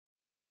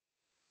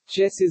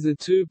Chess is a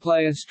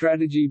two-player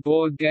strategy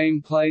board game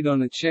played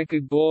on a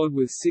checkered board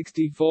with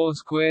 64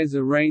 squares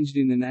arranged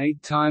in an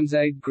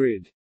 8x8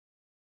 grid.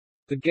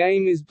 The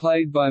game is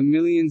played by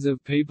millions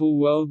of people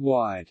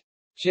worldwide.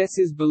 Chess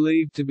is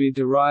believed to be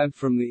derived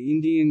from the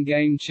Indian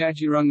game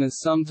Chaturanga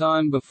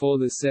sometime before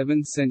the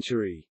 7th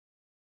century.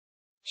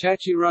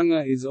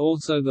 Chaturanga is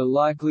also the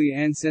likely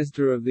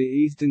ancestor of the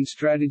Eastern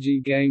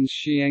strategy games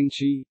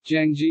Xiangqi,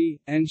 Zhangji,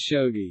 and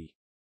Shogi.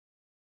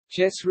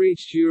 Chess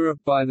reached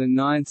Europe by the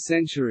 9th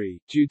century,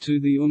 due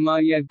to the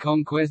Umayyad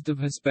conquest of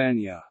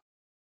Hispania.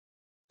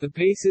 The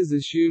pieces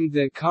assumed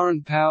their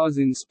current powers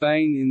in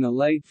Spain in the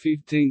late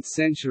 15th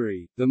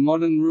century. The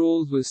modern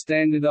rules were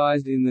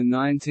standardized in the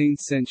 19th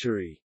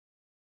century.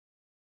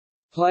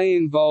 Play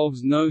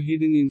involves no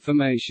hidden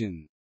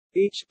information.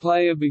 Each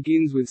player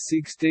begins with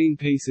 16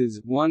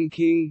 pieces, 1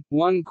 king,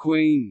 1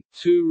 queen,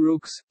 2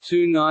 rooks,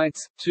 2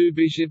 knights, 2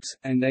 bishops,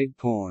 and 8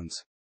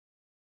 pawns.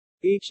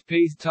 Each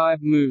piece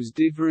type moves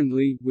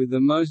differently, with the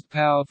most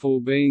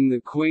powerful being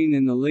the queen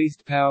and the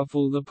least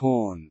powerful the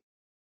pawn.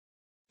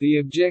 The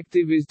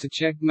objective is to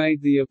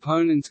checkmate the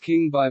opponent's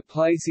king by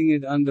placing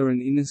it under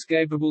an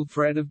inescapable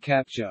threat of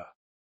capture.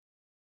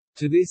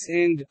 To this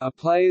end, a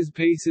player's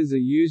pieces are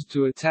used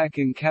to attack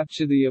and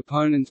capture the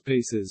opponent's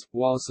pieces,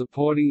 while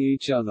supporting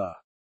each other.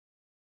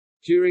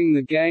 During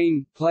the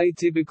game, play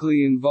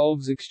typically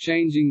involves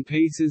exchanging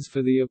pieces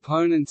for the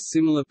opponent's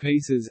similar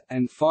pieces,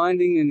 and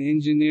finding and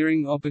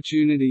engineering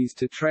opportunities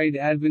to trade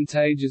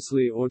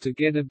advantageously or to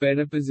get a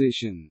better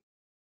position.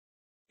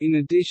 In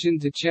addition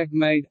to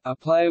checkmate, a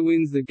player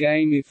wins the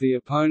game if the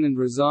opponent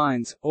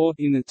resigns, or,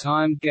 in a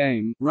timed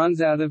game,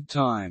 runs out of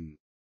time.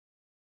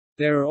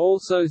 There are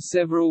also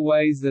several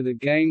ways that a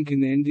game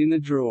can end in a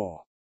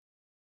draw.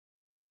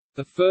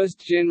 The first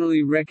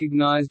generally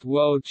recognized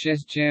world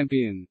chess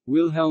champion,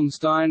 Wilhelm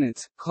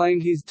Steinitz,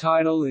 claimed his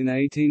title in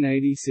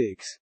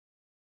 1886.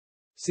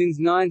 Since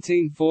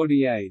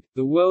 1948,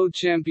 the World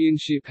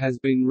Championship has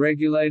been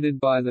regulated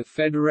by the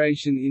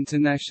Fédération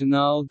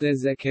Internationale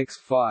des Échecs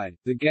FIDE,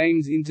 the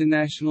game's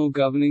international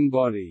governing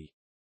body.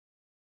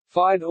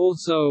 FIDE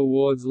also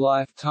awards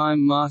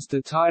lifetime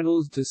master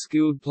titles to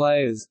skilled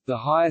players, the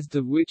highest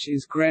of which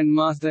is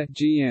Grandmaster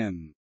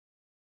 (GM).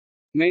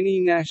 Many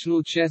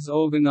national chess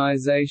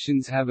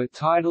organizations have a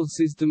title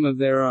system of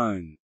their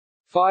own.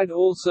 FIDE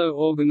also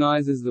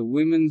organizes the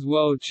Women's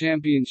World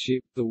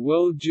Championship, the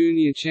World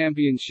Junior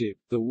Championship,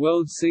 the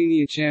World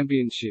Senior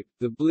Championship,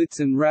 the Blitz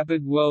and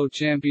Rapid World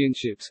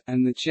Championships,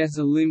 and the Chess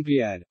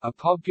Olympiad, a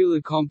popular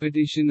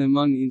competition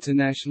among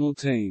international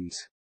teams.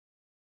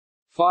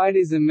 FIDE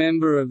is a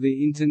member of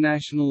the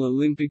International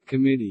Olympic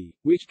Committee,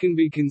 which can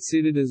be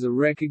considered as a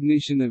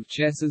recognition of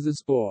chess as a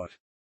sport.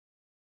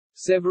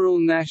 Several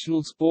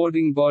national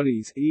sporting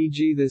bodies,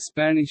 e.g. the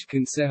Spanish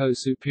Consejo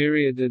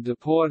Superior de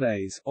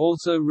Deportes,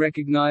 also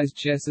recognize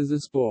chess as a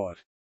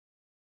sport.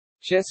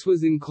 Chess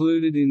was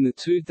included in the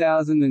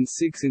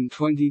 2006 and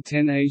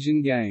 2010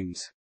 Asian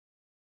Games.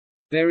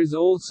 There is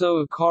also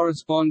a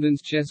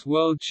Correspondence Chess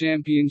World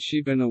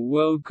Championship and a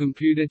World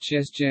Computer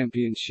Chess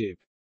Championship.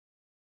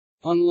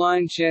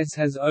 Online chess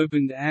has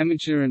opened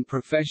amateur and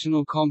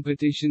professional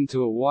competition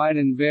to a wide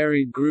and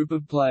varied group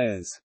of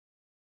players.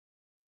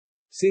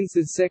 Since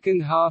the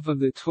second half of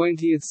the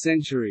 20th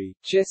century,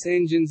 chess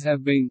engines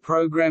have been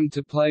programmed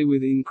to play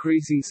with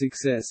increasing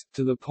success,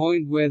 to the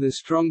point where the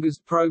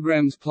strongest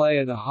programs play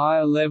at a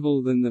higher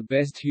level than the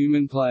best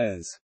human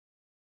players.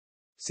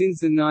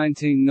 Since the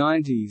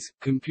 1990s,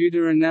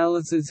 computer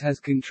analysis has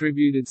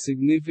contributed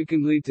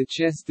significantly to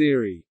chess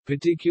theory,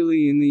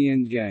 particularly in the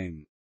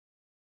endgame.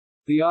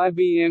 The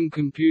IBM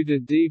computer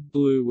Deep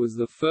Blue was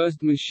the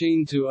first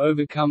machine to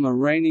overcome a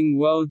reigning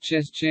world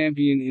chess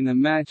champion in a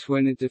match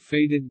when it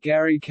defeated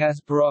Garry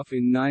Kasparov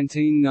in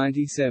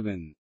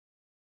 1997.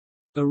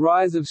 The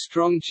rise of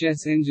strong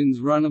chess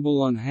engines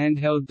runnable on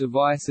handheld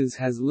devices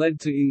has led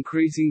to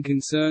increasing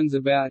concerns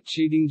about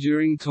cheating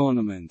during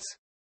tournaments.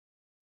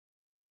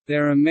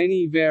 There are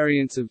many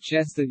variants of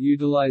chess that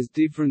utilize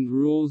different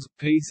rules,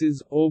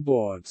 pieces, or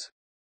boards.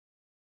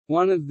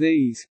 One of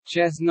these,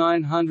 Chess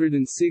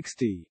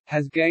 960,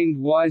 has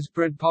gained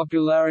widespread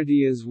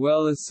popularity as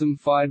well as some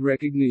FIDE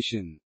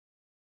recognition.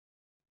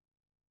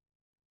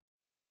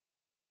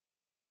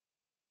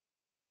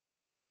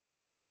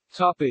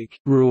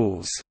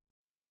 Rules.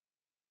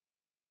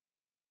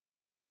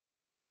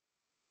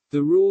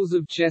 The rules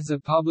of chess are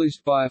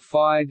published by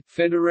FIDE,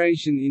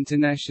 Fédération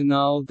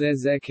Internationale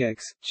des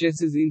Échecs,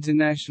 chess's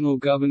international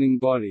governing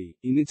body,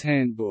 in its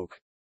handbook.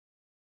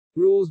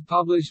 Rules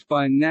published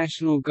by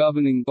national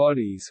governing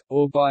bodies,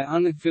 or by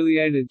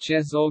unaffiliated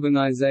chess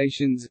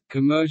organizations,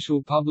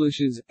 commercial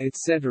publishers,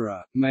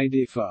 etc., may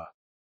differ.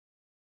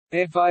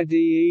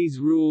 FIDE's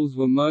rules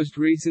were most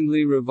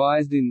recently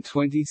revised in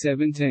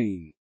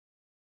 2017.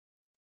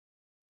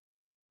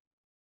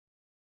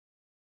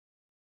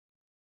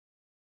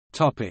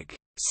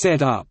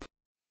 Setup.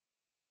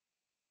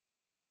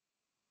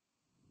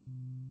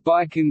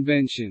 By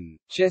convention,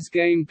 chess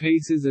game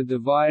pieces are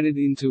divided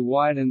into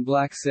white and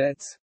black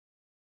sets.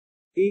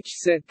 Each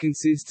set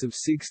consists of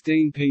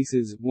 16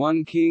 pieces,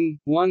 1 king,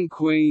 1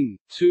 queen,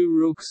 2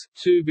 rooks,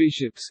 2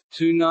 bishops,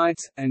 2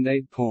 knights, and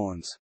 8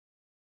 pawns.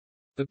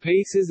 The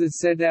pieces are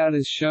set out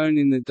as shown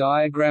in the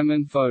diagram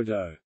and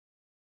photo.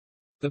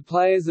 The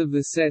players of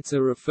the sets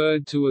are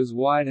referred to as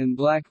white and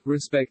black,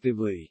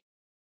 respectively.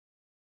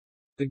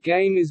 The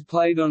game is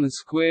played on a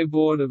square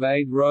board of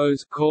 8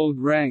 rows, called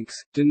ranks,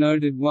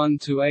 denoted 1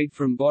 to 8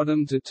 from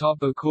bottom to top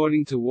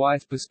according to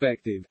white's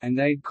perspective, and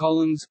 8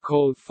 columns,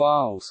 called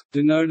files,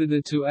 denoted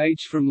A to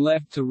H from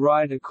left to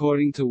right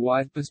according to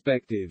white's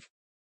perspective.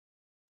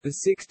 The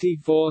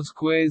 64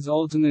 squares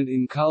alternate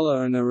in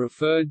color and are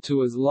referred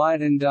to as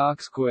light and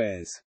dark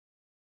squares.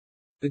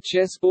 The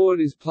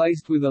chessboard is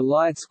placed with a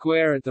light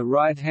square at the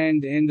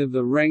right-hand end of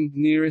the rank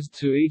nearest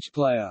to each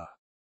player.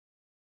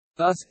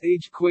 Thus,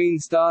 each queen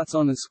starts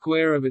on a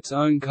square of its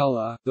own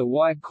color, the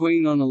white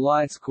queen on a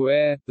light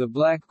square, the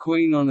black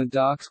queen on a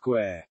dark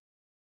square.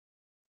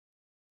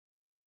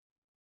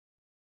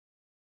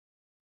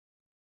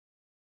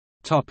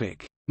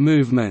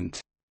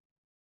 Movement.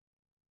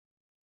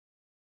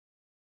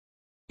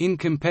 In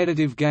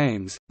competitive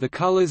games, the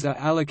colors are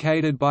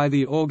allocated by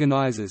the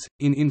organizers.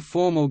 In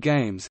informal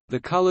games, the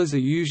colors are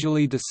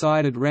usually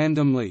decided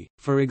randomly,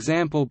 for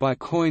example by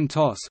coin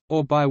toss,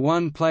 or by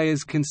one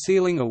player's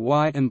concealing a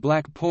white and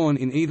black pawn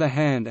in either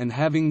hand and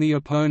having the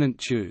opponent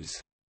choose.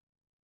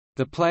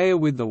 The player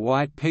with the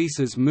white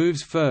pieces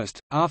moves first,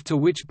 after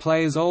which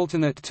players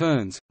alternate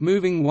turns,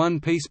 moving one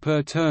piece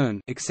per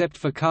turn except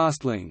for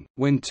castling,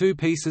 when 2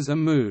 pieces are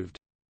moved.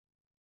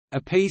 A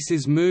piece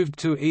is moved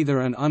to either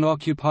an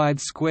unoccupied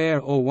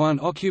square or one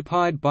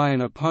occupied by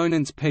an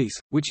opponent's piece,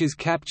 which is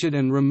captured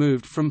and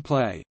removed from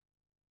play.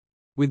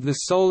 With the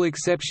sole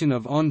exception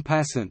of en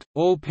passant,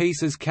 all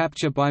pieces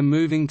capture by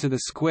moving to the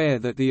square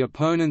that the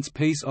opponent's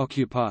piece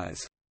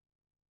occupies.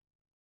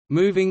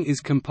 Moving is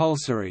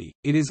compulsory,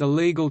 it is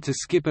illegal to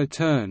skip a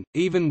turn,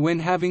 even when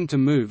having to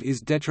move is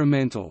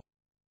detrimental.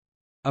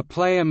 A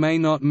player may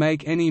not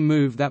make any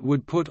move that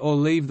would put or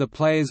leave the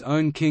player's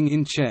own king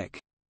in check.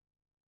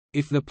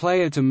 If the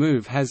player to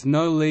move has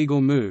no legal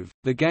move,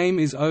 the game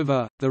is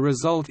over. The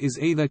result is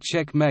either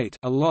checkmate,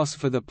 a loss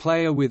for the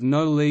player with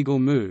no legal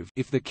move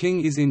if the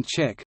king is in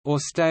check, or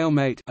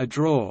stalemate, a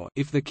draw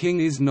if the king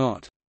is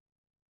not.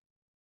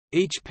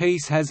 Each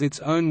piece has its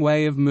own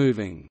way of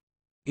moving.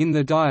 In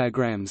the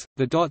diagrams,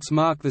 the dots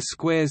mark the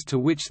squares to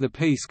which the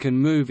piece can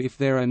move if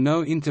there are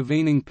no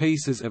intervening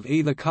pieces of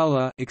either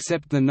color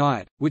except the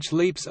knight, which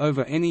leaps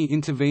over any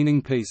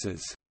intervening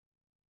pieces.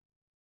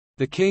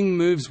 The king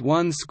moves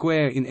one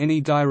square in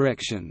any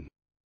direction.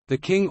 The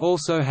king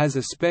also has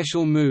a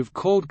special move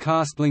called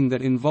castling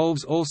that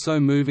involves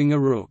also moving a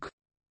rook.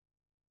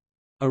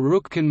 A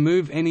rook can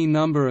move any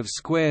number of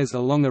squares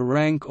along a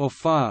rank or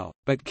file,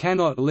 but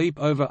cannot leap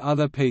over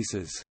other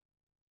pieces.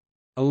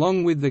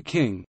 Along with the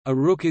king, a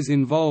rook is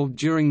involved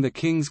during the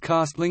king's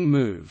castling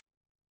move.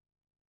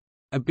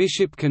 A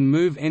bishop can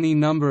move any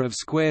number of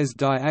squares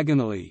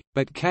diagonally,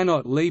 but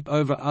cannot leap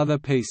over other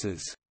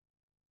pieces.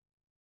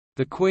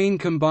 The queen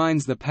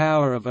combines the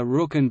power of a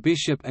rook and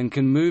bishop and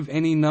can move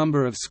any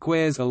number of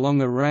squares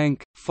along a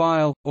rank,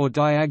 file, or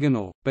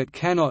diagonal, but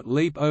cannot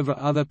leap over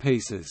other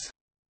pieces.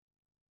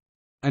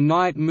 A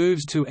knight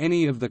moves to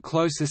any of the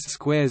closest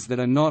squares that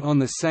are not on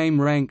the same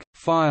rank,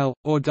 file,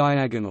 or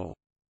diagonal.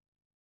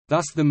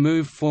 Thus the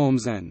move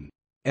forms an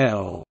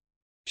L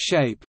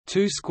shape,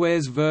 2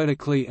 squares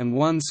vertically and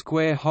 1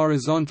 square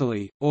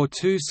horizontally, or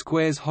 2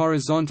 squares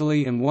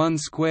horizontally and 1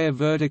 square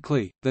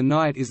vertically. The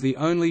knight is the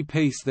only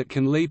piece that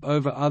can leap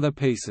over other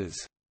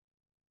pieces.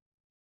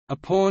 A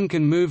pawn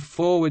can move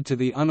forward to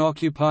the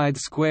unoccupied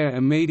square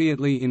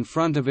immediately in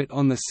front of it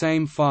on the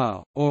same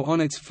file, or on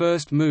its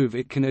first move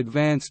it can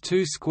advance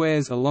 2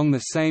 squares along the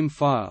same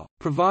file,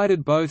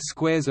 provided both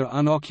squares are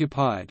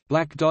unoccupied,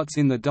 black dots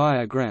in the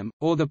diagram,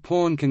 or the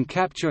pawn can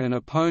capture an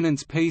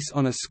opponent's piece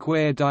on a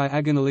square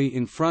diagonally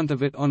in front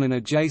of it on an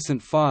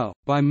adjacent file,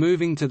 by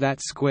moving to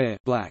that square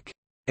black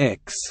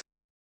X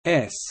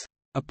S.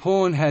 A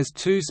pawn has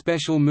 2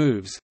 special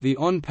moves, the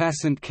en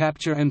passant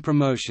capture and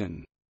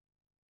promotion.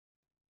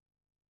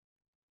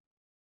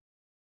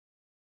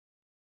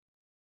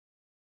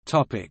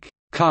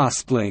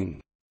 Castling.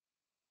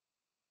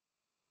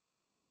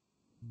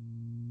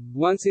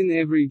 Once in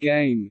every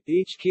game,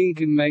 each king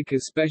can make a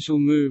special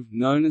move,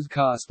 known as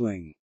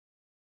castling.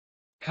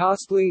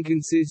 Castling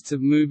consists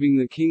of moving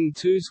the king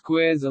 2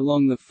 squares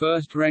along the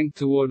first rank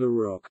toward a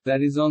rook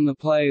that is on the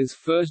player's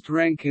first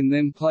rank and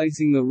then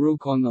placing the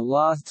rook on the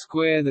last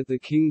square that the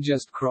king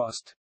just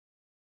crossed.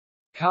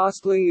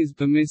 Castling is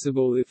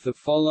permissible if the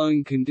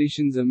following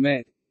conditions are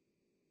met.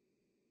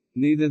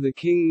 Neither the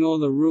king nor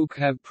the rook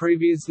have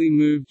previously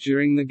moved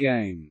during the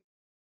game.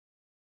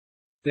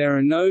 There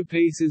are no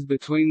pieces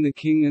between the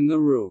king and the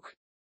rook.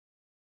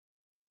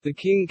 The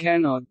king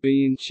cannot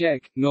be in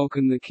check, nor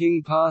can the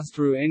king pass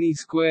through any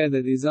square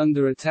that is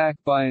under attack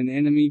by an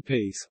enemy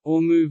piece,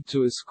 or move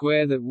to a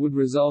square that would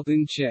result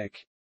in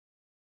check.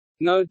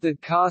 Note that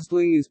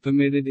castling is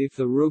permitted if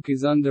the rook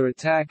is under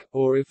attack,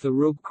 or if the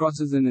rook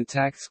crosses an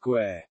attacked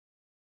square.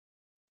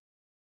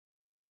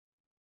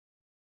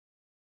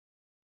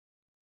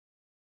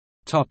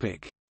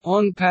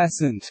 En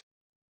passant.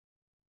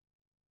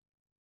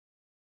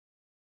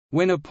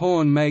 When a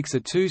pawn makes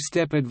a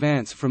two-step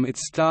advance from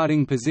its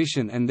starting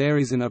position and there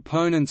is an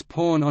opponent's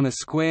pawn on a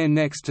square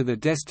next to the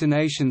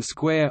destination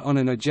square on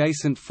an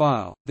adjacent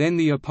file, then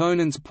the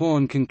opponent's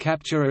pawn can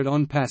capture it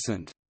en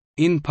passant,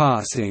 in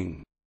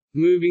passing,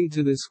 moving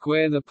to the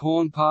square the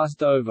pawn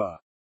passed over.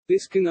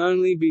 This can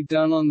only be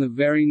done on the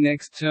very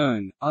next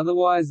turn,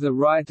 otherwise the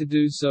right to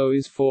do so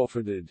is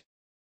forfeited.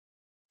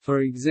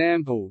 For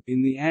example,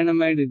 in the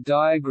animated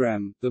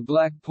diagram, the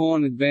black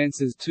pawn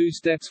advances two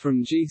steps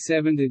from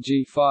g7 to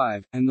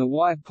g5, and the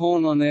white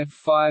pawn on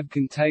f5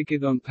 can take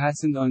it en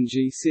passant on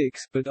g6,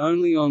 but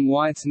only on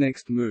white's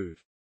next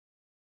move.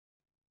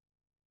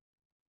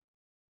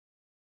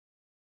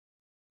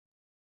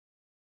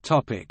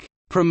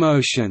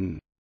 Promotion.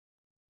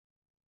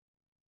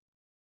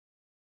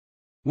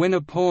 When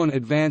a pawn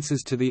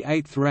advances to the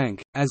 8th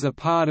rank, as a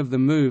part of the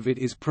move it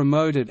is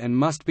promoted and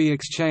must be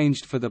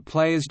exchanged for the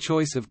player's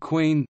choice of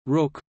queen,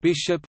 rook,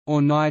 bishop,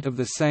 or knight of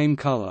the same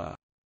color.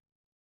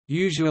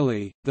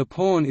 Usually, the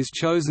pawn is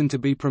chosen to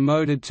be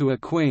promoted to a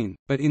queen,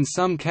 but in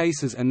some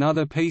cases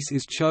another piece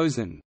is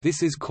chosen.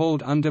 This is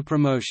called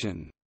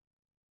underpromotion.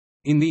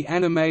 In the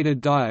animated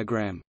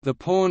diagram, the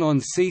pawn on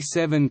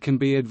c7 can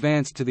be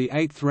advanced to the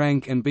 8th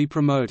rank and be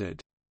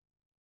promoted.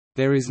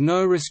 There is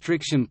no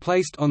restriction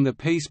placed on the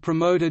piece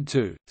promoted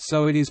to,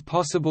 so it is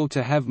possible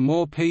to have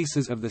more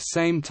pieces of the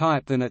same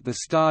type than at the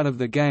start of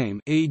the game,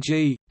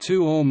 e.g.,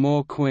 2 or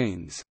more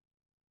queens.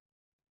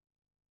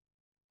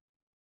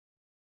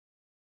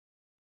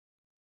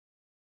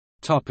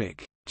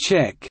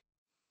 Check.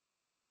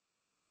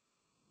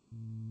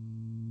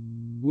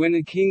 When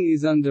a king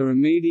is under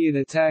immediate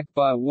attack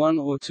by one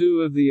or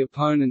two of the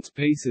opponent's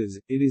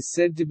pieces, it is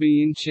said to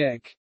be in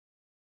check.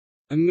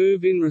 A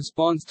move in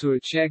response to a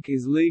check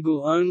is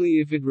legal only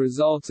if it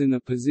results in a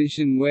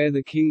position where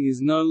the king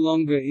is no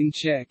longer in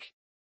check.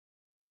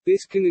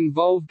 This can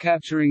involve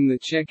capturing the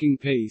checking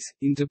piece,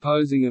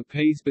 interposing a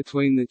piece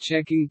between the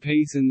checking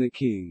piece and the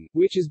king,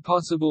 which is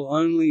possible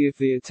only if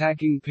the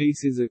attacking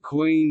piece is a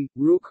queen,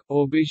 rook,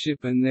 or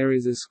bishop and there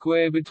is a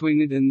square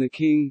between it and the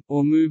king,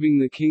 or moving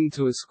the king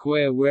to a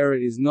square where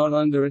it is not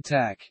under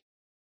attack.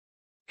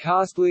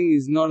 Castling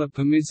is not a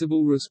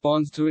permissible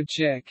response to a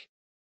check.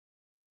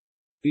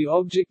 The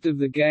object of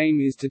the game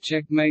is to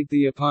checkmate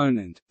the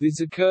opponent. This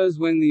occurs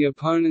when the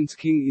opponent's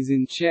king is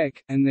in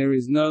check, and there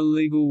is no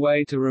legal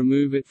way to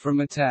remove it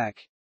from attack.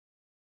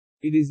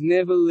 It is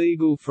never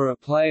legal for a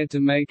player to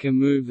make a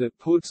move that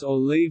puts or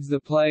leaves the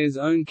player's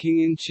own king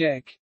in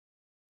check.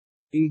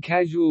 In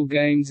casual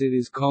games it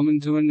is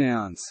common to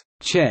announce,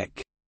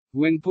 "check,"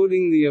 when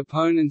putting the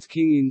opponent's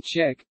king in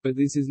check, but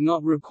this is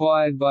not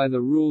required by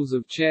the rules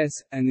of chess,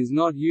 and is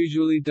not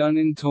usually done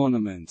in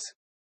tournaments.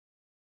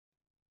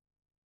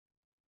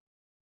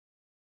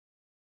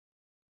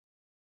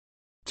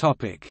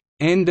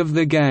 End of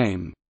the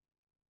game.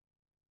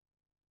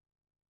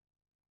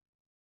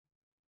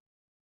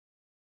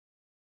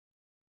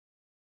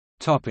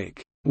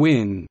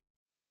 Win.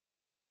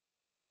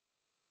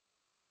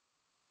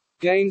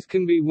 Games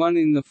can be won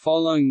in the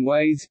following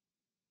ways.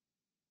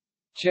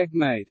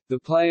 Checkmate – the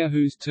player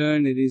whose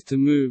turn it is to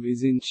move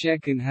is in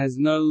check and has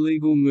no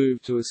legal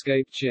move to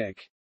escape check.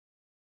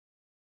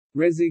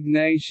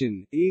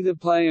 Resignation – either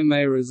player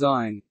may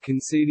resign,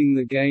 conceding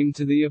the game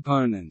to the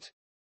opponent.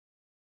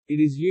 It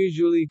is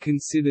usually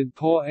considered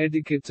poor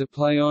etiquette to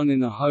play on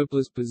in a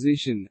hopeless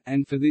position,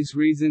 and for this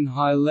reason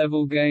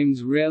high-level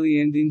games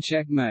rarely end in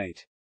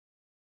checkmate.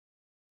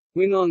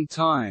 Win on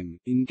time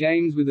 – in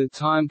games with a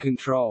time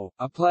control,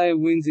 a player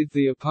wins if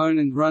the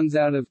opponent runs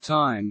out of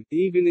time,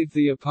 even if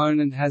the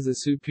opponent has a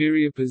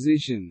superior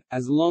position,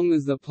 as long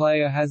as the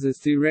player has a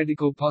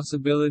theoretical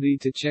possibility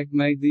to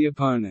checkmate the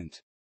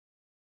opponent.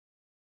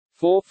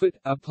 Forfeit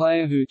 – a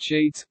player who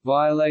cheats,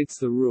 violates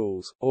the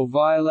rules, or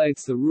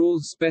violates the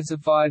rules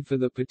specified for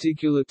the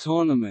particular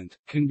tournament,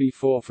 can be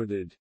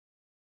forfeited.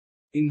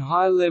 In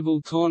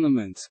high-level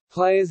tournaments,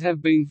 players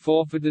have been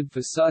forfeited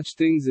for such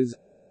things as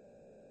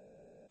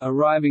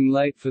arriving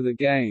late for the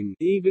game,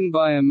 even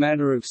by a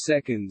matter of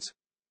seconds,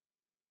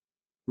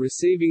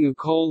 receiving a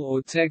call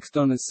or text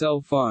on a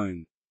cell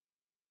phone,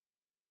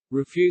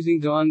 refusing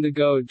to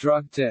undergo a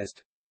drug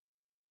test,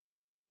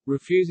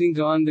 refusing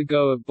to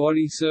undergo a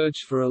body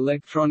search for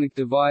electronic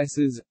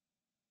devices,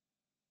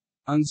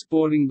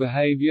 unsporting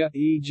behavior,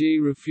 e.g.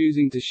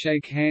 refusing to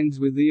shake hands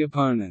with the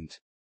opponent.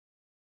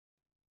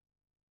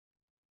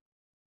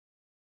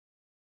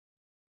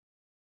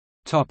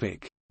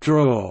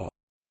 Draw.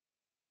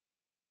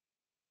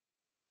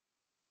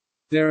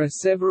 There are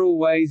several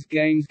ways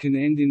games can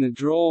end in a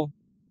draw.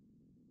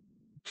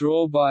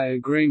 Draw by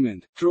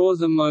agreement.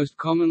 Draws are most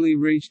commonly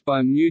reached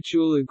by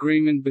mutual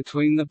agreement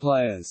between the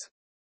players.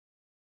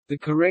 The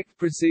correct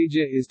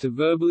procedure is to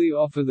verbally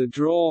offer the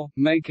draw,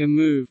 make a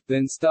move,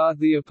 then start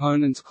the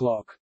opponent's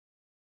clock.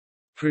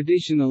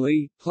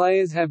 Traditionally,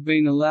 players have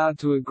been allowed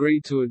to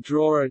agree to a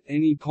draw at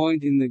any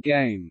point in the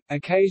game,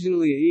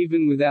 occasionally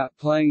even without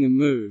playing a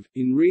move.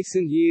 In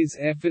recent years,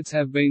 efforts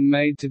have been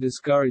made to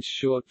discourage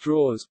short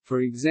draws,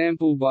 for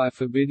example by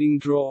forbidding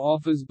draw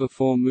offers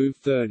before move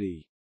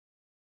 30.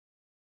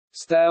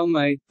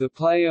 Stalemate – the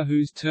player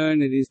whose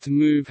turn it is to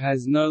move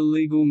has no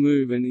legal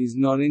move and is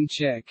not in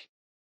check.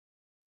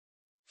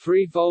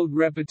 Threefold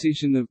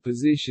repetition of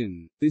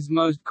position – this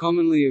most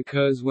commonly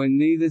occurs when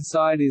neither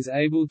side is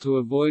able to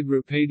avoid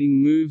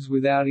repeating moves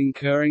without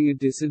incurring a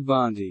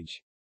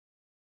disadvantage.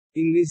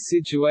 In this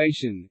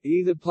situation,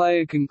 either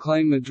player can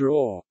claim a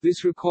draw.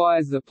 This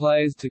requires the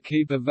players to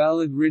keep a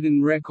valid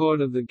written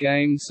record of the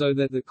game so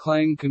that the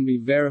claim can be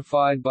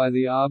verified by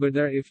the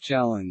arbiter if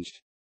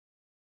challenged.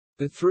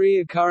 The three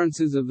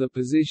occurrences of the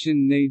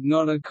position need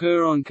not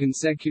occur on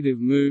consecutive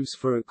moves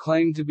for a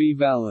claim to be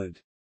valid.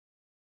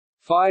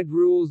 FIDE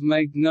rules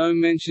make no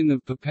mention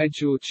of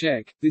perpetual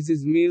check, this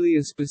is merely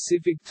a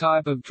specific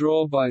type of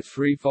draw by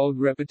threefold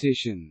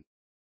repetition.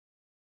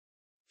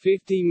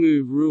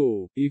 50-move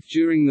rule – if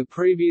during the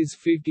previous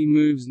 50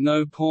 moves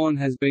no pawn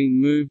has been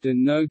moved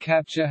and no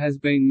capture has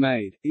been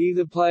made,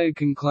 either player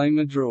can claim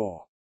a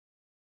draw.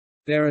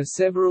 There are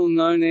several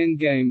known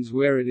endgames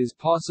where it is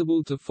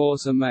possible to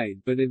force a mate,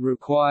 but it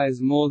requires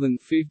more than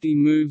 50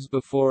 moves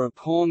before a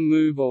pawn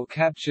move or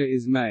capture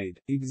is made.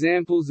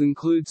 Examples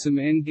include some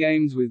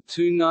endgames with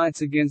two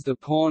knights against a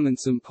pawn and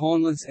some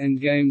pawnless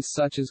endgames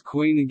such as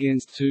queen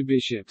against two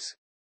bishops.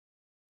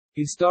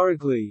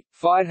 Historically,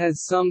 FIDE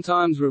has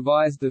sometimes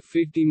revised the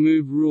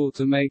 50-move rule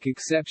to make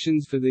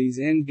exceptions for these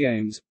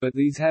endgames, but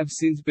these have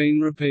since been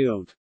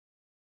repealed.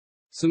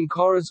 Some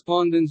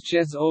correspondence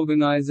chess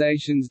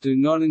organizations do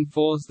not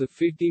enforce the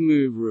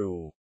 50-move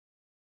rule.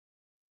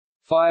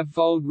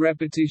 Five-fold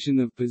repetition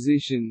of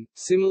position,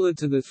 similar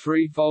to the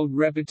three-fold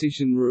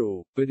repetition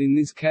rule, but in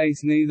this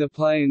case neither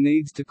player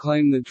needs to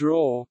claim the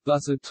draw,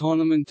 thus a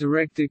tournament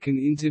director can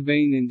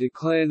intervene and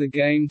declare the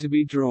game to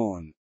be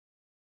drawn.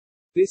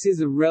 This is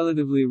a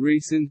relatively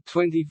recent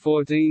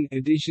 2014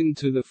 addition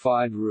to the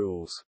FIDE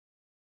rules.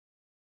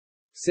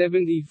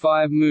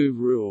 75-move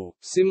rule,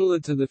 similar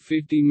to the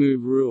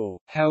 50-move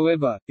rule,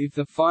 however, if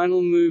the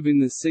final move in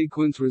the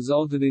sequence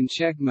resulted in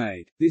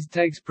checkmate, this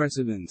takes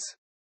precedence.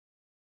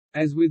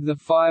 As with the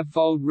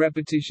five-fold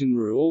repetition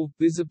rule,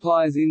 this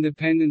applies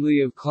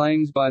independently of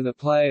claims by the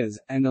players,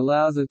 and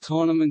allows a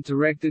tournament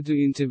director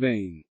to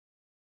intervene.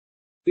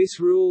 This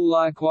rule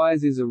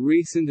likewise is a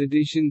recent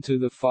addition to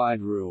the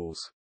FIDE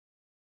rules.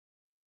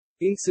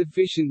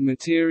 Insufficient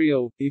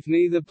material – if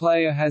neither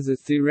player has a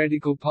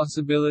theoretical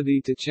possibility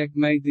to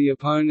checkmate the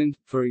opponent,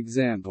 for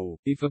example,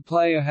 if a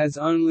player has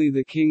only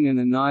the king and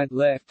a knight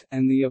left,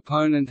 and the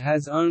opponent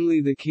has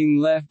only the king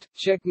left,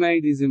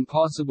 checkmate is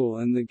impossible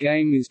and the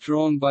game is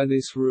drawn by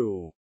this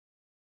rule.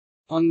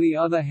 On the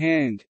other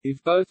hand,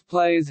 if both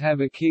players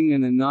have a king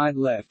and a knight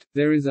left,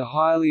 there is a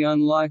highly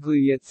unlikely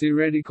yet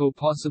theoretical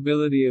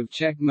possibility of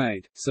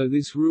checkmate, so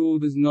this rule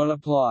does not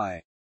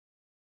apply.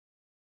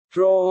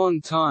 Draw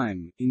on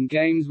time – in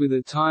games with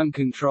a time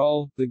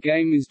control, the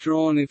game is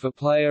drawn if a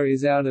player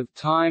is out of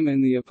time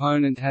and the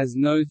opponent has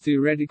no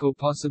theoretical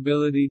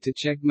possibility to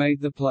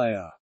checkmate the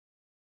player.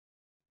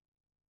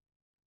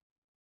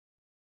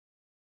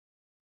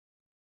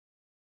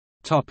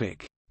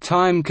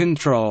 Time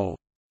control.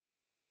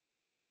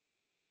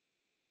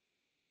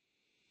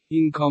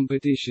 In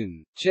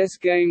competition, chess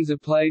games are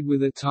played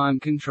with a time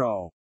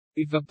control.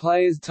 If a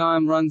player's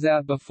time runs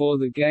out before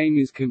the game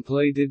is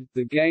completed,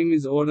 the game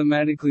is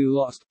automatically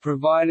lost,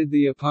 provided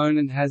the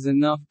opponent has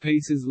enough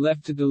pieces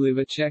left to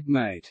deliver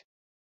checkmate.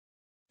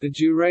 The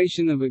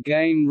duration of a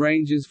game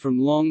ranges from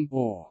long,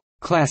 or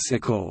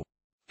classical,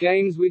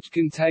 games which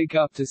can take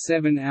up to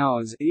 7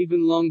 hours,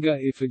 even longer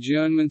if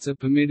adjournments are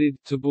permitted,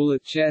 to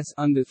bullet chess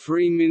under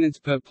 3 minutes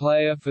per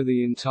player for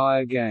the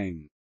entire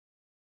game.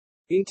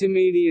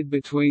 Intermediate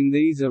between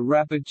these are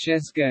rapid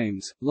chess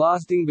games,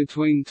 lasting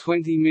between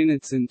 20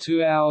 minutes and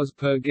 2 hours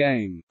per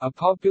game, a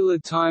popular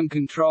time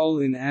control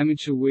in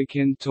amateur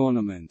weekend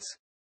tournaments.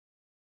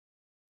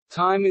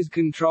 Time is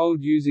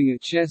controlled using a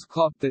chess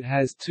clock that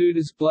has two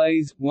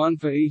displays, one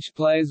for each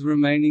player's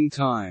remaining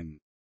time.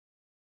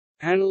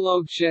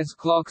 Analog chess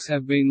clocks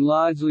have been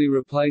largely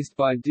replaced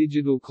by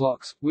digital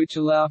clocks, which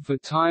allow for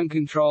time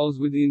controls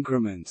with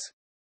increments.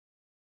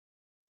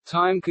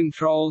 Time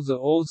controls are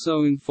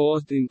also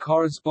enforced in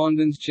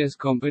correspondence chess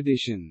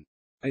competition.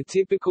 A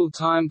typical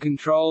time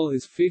control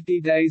is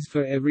 50 days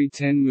for every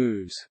 10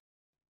 moves.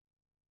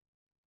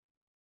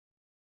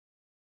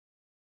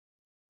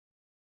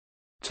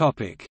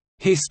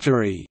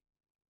 History.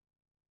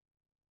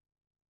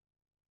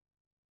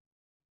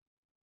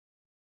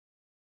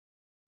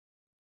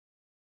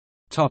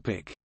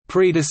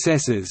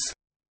 Predecessors.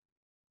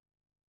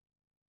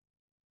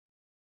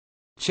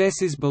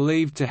 Chess is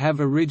believed to have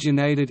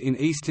originated in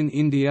eastern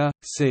India,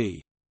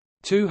 c.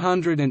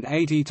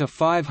 280 to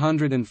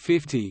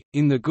 550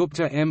 in the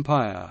Gupta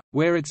Empire,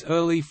 where its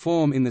early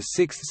form in the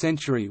 6th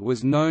century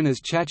was known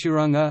as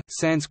Chaturanga,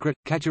 Sanskrit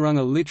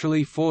Chaturanga,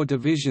 literally 4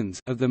 divisions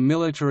of the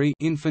military,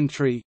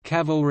 infantry,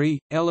 cavalry,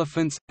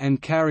 elephants,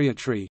 and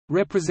chariotry,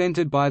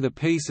 represented by the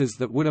pieces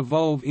that would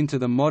evolve into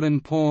the modern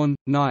pawn,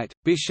 knight,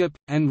 bishop,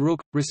 and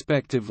rook,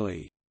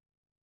 respectively.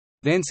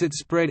 Thence it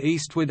spread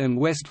eastward and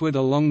westward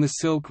along the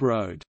Silk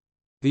Road.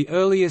 The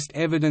earliest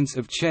evidence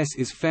of chess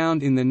is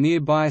found in the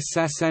nearby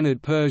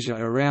Sassanid Persia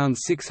around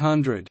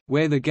 600,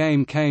 where the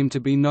game came to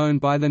be known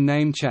by the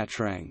name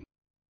Chatrang.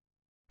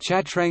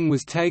 Chatrang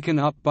was taken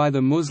up by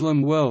the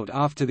Muslim world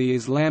after the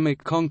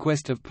Islamic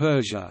conquest of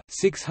Persia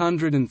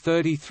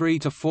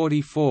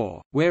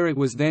 633–44, where it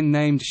was then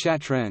named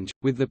Shatranj,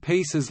 with the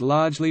pieces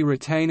largely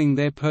retaining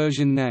their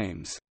Persian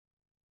names.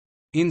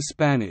 In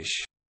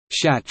Spanish,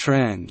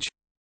 Shatranj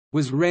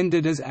was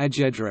rendered as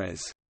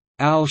Ajedrez,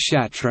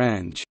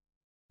 al-Shatranj,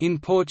 in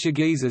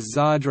Portuguese as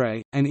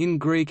Zadre, and in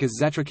Greek as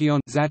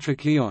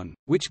Zatrakion,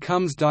 which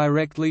comes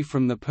directly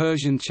from the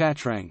Persian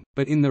chatrang,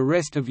 but in the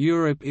rest of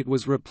Europe it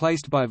was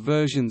replaced by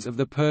versions of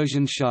the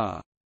Persian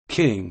Shah,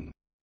 king,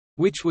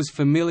 which was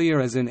familiar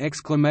as an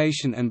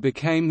exclamation and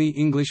became the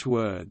English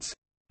words,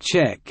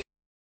 check,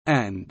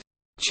 and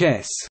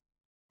chess.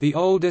 The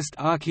oldest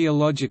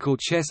archaeological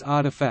chess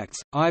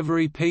artifacts,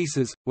 ivory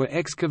pieces, were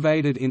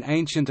excavated in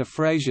ancient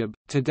Afrasiab,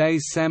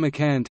 today's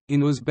Samarkand, in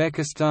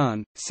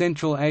Uzbekistan,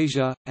 Central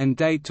Asia, and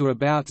date to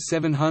about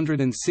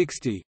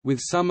 760,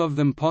 with some of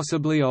them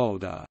possibly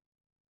older.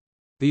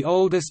 The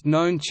oldest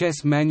known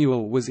chess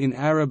manual was in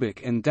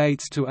Arabic and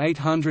dates to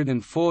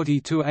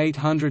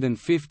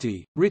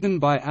 840–850, written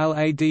by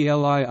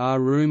Al-Adlir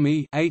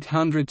Rumi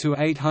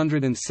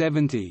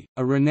 800–870,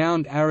 a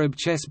renowned Arab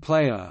chess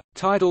player,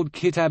 titled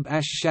Kitab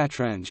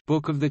ash-Shatranj,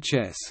 Book of the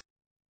Chess.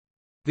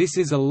 This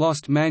is a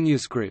lost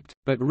manuscript,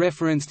 but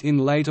referenced in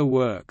later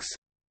works.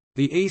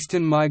 The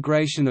eastern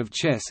migration of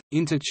chess,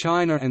 into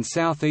China and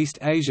Southeast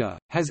Asia,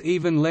 has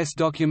even less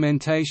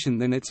documentation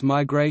than its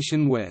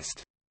migration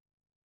west.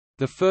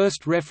 The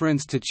first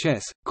reference to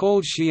chess,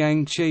 called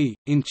Xiangqi,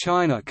 in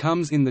China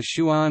comes in the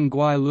Xuan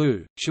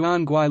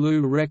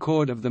Guilu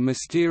record of the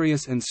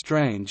mysterious and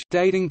strange,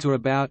 dating to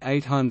about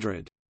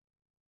 800.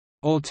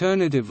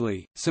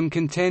 Alternatively, some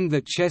contend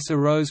that chess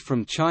arose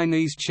from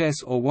Chinese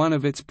chess or one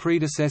of its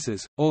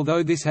predecessors,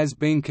 although this has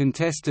been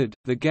contested.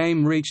 The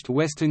game reached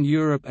Western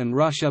Europe and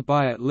Russia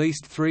by at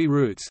least 3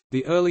 routes,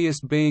 the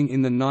earliest being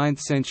in the 9th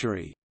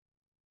century.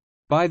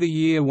 By the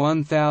year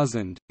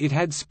 1000, it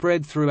had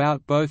spread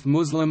throughout both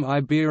Muslim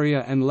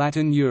Iberia and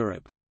Latin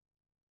Europe.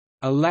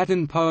 A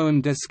Latin poem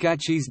De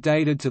Scaches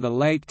dated to the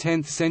late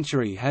 10th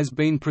century has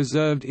been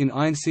preserved in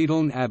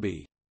Einsiedeln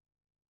Abbey.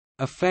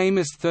 A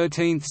famous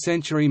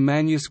 13th-century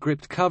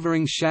manuscript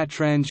covering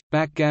shatranj,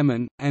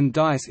 backgammon, and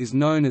dice is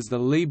known as the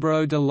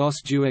Libro de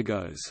los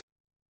Juegos.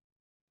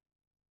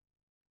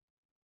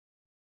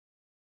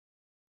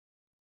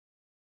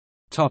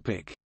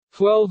 Topic: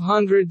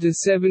 1200 to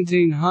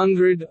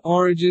 1700 –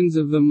 Origins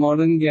of the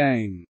modern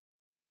game.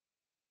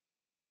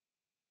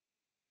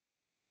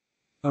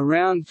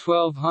 Around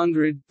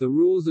 1200, the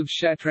rules of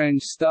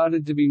Shatranj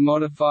started to be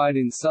modified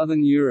in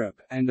southern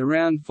Europe, and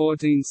around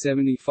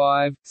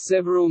 1475,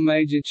 several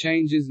major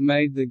changes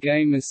made the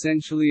game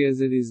essentially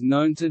as it is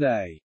known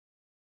today.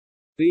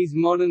 These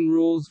modern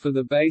rules for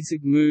the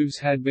basic moves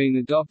had been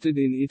adopted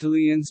in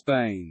Italy and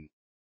Spain.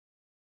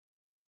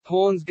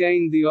 Pawns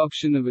gained the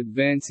option of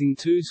advancing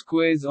 2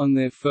 squares on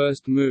their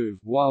first move,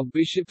 while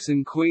bishops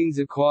and queens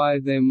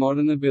acquired their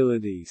modern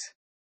abilities.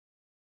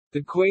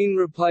 The queen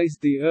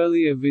replaced the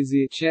earlier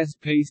vizier chess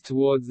piece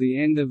towards the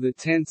end of the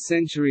 10th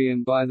century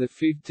and by the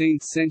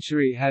 15th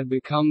century had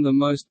become the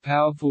most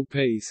powerful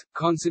piece.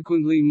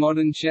 Consequently,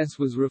 modern chess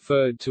was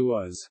referred to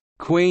as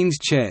queen's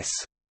chess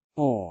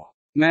or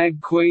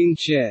mag-queen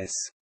chess.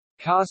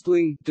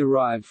 Castling,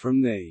 derived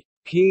from the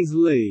king's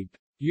leap,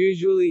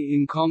 usually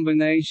in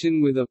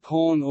combination with a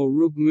pawn or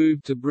rook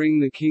move to bring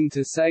the king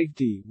to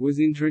safety, was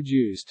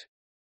introduced.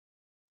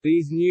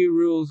 These new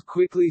rules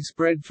quickly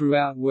spread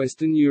throughout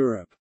Western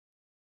Europe.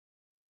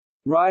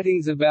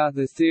 Writings about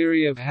the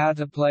theory of how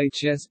to play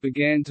chess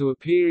began to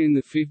appear in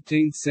the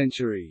 15th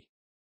century.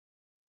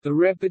 The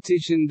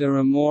Repetition de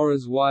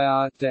Amores y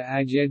Art de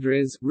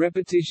Ajedrez,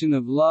 Repetition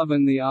of Love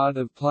and the Art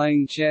of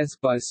Playing Chess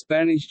by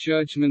Spanish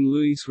churchman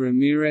Luis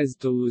Ramírez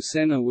de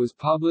Lucena was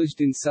published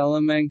in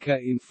Salamanca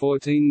in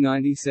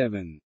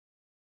 1497.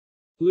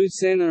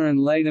 Lucena and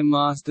later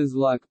masters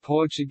like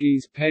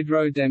Portuguese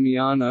Pedro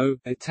Damiano,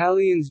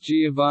 Italians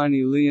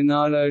Giovanni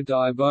Leonardo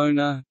di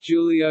Bona,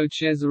 Giulio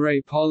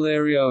Cesare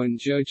Polerio and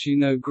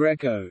Gioacchino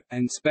Greco,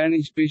 and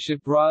Spanish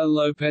bishop Ruy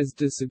López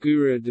de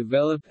Segura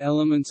developed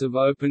elements of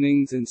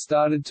openings and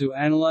started to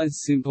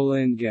analyze simple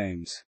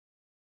endgames.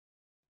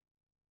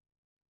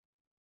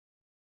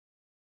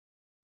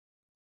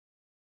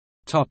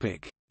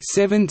 Topic: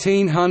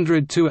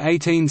 1700 to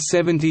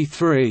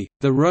 1873,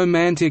 the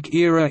Romantic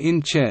era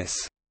in chess.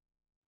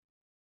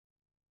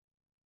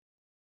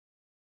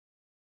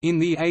 In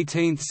the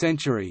 18th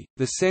century,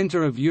 the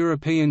centre of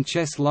European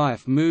chess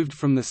life moved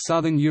from the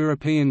southern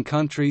European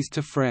countries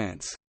to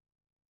France.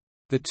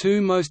 The two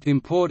most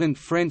important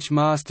French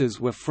masters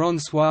were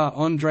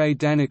François-André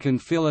Danic and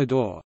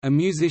Philidor, a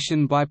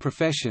musician by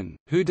profession,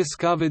 who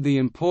discovered the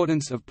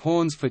importance of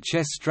pawns for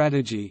chess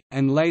strategy,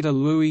 and later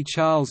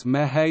Louis-Charles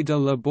Mahet de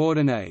la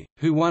Bourdonnais,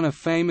 who won a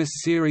famous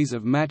series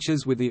of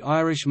matches with the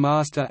Irish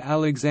master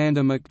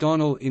Alexander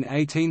MacDonald in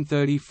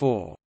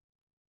 1834.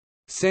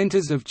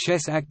 Centres of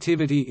chess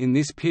activity in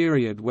this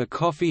period were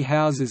coffee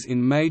houses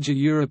in major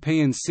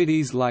European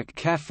cities like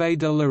Café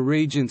de la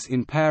Régence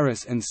in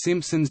Paris and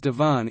Simpson's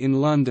Divan in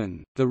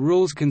London. The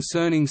rules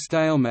concerning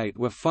stalemate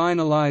were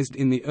finalised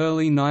in the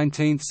early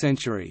 19th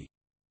century.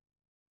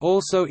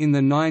 Also in the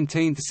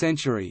 19th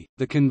century,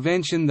 the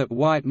convention that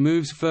white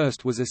moves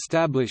first was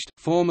established.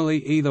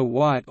 Formerly either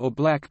white or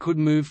black could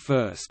move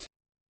first.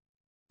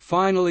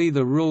 Finally,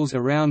 the rules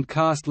around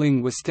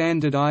castling were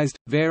standardized.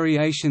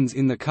 Variations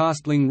in the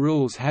castling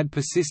rules had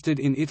persisted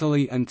in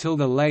Italy until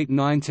the late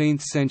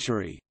 19th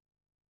century.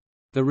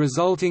 The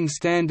resulting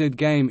standard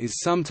game is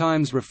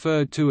sometimes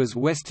referred to as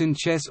Western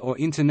chess or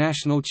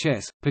international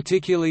chess,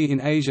 particularly in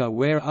Asia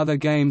where other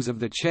games of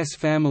the chess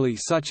family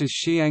such as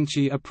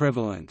xiangqi are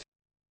prevalent.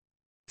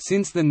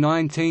 Since the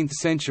 19th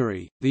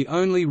century, the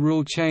only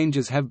rule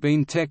changes have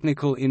been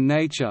technical in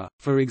nature,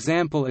 for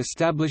example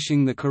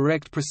establishing the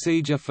correct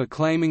procedure for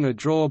claiming a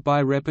draw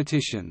by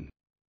repetition.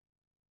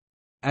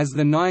 As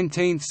the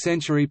 19th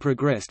century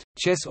progressed,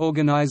 chess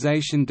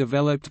organization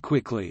developed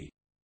quickly.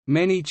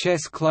 Many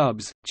chess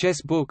clubs,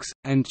 chess books,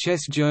 and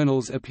chess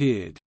journals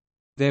appeared.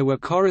 There were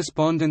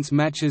correspondence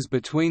matches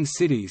between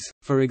cities,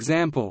 for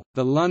example,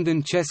 the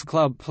London Chess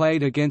Club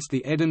played against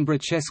the Edinburgh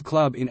Chess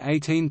Club in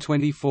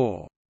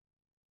 1824.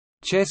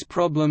 Chess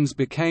problems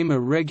became a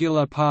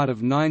regular part of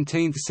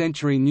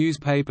 19th-century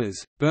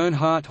newspapers.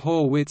 Bernhard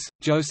Horwitz,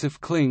 Joseph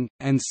Kling,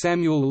 and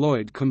Samuel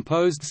Lloyd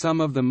composed some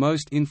of the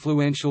most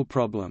influential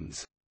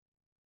problems.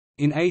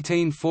 In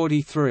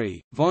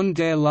 1843, von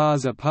der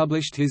Larse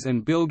published his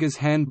and Bilger's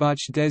Handbuch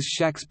des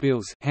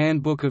Schachspiels,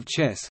 Handbook of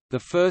Chess, the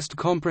first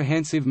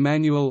comprehensive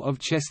manual of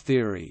chess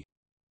theory.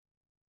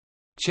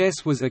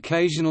 Chess was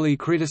occasionally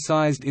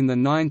criticized in the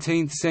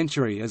 19th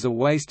century as a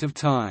waste of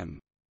time.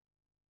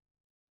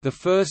 The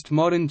first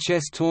modern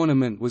chess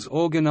tournament was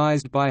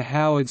organized by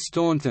Howard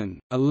Staunton,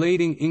 a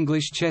leading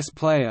English chess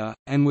player,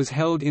 and was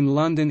held in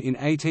London in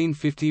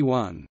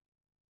 1851.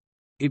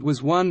 It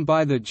was won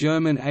by the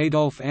German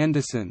Adolf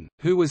Anderssen,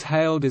 who was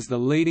hailed as the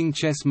leading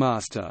chess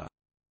master.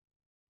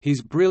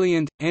 His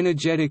brilliant,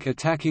 energetic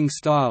attacking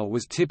style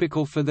was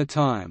typical for the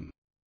time.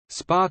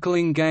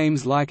 Sparkling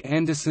games like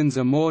Anderssen's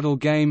Immortal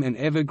Game and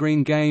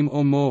Evergreen Game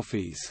or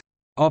Morphy's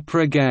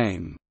Opera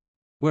Game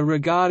were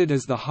regarded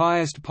as the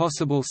highest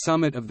possible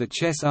summit of the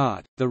chess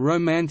art. The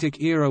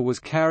Romantic era was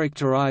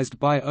characterized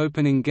by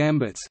opening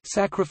gambits,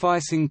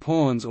 sacrificing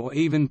pawns or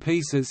even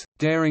pieces,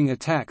 daring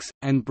attacks,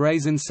 and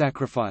brazen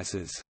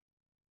sacrifices.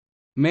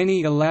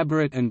 Many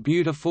elaborate and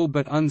beautiful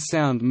but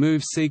unsound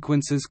move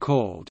sequences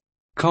called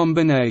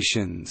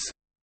combinations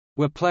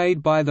were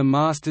played by the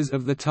masters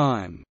of the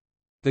time.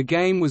 The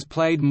game was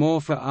played more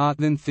for art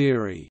than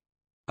theory.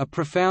 A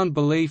profound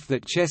belief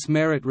that chess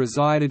merit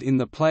resided in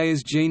the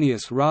player's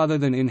genius rather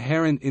than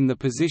inherent in the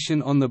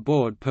position on the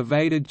board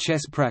pervaded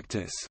chess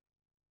practice.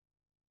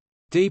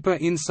 Deeper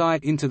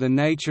insight into the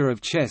nature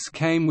of chess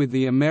came with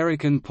the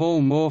American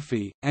Paul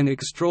Morphy, an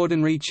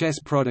extraordinary chess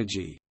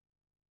prodigy.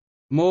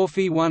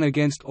 Morphy won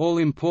against all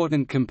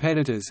important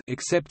competitors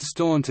except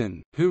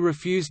Staunton, who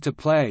refused to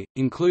play,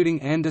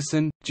 including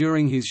Anderssen,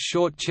 during his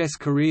short chess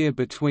career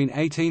between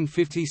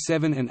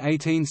 1857 and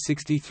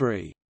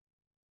 1863.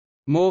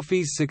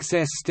 Morphy's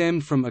success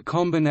stemmed from a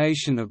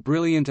combination of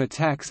brilliant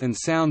attacks and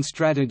sound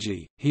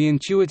strategy. He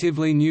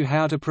intuitively knew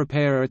how to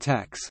prepare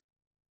attacks.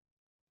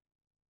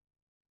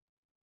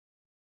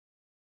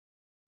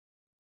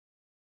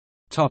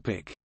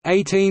 Topic: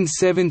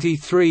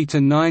 1873 to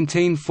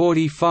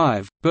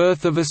 1945,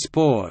 birth of a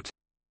sport.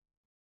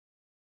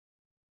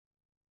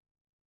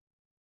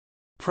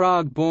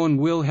 Prague-born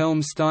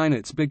Wilhelm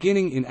Steinitz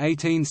beginning in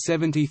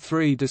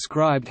 1873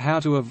 described how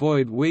to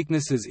avoid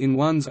weaknesses in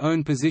one's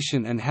own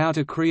position and how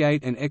to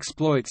create and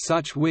exploit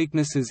such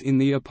weaknesses in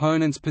the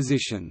opponent's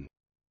position.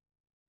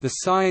 The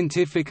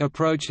scientific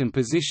approach and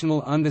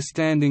positional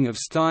understanding of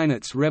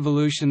Steinitz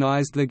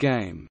revolutionized the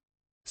game.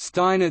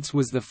 Steinitz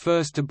was the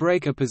first to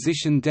break a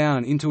position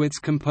down into its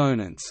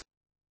components.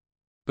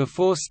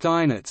 Before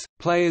Steinitz,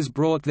 players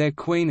brought their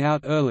queen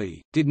out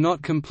early, did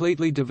not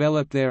completely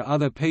develop their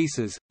other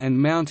pieces, and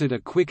mounted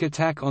a quick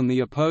attack on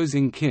the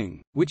opposing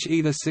king, which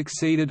either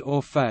succeeded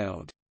or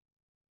failed.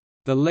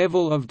 The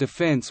level of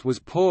defense was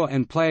poor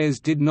and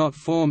players did not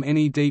form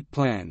any deep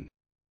plan.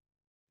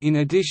 In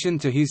addition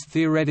to his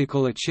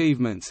theoretical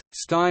achievements,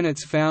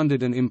 Steinitz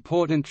founded an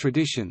important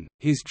tradition.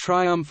 His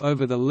triumph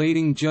over the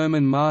leading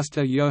German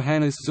master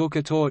Johannes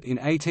Zukertort in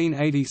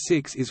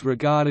 1886 is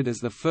regarded as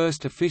the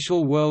first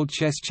official World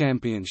Chess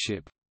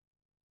Championship.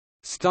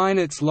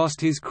 Steinitz lost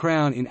his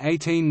crown in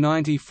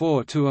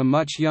 1894 to a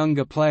much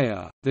younger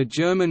player, the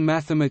German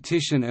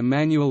mathematician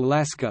Emanuel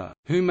Lasker,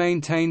 who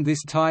maintained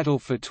this title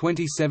for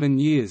 27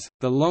 years,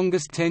 the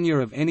longest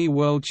tenure of any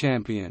world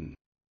champion.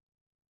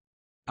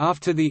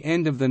 After the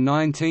end of the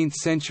 19th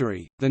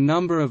century, the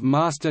number of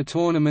master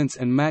tournaments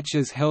and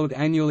matches held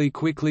annually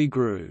quickly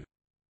grew.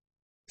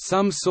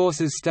 Some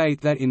sources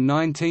state that in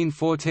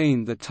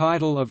 1914 the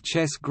title of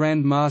chess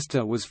Grand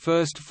Master was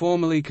first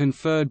formally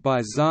conferred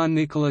by Tsar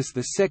Nicholas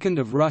II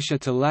of Russia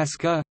to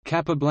Lasker,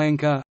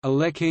 Capablanca,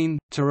 Alekhine,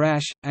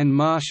 Tarrasch, and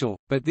Marshall,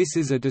 but this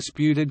is a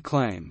disputed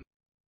claim.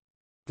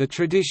 The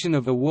tradition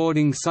of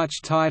awarding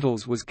such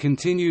titles was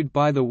continued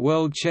by the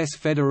World Chess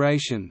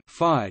Federation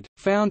 (FIDE),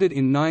 founded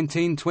in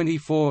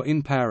 1924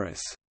 in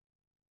Paris.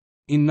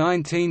 In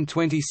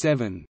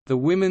 1927, the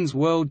Women's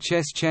World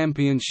Chess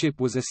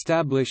Championship was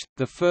established.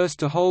 The first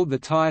to hold the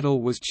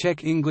title was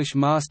Czech-English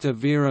master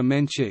Vera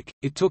Menchik.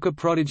 It took a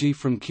prodigy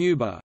from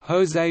Cuba,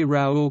 José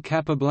Raúl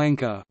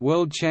Capablanca,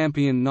 world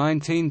champion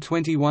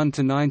 1921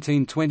 to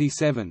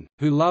 1927,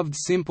 who loved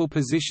simple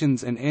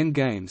positions and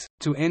endgames,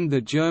 to end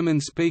the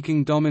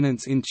German-speaking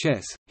dominance in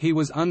chess. He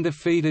was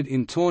undefeated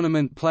in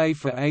tournament play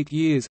for 8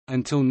 years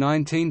until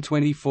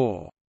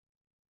 1924.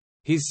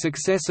 His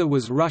successor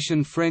was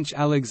Russian-French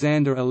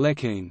Alexander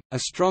Alekhine, a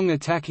strong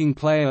attacking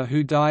player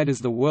who died as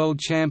the world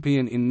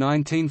champion in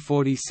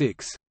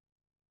 1946.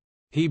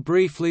 He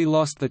briefly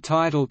lost the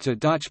title to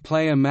Dutch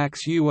player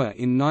Max Euwe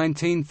in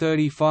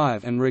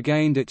 1935 and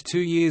regained it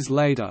 2 years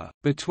later.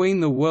 Between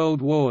the world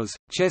wars,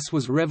 chess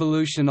was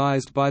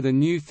revolutionized by the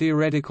new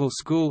theoretical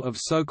school of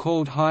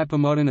so-called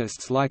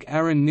hypermodernists like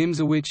Aaron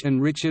Nimzowitsch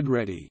and Richard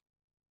Reti.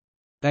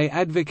 They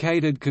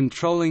advocated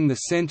controlling the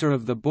center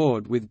of the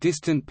board with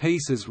distant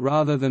pieces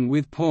rather than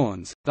with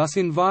pawns, thus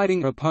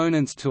inviting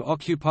opponents to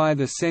occupy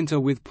the center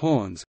with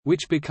pawns,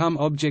 which become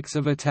objects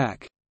of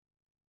attack.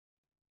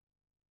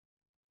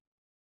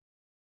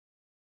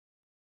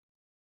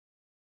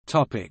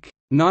 Topic: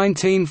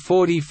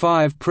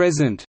 1945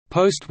 present,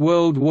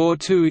 post-World War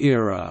II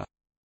era.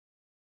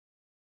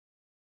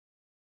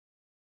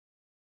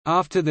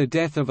 After the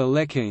death of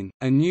Alekhine,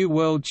 a new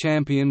world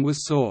champion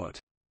was sought.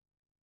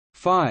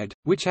 FIDE,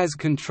 which has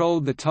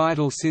controlled the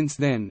title since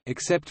then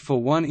except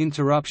for one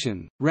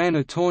interruption, ran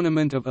a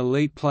tournament of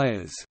elite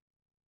players.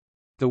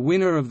 The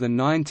winner of the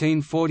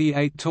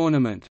 1948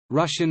 tournament,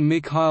 Russian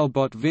Mikhail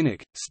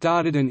Botvinnik,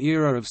 started an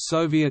era of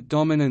Soviet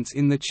dominance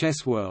in the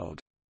chess world.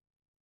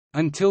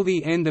 Until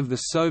the end of the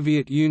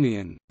Soviet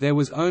Union, there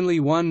was only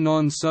one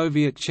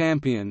non-Soviet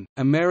champion,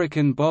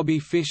 American Bobby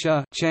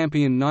Fischer,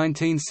 champion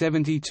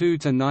 1972 to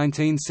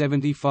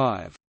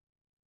 1975.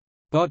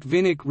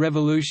 Botvinnik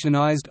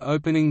revolutionized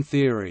opening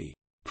theory.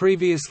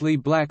 Previously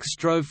black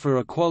strove for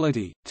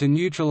equality, to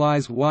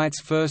neutralize white's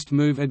first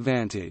move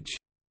advantage.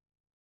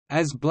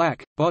 As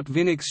black,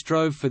 Botvinnik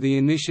strove for the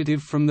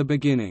initiative from the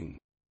beginning.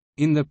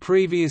 In the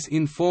previous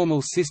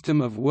informal system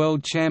of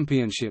world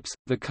championships,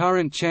 the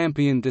current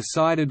champion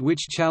decided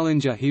which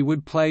challenger he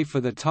would play for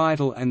the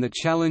title and the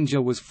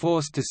challenger was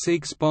forced to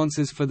seek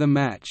sponsors for the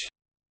match.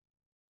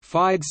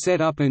 FIDE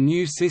set up a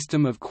new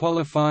system of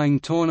qualifying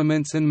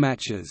tournaments and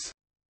matches.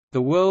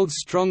 The world's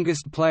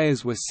strongest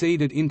players were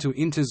seeded into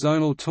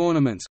interzonal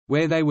tournaments,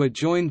 where they were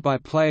joined by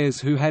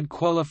players who had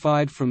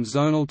qualified from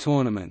zonal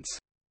tournaments.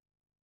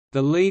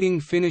 The leading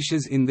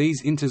finishers in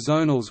these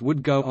interzonals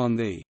would go on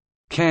the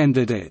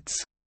 «candidates»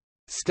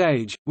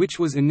 stage, which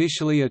was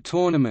initially a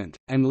tournament,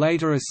 and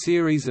later a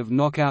series of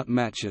knockout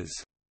matches.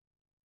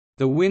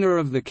 The winner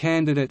of the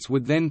candidates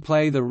would then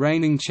play the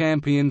reigning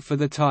champion for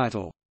the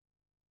title.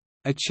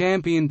 A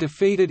champion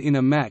defeated in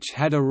a match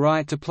had a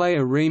right to play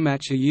a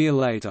rematch a year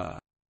later.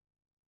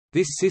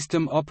 This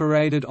system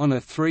operated on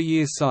a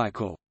 3-year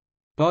cycle.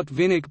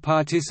 Botvinnik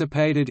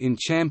participated in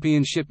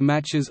championship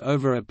matches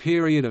over a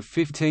period of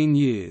 15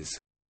 years.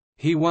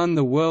 He won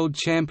the World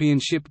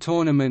Championship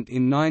tournament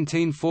in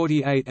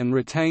 1948 and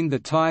retained the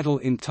title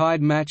in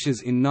tied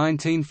matches in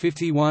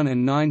 1951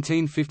 and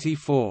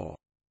 1954.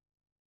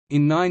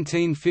 In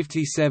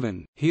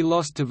 1957, he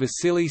lost to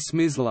Vasily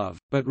Smyslov,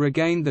 but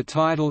regained the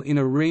title in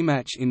a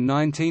rematch in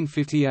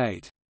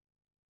 1958.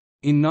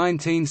 In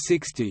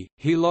 1960,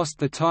 he lost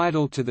the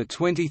title to the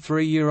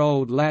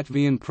 23-year-old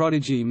Latvian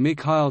prodigy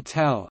Mikhail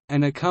Tal,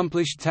 an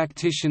accomplished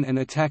tactician and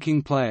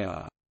attacking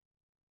player.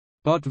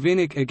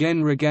 Botvinnik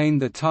again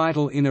regained the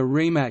title in a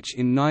rematch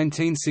in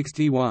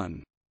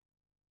 1961.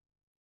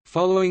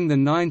 Following the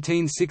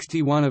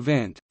 1961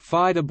 event,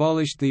 FIDE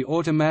abolished the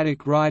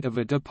automatic right of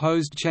a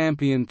deposed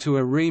champion to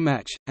a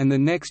rematch, and the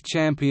next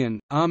champion,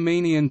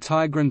 Armenian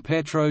Tigran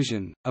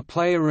Petrosian, a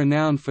player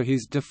renowned for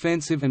his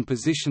defensive and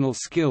positional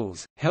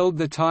skills, held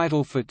the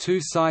title for 2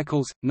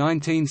 cycles,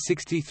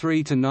 1963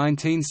 to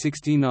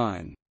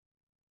 1969.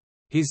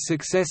 His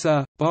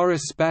successor,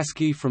 Boris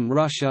Spassky from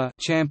Russia,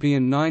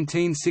 champion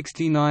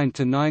 1969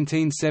 to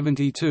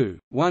 1972,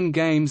 won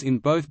games in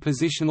both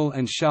positional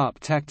and sharp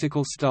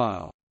tactical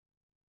style.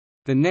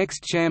 The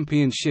next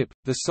championship,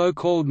 the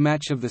so-called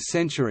Match of the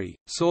Century,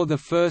 saw the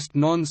first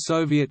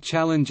non-Soviet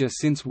challenger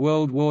since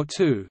World War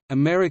II,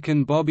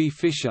 American Bobby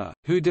Fischer,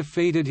 who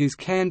defeated his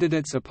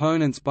candidate's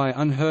opponents by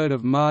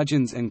unheard-of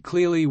margins and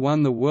clearly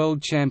won the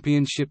World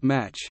Championship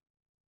match.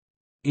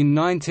 In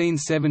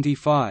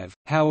 1975,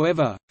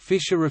 however,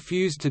 Fischer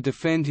refused to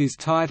defend his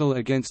title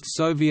against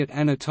Soviet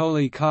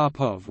Anatoly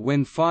Karpov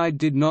when FIDE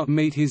did not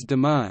meet his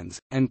demands,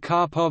 and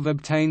Karpov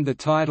obtained the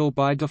title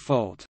by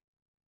default.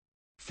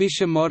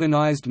 Fischer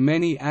modernized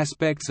many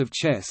aspects of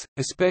chess,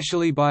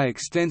 especially by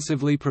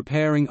extensively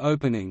preparing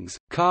openings.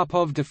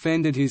 Karpov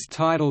defended his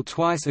title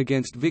twice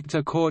against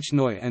Viktor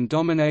Korchnoi and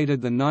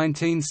dominated the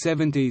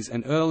 1970s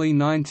and early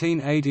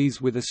 1980s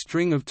with a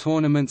string of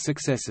tournament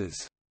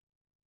successes.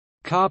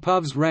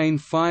 Karpov's reign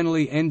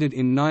finally ended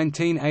in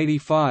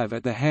 1985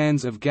 at the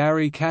hands of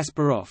Garry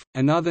Kasparov,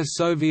 another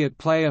Soviet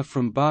player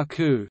from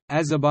Baku,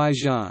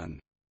 Azerbaijan.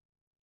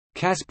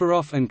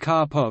 Kasparov and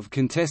Karpov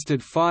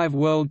contested 5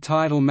 world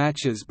title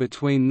matches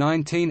between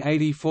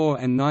 1984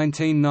 and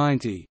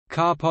 1990.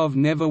 Karpov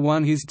never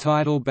won his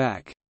title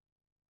back.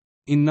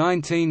 In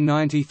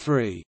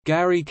 1993,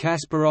 Garry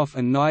Kasparov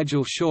and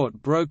Nigel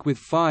Short broke with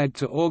FIDE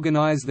to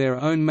organize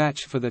their own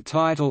match for the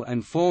title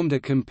and formed a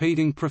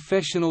competing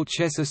Professional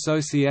Chess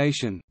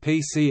Association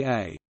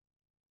 (PCA).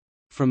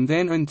 From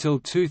then until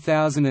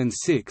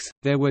 2006,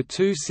 there were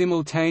 2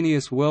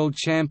 simultaneous World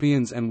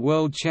Champions and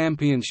World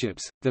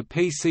Championships, the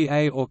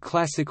PCA or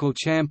Classical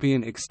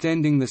Champion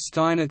extending the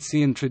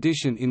Steinitzian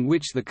tradition in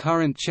which the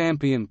current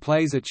champion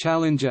plays a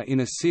challenger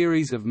in a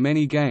series of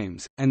many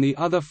games, and the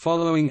other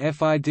following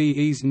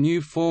FIDE's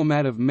new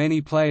format of many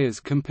players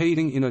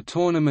competing in a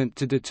tournament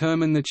to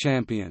determine the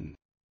champion.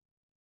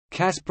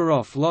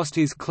 Kasparov lost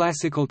his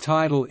classical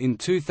title in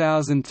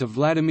 2000 to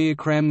Vladimir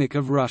Kramnik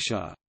of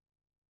Russia.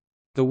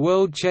 The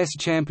World Chess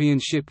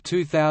Championship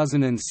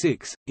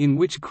 2006, in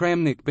which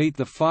Kramnik beat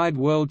the FIDE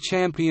world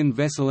champion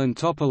Veselin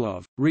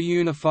Topalov,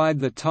 reunified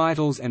the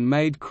titles and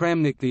made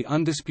Kramnik the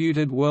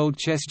undisputed world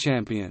chess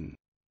champion.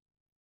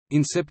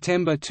 In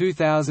September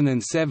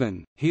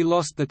 2007, he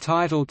lost the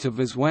title to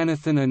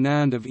Viswanathan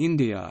Anand of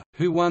India,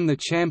 who won the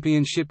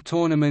championship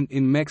tournament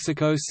in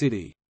Mexico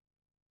City.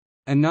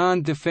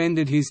 Anand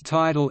defended his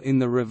title in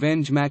the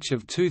revenge match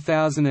of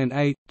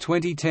 2008,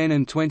 2010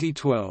 and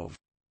 2012.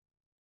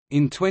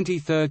 In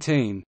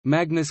 2013,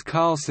 Magnus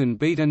Carlsen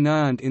beat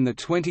Anand in the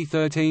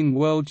 2013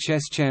 World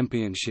Chess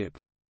Championship.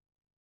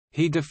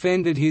 He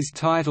defended his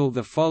title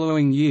the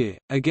following year,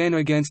 again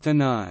against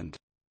Anand.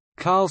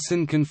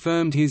 Carlsen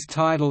confirmed his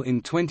title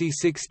in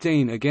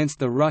 2016 against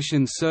the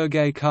Russian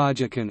Sergei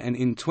Karjakin and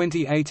in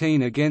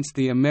 2018 against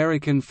the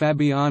American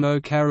Fabiano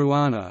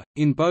Caruana,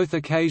 in both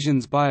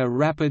occasions by a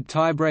rapid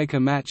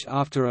tiebreaker match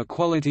after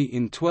equality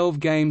in 12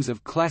 games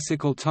of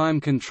classical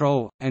time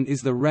control, and is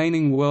the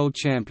reigning world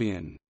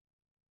champion.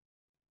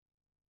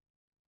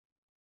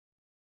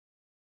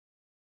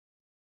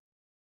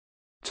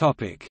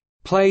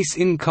 Place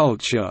in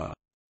culture.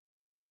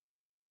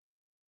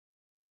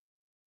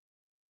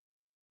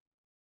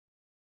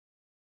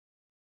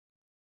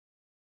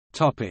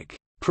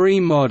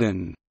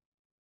 Pre-modern.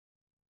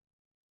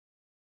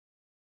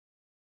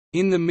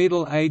 In the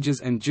Middle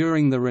Ages and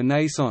during the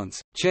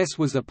Renaissance, chess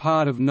was a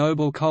part of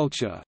noble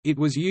culture. It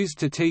was used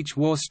to teach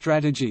war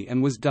strategy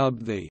and was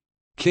dubbed the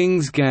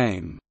king's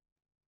game.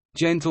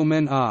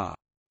 Gentlemen are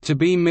to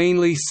be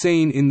meanly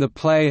seen in the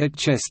play at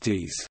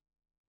chesties,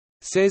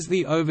 says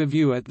the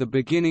overview at the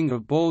beginning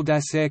of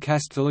Baldassare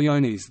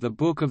Castiglione's The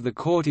Book of the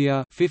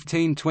Courtier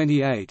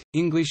 1528,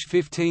 English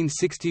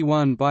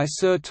 1561 by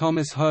Sir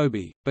Thomas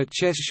Hoby, but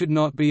chess should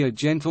not be a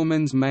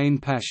gentleman's main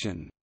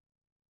passion.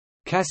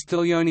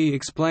 Castiglione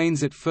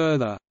explains it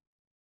further.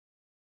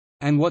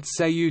 And what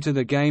say you to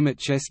the game at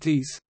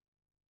chesties?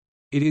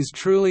 It is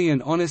truly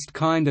an honest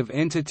kind of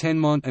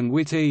entertainment and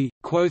witty,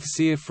 quoth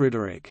Sir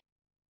Frederick.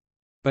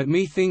 But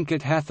methink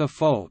it hath a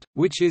fault,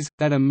 which is,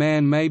 that a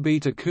man may be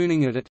to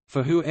cooning at it,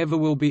 for whoever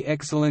will be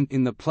excellent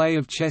in the play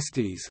of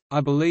chesties, I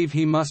believe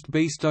he must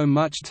bestow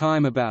much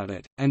time about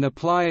it, and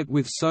apply it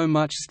with so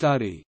much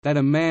study, that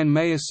a man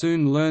may as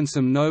soon learn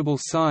some noble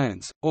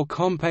science, or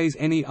compase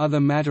any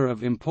other matter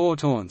of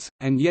importance,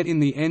 and yet in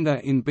the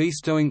ender in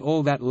bestowing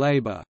all that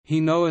labour, he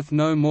knoweth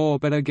no more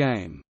but a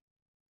game.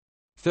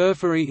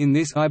 Therefore in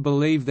this I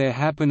believe there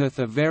happeneth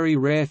a very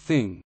rare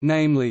thing,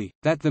 namely,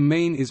 that the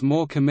mean is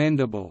more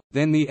commendable,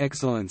 than the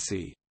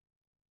excellency.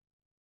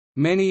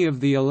 Many of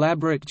the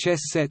elaborate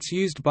chess sets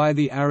used by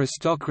the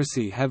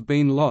aristocracy have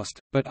been lost,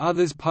 but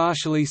others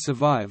partially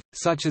survive,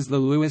 such as the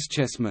Lewis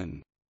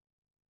chessman.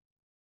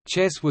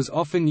 Chess was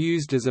often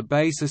used as a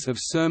basis of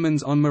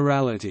sermons on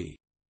morality.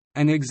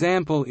 An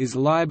example is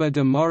Liber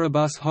de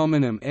Moribus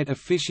Hominum et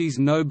Officiis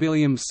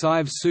Nobilium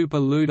Sive Super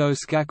Ludo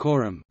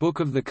Scacorum, Book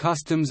of the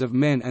Customs of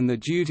Men and the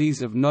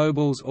Duties of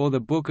Nobles, or the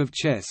Book of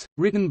Chess,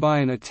 written by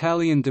an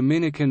Italian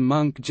Dominican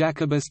monk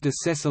Jacobus de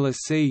Cecilis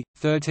c.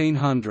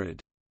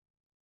 1300.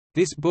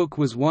 This book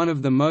was one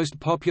of the most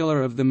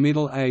popular of the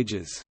Middle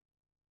Ages.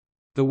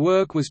 The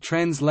work was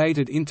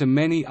translated into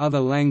many other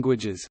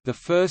languages. The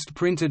first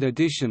printed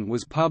edition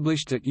was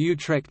published at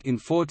Utrecht in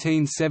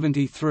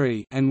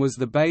 1473 and was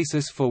the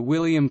basis for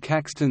William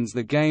Caxton's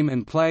The Game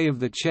and Play of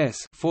the Chess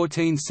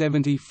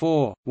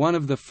 1474, one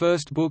of the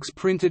first books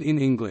printed in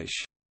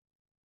English.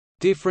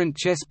 Different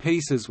chess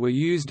pieces were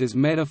used as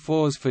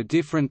metaphors for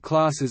different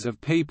classes of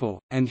people,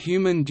 and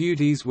human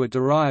duties were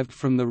derived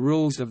from the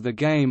rules of the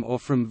game or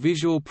from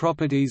visual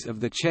properties of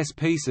the chess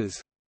pieces.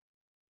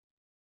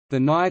 The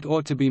knight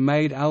ought to be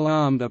made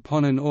alarmed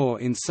upon an oar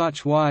in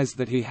such wise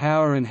that he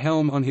hour and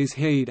helm on his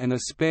head and a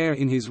spear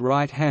in his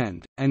right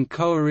hand, and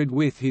coerid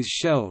with his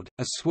sheld,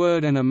 a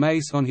sword and a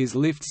mace on his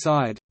left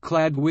side,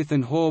 clad with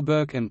an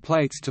hauberk and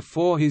plates to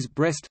fore his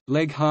breast,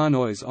 leg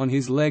harnoise on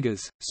his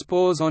leggers,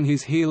 spurs on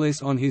his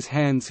heelers on his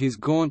hands his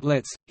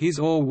gauntlets, his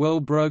oar well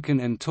broken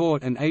and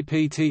taut and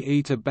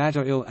apte to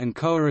batter ill and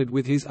coerid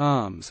with his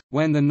arms,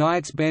 when the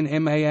knights ben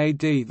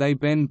maad they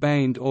ben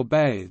baned or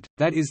bathed,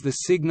 that is the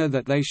signa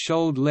that they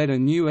should let a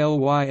new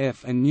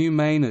lyf and new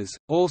mainers,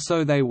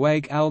 also they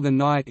wake al the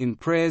night in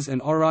prayers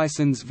and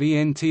orisons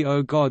vnt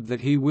o God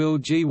that he will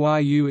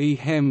gyue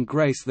hem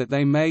grace that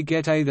they may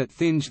get a that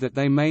thinge that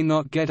they may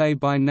not get a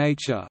by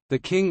nature, the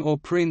king or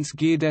prince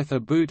geardeth a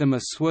bootum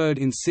a sword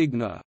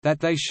insignia, that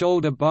they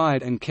should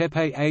abide and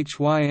kepe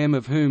hym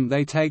of whom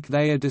they take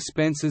they are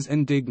dispensers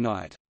and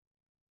dignite.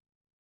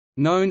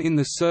 Known in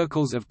the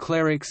circles of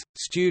clerics,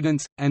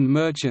 students, and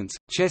merchants,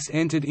 chess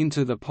entered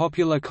into the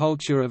popular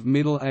culture of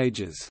Middle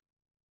Ages.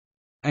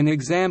 An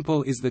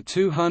example is the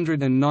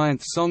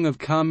 209th Song of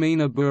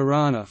Carmina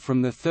Burana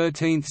from the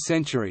 13th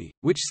century,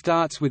 which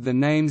starts with the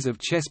names of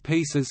chess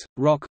pieces,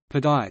 Rock,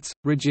 Pedites,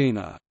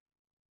 Regina.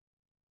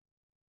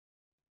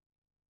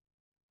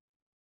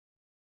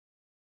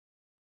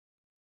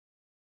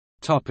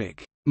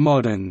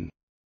 Modern.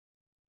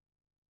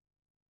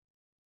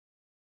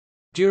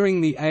 During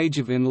the Age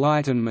of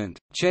Enlightenment,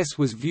 chess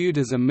was viewed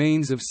as a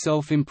means of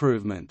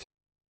self-improvement.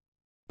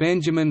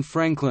 Benjamin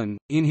Franklin,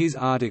 in his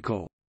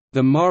article,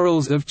 The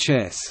Morals of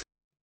Chess,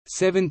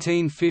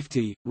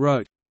 1750,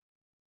 wrote,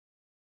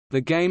 "The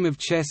game of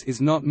chess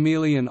is not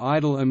merely an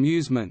idle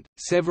amusement,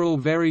 several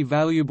very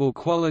valuable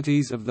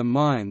qualities of the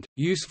mind,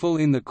 useful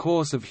in the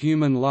course of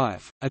human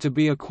life, are to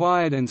be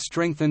acquired and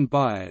strengthened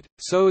by it,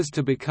 so as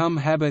to become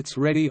habits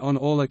ready on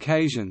all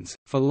occasions,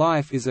 for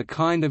life is a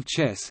kind of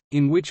chess,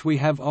 in which we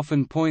have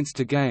often points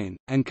to gain,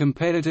 and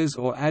competitors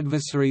or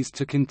adversaries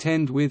to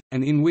contend with,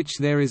 and in which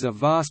there is a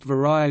vast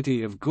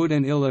variety of good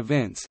and ill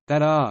events,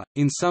 that are,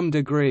 in some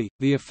degree,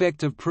 the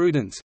effect of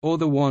prudence, or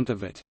the want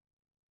of it.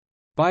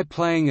 By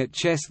playing at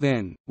chess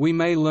then, we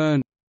may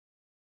learn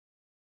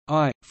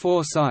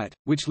foresight,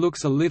 which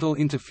looks a little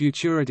into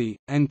futurity,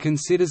 and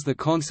considers the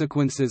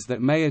consequences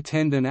that may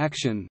attend an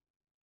action.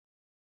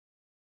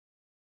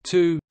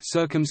 2.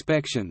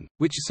 Circumspection,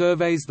 which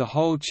surveys the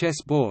whole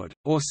chess-board,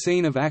 or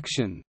scene of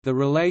action, the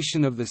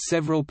relation of the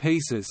several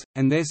pieces,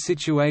 and their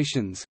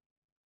situations.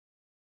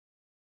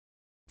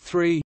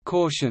 3.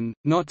 Caution,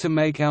 not to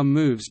make our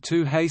moves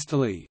too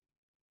hastily.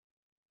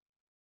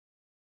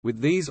 With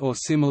these or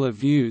similar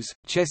views,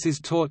 chess is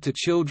taught to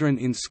children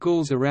in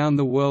schools around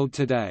the world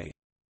today.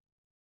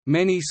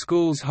 Many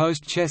schools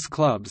host chess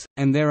clubs,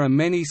 and there are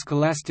many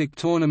scholastic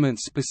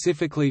tournaments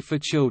specifically for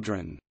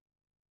children.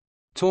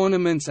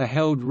 Tournaments are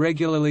held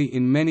regularly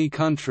in many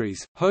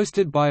countries,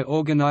 hosted by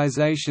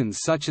organizations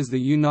such as the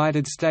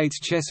United States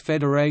Chess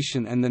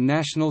Federation and the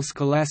National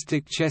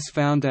Scholastic Chess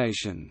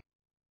Foundation.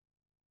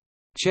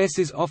 Chess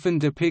is often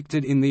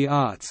depicted in the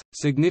arts.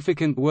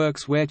 Significant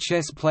works where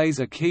chess plays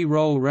a key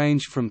role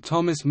range from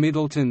Thomas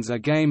Middleton's A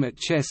Game at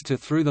Chess to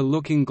Through the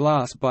Looking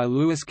Glass by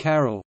Lewis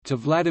Carroll, to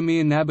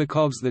Vladimir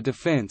Nabokov's The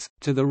Defense,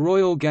 to The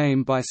Royal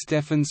Game by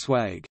Stefan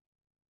Zweig.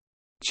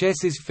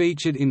 Chess is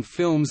featured in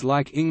films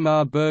like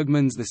Ingmar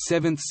Bergman's The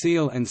Seventh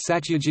Seal and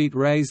Satyajit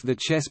Ray's The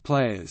Chess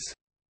Players.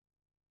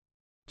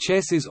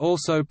 Chess is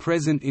also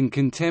present in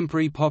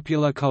contemporary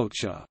popular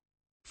culture.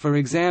 For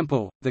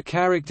example, the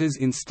characters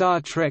in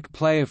Star Trek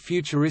play a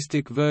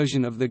futuristic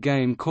version of the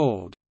game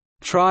called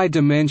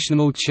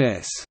tri-dimensional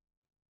chess.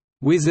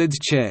 Wizard's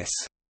Chess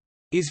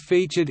is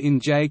featured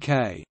in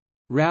J.K.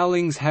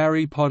 Rowling's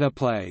Harry Potter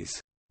plays.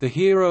 The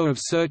hero of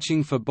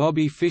Searching for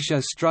Bobby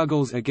Fischer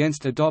struggles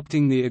against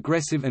adopting the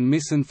aggressive and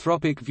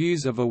misanthropic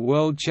views of a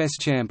world chess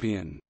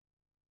champion.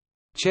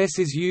 Chess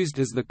is used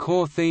as the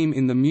core theme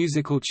in the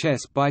musical Chess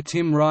by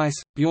Tim Rice,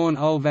 Bjorn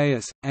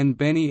Ulvaeus, and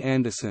Benny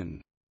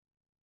Andersson.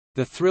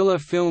 The thriller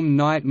film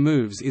Night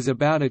Moves is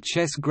about a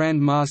chess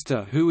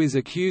grandmaster who is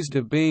accused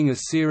of being a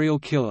serial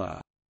killer.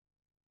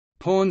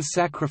 Pawn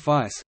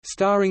Sacrifice,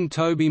 starring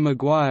Tobey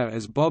Maguire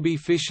as Bobby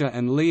Fischer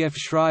and Liev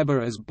Schreiber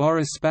as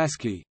Boris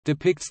Spassky,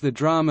 depicts the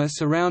drama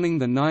surrounding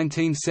the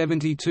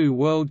 1972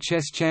 World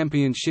Chess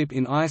Championship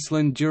in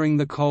Iceland during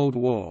the Cold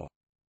War.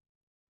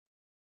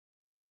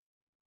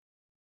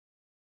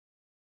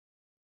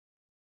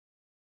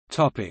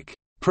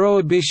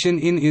 Prohibition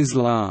in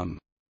Islam.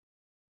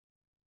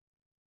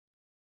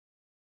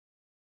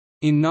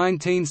 In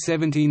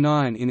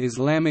 1979 in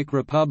Islamic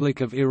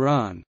Republic of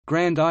Iran,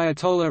 Grand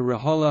Ayatollah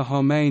Ruhollah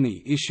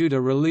Khomeini issued a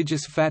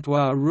religious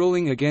fatwa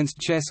ruling against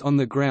chess on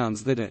the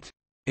grounds that it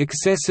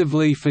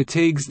excessively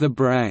fatigues the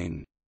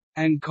brain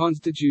and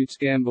constitutes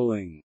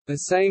gambling. The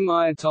same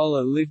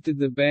Ayatollah lifted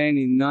the ban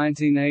in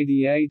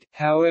 1988,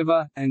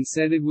 however, and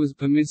said it was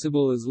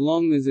permissible as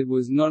long as it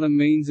was not a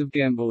means of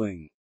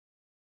gambling.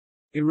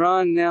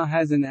 Iran now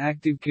has an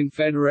active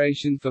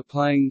confederation for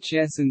playing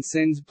chess and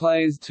sends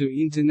players to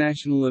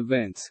international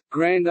events.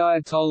 Grand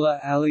Ayatollah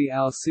Ali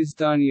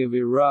al-Sistani of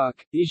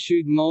Iraq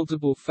issued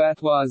multiple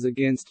fatwas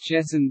against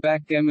chess and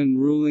backgammon,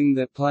 ruling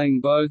that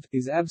playing both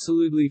is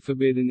absolutely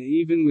forbidden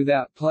even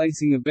without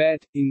placing a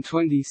bet. In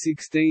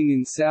 2016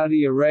 in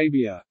Saudi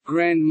Arabia,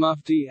 Grand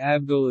Mufti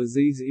Abdul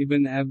Aziz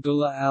ibn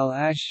Abdullah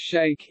al-Ash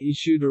Sheikh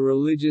issued a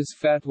religious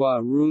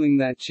fatwa ruling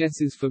that chess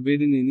is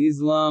forbidden in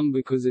Islam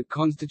because it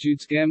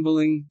constitutes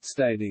gambling,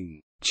 stating,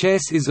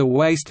 "Chess is a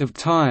waste of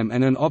time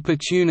and an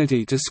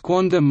opportunity to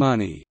squander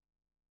money.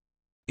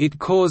 It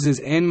causes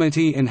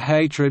enmity and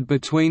hatred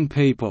between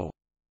people."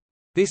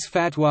 This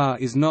fatwa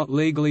is not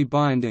legally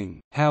binding,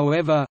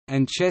 however,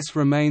 and chess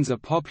remains a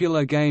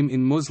popular game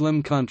in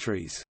Muslim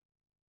countries.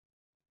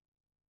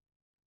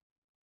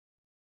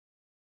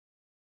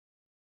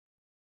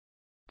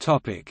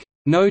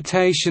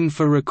 Notation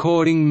for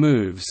recording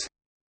moves.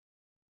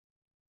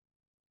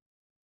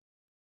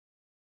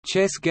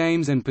 Chess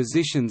games and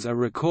positions are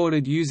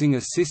recorded using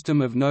a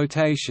system of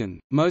notation,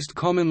 most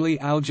commonly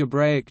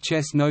algebraic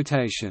chess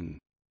notation.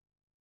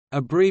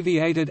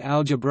 Abbreviated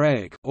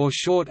algebraic or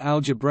short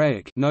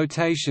algebraic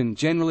notation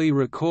generally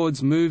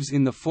records moves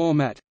in the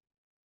format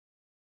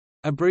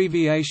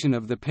abbreviation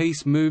of the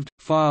piece moved,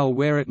 file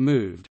where it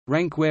moved,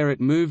 rank where it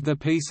moved. The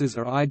pieces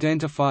are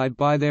identified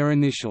by their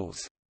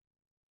initials.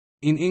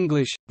 In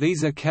English,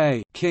 these are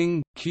K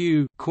king,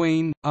 Q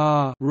queen,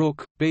 R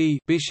rook, B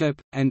bishop,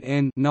 and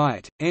N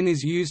knight. N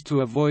is used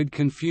to avoid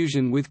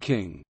confusion with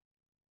king.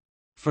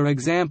 For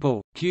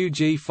example,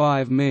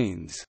 QG5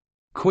 means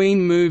queen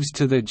moves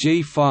to the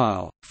G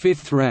file,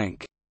 5th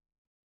rank,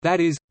 that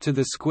is, to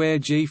the square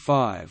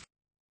G5.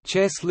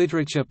 Chess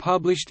literature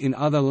published in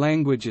other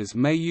languages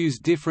may use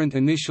different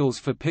initials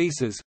for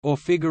pieces, or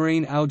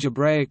figurine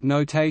algebraic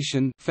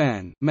notation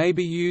 (FAN) may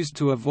be used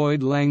to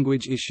avoid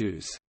language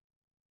issues.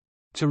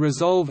 To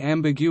resolve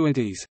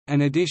ambiguities,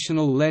 an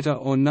additional letter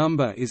or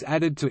number is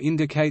added to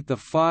indicate the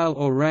file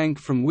or rank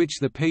from which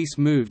the piece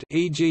moved,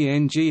 e.g.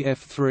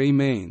 NG-F3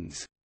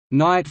 means,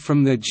 "Knight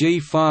from the G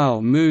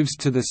file moves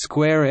to the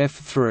square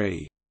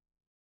F3".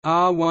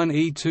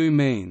 R1-E2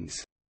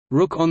 means,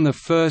 "Rook on the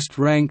first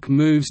rank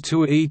moves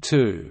to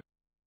E2".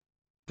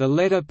 The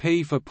letter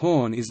P for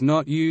pawn is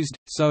not used,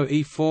 so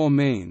E4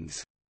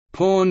 means,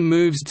 "Pawn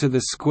moves to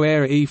the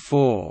square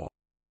E4".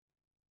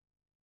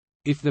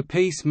 If the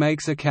piece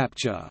makes a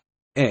capture,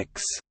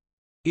 X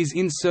is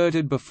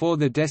inserted before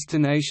the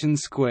destination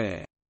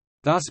square.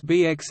 Thus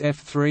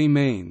BXF3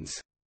 means,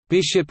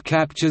 "Bishop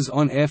captures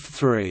on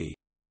F3".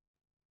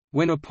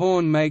 When a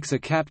pawn makes a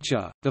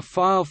capture, the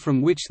file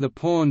from which the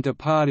pawn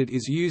departed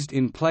is used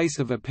in place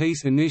of a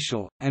piece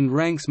initial, and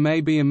ranks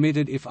may be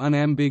omitted if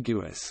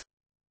unambiguous.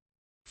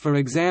 For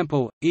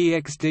example,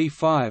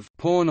 EXD5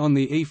 pawn on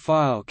the E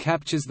file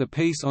captures the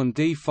piece on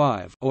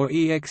D5, or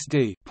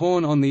EXD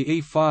pawn on the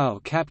E file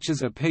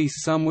captures a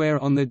piece somewhere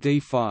on the D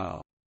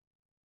file.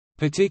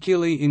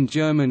 Particularly in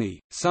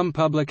Germany, some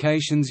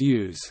publications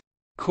use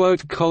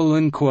 "quote:"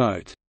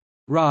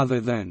 rather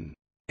than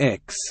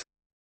 "X"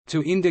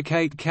 to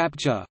indicate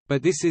capture,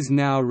 but this is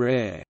now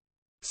rare.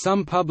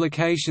 Some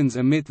publications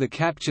omit the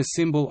capture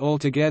symbol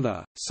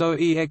altogether, so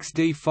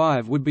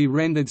EXD5 would be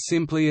rendered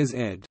simply as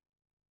ED.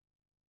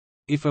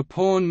 If a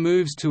pawn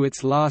moves to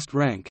its last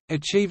rank,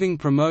 achieving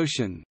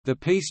promotion, the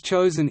piece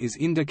chosen is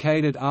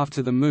indicated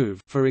after the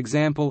move, for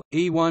example,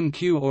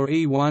 E1Q or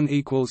E1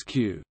 =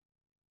 Q.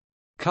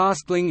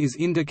 Castling is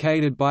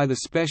indicated by the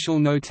special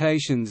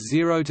notations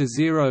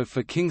 0-0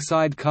 for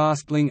kingside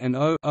castling and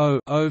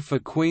 0-0 for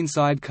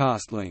queenside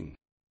castling.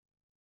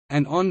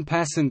 An en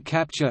passant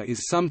capture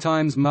is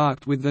sometimes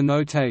marked with the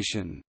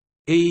notation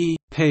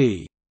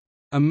EP.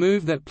 A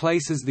move that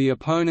places the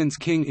opponent's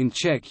king in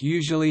check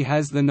usually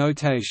has the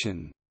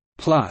notation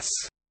plus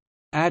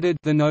added.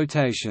 The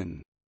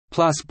notation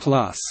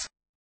 ++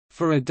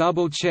 for a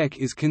double check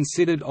is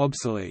considered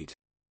obsolete.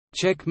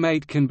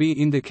 Checkmate can be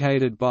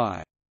indicated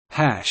by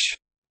hash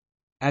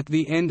at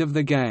the end of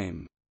the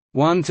game.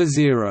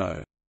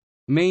 1-0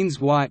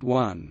 means white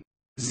won,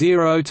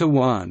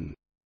 0-1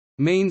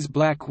 means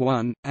black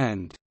won,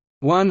 and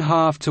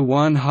 1/2 to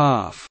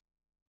 1/2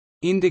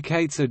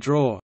 indicates a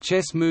draw.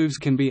 Chess moves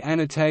can be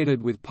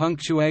annotated with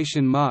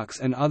punctuation marks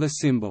and other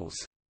symbols.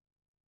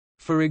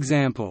 For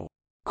example,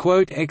 "!"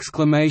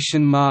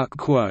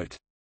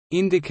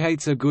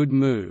 indicates a good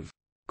move.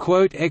 "!"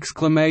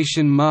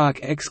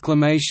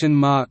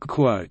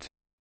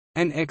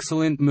 An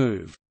excellent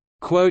move.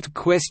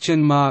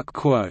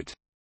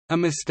 A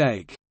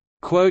mistake.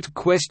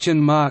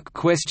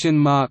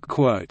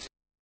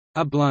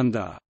 A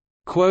blunder.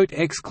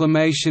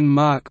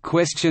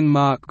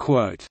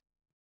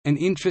 an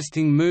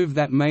interesting move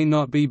that may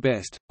not be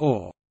best,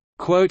 or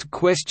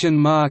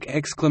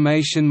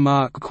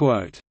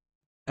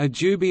a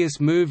dubious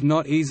move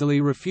not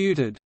easily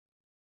refuted.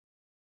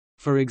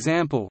 For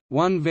example,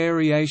 one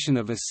variation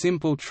of a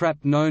simple trap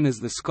known as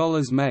the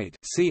scholar's mate,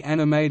 see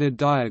animated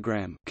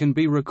diagram, can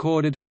be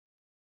recorded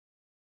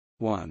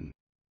 1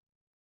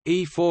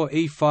 e4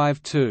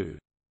 e5 2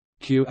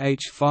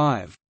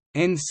 qh5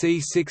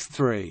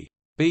 nc6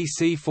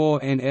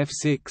 bc4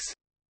 nf6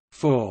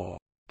 4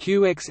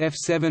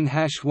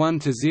 qxf7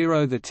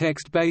 1 The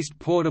text-based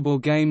portable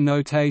game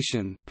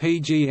notation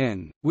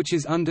 (PGN), which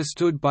is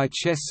understood by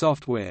chess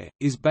software,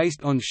 is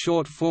based on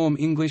short-form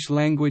English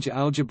language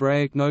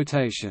algebraic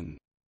notation.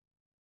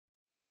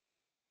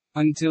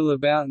 Until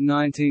about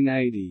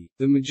 1980,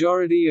 the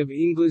majority of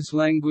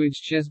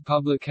English-language chess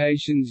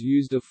publications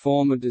used a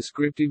form of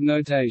descriptive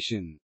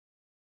notation.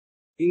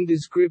 In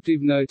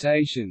descriptive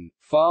notation,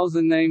 files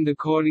are named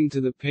according to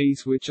the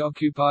piece which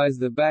occupies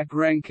the back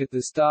rank at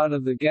the start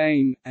of the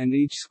game, and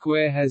each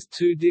square has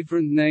two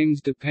different names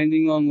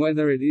depending on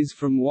whether it is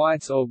from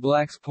white's or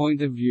black's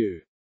point of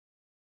view.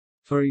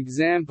 For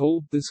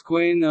example, the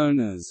square known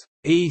as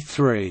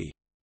E3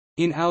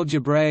 in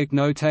algebraic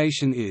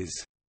notation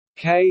is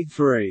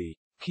K3,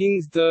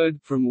 king's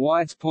third from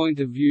white's point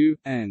of view,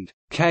 and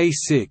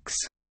K6,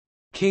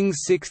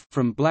 king's sixth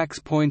from black's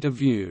point of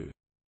view.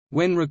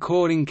 When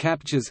recording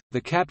captures,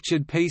 the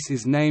captured piece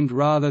is named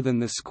rather than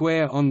the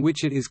square on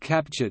which it is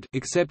captured,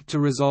 except to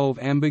resolve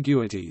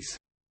ambiguities.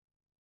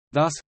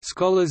 Thus,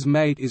 scholar's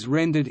mate is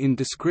rendered in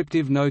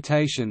descriptive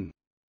notation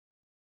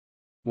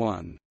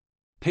 1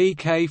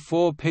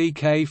 pk4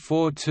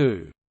 pk4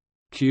 2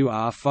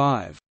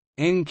 qr5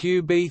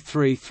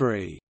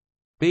 nqb33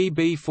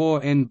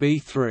 bb4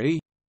 nb3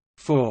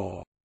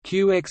 4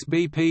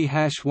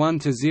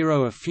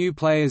 QXBP#1–0. A few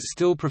players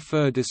still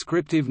prefer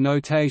descriptive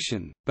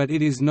notation, but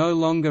it is no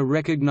longer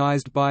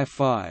recognized by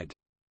FIDE.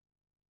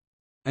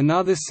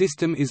 Another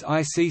system is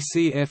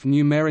ICCF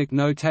numeric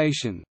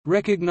notation,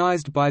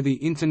 recognized by the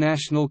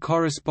International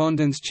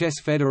Correspondence Chess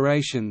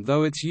Federation,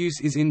 though its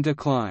use is in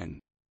decline.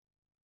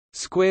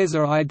 Squares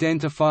are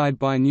identified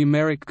by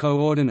numeric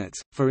coordinates,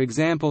 for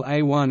example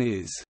A1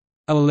 is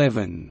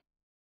 11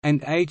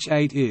 and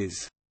H8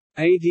 is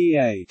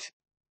 88.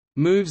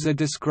 Moves are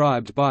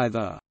described by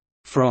the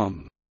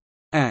from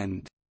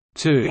and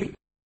to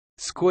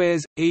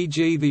squares,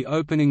 e.g. the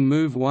opening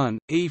move 1,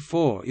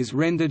 e4 is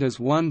rendered as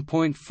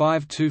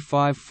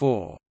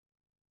 1.5254.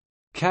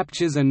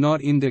 Captures are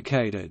not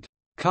indicated.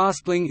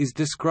 Castling is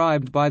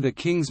described by the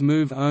king's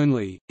move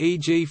only,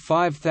 e.g.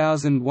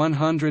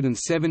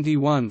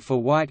 5171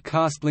 for white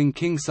castling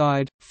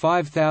kingside,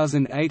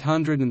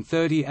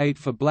 5838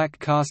 for black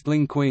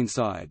castling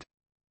queenside.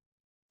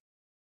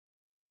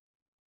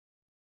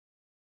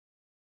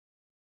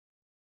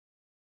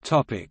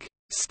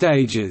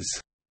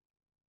 Stages.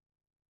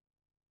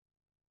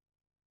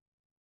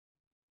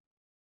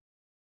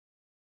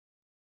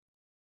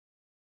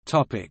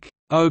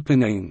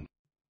 Opening.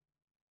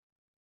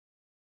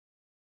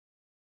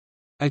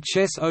 A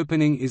chess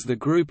opening is the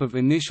group of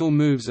initial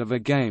moves of a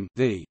game,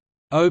 the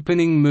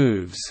opening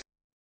moves.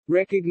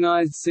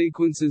 Recognized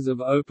sequences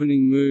of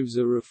opening moves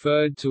are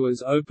referred to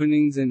as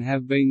openings and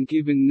have been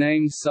given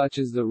names such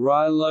as the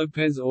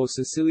Ruy-Lopez or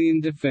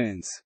Sicilian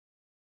defense.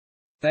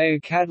 They are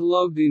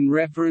catalogued in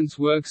reference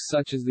works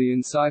such as the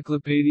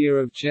Encyclopedia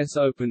of Chess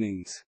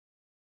Openings.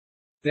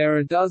 There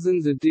are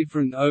dozens of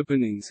different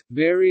openings,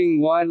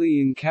 varying widely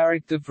in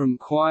character from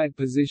quiet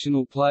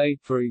positional play,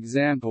 for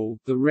example,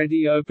 the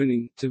ready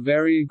opening, to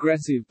very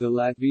aggressive, the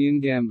Latvian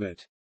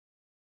gambit.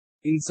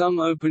 In some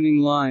opening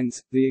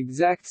lines, the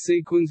exact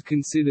sequence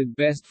considered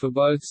best for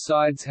both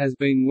sides has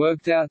been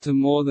worked out to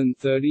more than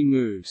 30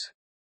 moves.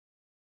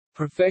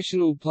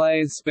 Professional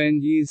players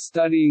spend years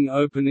studying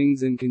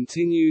openings and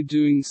continue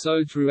doing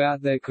so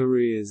throughout their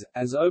careers,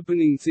 as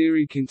opening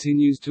theory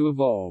continues to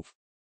evolve.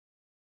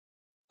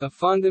 The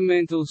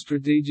fundamental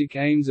strategic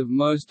aims of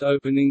most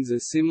openings are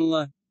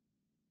similar.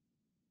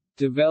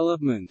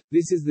 Development –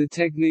 this is the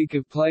technique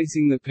of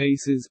placing the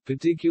pieces,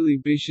 particularly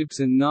bishops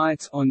and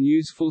knights, on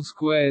useful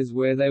squares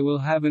where they will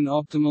have an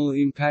optimal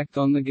impact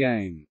on the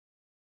game.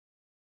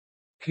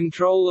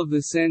 Control of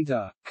the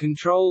center –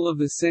 control of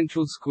the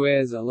central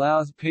squares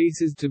allows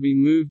pieces to be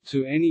moved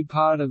to any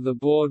part of the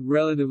board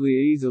relatively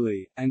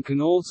easily, and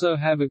can also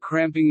have a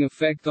cramping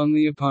effect on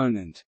the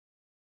opponent.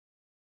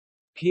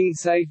 King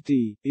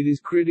safety – it is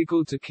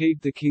critical to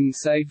keep the king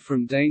safe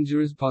from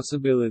dangerous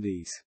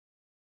possibilities.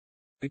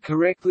 A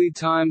correctly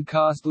timed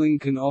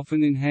castling can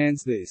often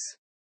enhance this.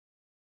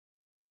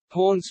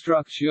 Pawn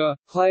structure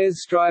 –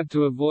 players strive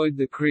to avoid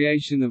the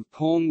creation of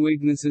pawn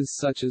weaknesses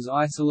such as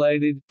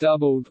isolated,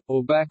 doubled,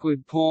 or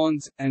backward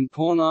pawns, and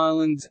pawn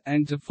islands,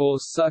 and to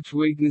force such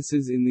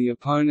weaknesses in the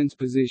opponent's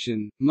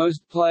position.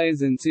 Most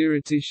players and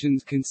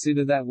theoreticians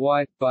consider that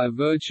white, by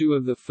virtue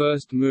of the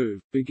first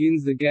move,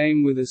 begins the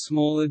game with a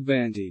small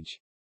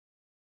advantage.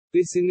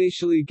 This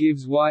initially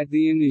gives white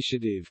the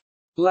initiative.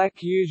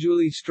 Black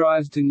usually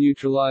strives to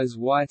neutralize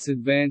white's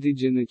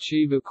advantage and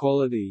achieve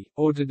equality,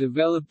 or to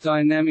develop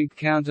dynamic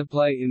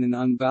counterplay in an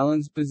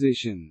unbalanced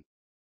position.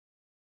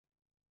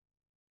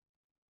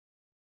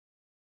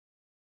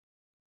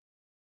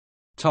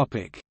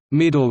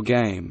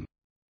 Middlegame.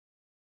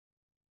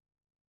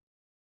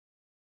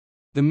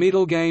 The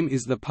middlegame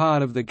is the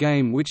part of the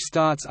game which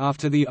starts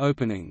after the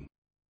opening.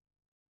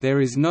 There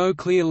is no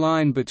clear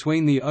line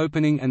between the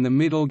opening and the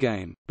middle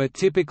game, but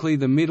typically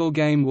the middle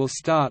game will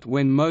start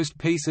when most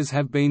pieces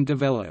have been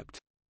developed.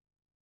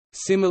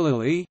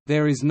 Similarly,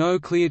 there is no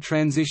clear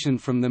transition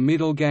from the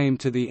middle game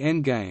to the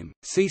endgame.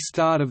 See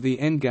start of the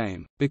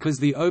endgame. Because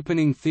the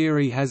opening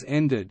theory has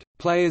ended,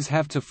 players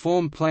have to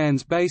form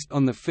plans based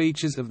on the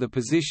features of the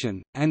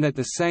position, and at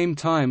the same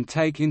time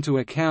take into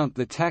account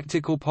the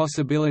tactical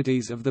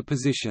possibilities of the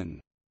position.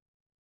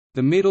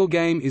 The middle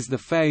game is the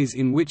phase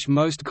in which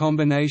most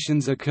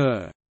combinations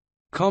occur.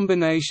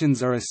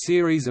 Combinations are a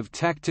series of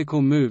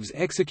tactical moves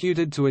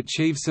executed to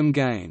achieve some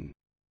gain.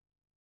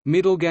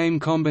 Middlegame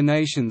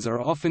combinations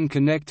are often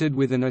connected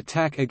with an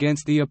attack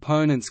against the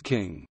opponent's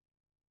king.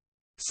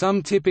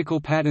 Some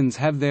typical patterns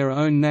have their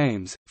own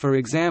names, for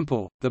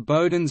example, the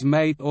Boden's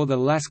mate or the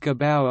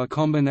Lasker-Bauer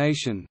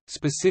combination.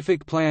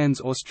 Specific plans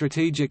or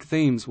strategic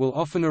themes will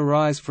often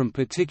arise from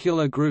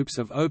particular groups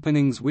of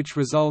openings which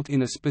result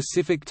in a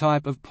specific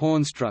type of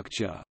pawn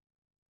structure.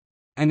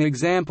 An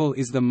example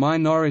is the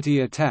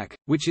minority attack,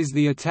 which is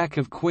the attack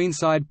of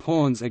queenside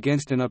pawns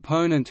against an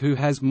opponent who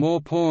has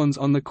more pawns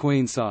on the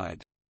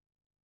queenside.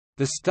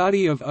 The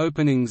study of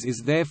openings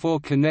is therefore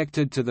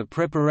connected to the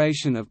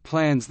preparation of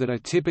plans that are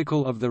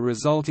typical of the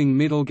resulting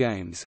middle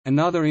games.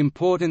 Another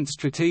important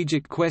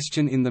strategic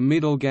question in the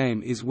middle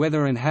game is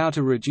whether and how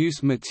to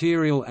reduce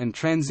material and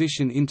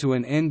transition into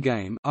an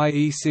endgame,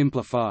 i.e.,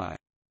 simplify.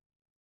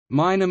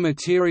 Minor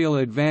material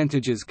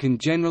advantages can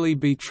generally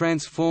be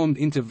transformed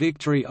into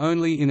victory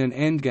only in an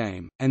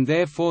endgame, and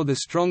therefore the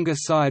stronger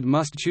side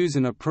must choose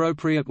an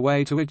appropriate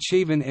way to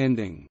achieve an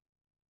ending.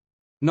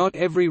 Not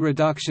every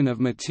reduction of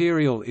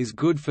material is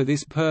good for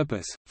this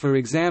purpose. For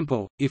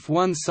example, if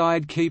one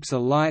side keeps a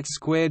light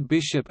squared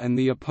bishop and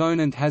the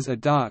opponent has a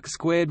dark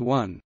squared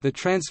one, the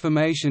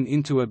transformation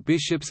into a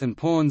bishops and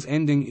pawns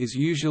ending is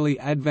usually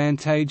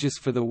advantageous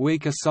for the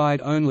weaker side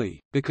only,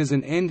 because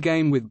an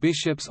endgame with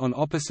bishops on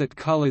opposite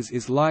colors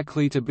is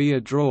likely to be a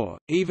draw,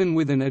 even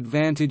with an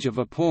advantage of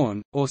a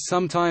pawn, or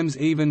sometimes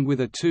even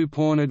with a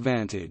two-pawn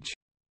advantage.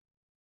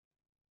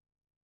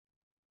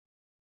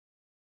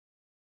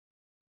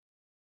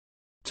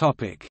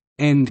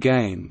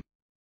 Endgame.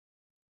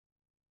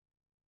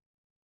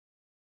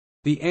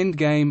 The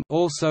endgame,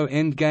 also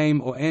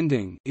endgame or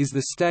ending, is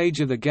the stage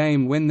of the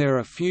game when there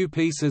are few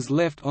pieces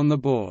left on the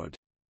board.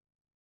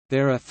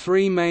 There are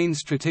three main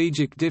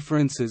strategic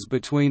differences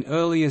between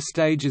earlier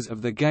stages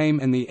of the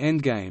game and the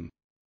endgame.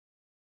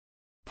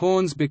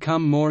 Pawns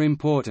become more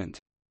important.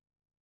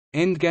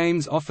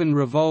 Endgames often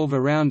revolve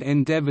around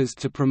endeavors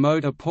to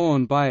promote a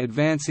pawn by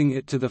advancing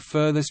it to the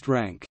furthest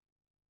rank.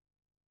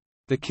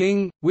 The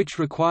king, which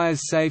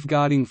requires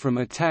safeguarding from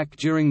attack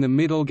during the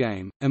middle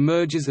game,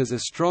 emerges as a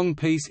strong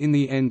piece in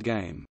the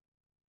endgame.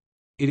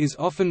 It is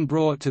often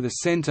brought to the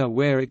center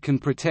where it can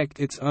protect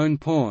its own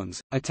pawns,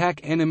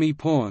 attack enemy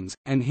pawns,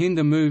 and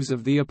hinder moves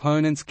of the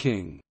opponent's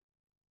king.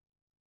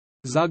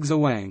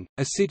 Zugzwang,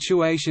 a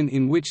situation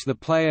in which the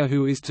player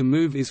who is to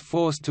move is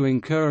forced to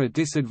incur a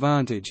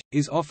disadvantage,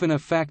 is often a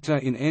factor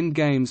in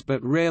endgames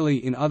but rarely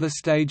in other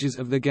stages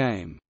of the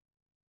game.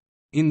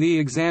 In the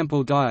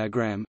example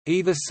diagram,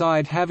 either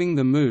side having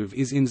the move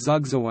is in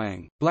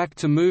Zugzwang. Black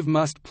to move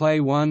must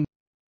play 1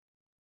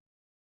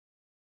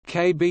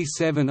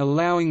 kb7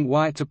 allowing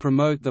white to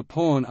promote the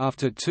pawn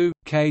after 2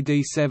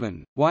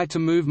 kd7. White to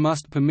move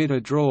must permit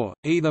a draw,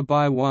 either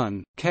by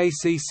 1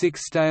 kc6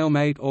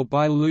 stalemate or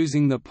by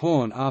losing the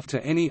pawn after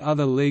any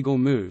other legal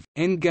move.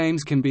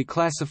 Endgames can be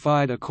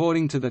classified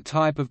according to the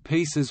type of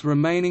pieces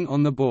remaining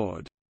on the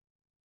board.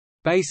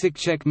 Basic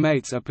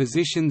checkmates are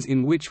positions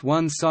in which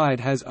one side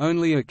has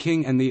only a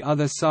king and the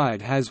other side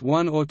has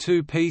one or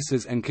two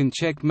pieces and can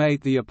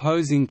checkmate the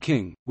opposing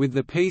king, with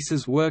the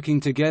pieces working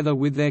together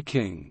with their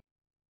king.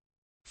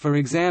 For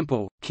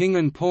example, king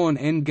and pawn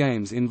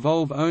endgames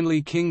involve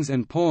only kings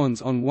and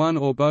pawns on one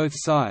or both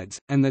sides,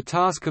 and the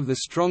task of the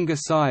stronger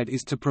side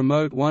is to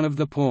promote one of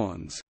the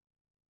pawns.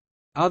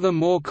 Other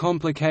more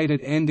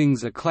complicated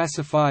endings are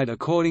classified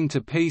according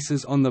to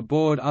pieces on the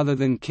board other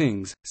than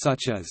kings,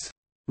 such as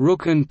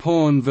rook and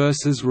pawn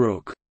versus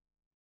rook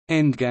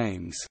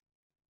endgames.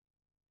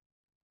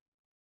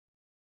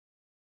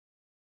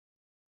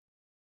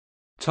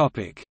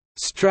 Topic: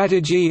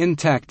 Strategy and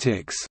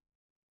tactics.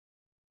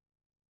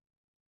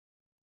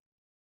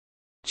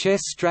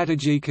 Chess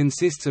strategy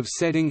consists of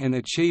setting and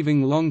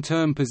achieving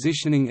long-term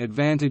positioning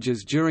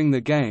advantages during the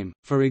game,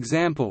 for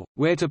example,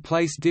 where to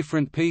place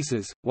different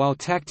pieces, while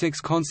tactics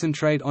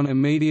concentrate on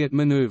immediate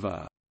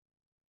maneuver.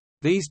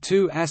 These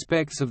two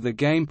aspects of the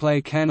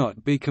gameplay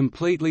cannot be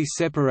completely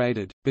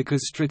separated,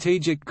 because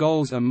strategic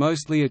goals are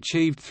mostly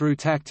achieved through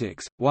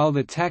tactics, while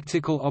the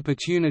tactical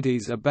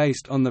opportunities are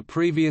based on the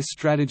previous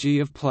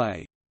strategy of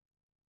play.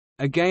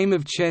 A game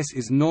of chess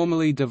is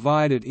normally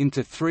divided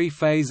into three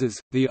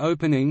phases: the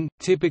opening,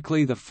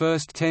 typically the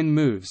first 10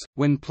 moves,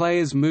 when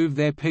players move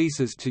their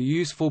pieces to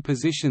useful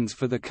positions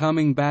for the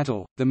coming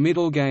battle; the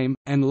middle game;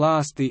 and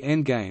last the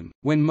endgame,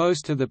 when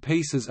most of the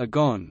pieces are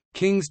gone.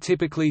 Kings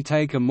typically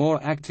take a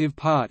more active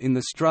part in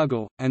the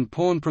struggle, and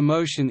pawn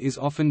promotion is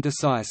often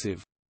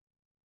decisive.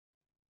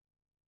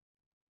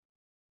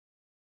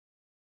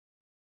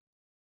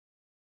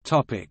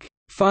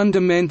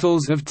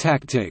 Fundamentals of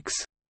tactics.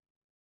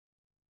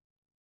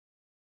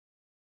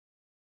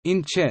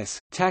 In chess,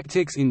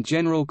 tactics in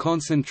general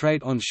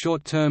concentrate on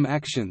short-term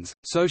actions,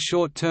 so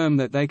short-term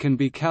that they can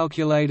be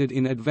calculated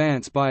in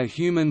advance by a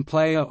human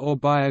player or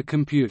by a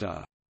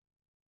computer.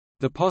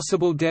 The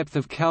possible depth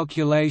of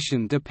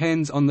calculation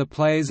depends on the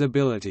player's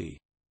ability.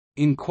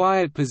 In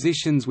quiet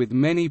positions with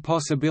many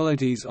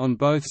possibilities on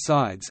both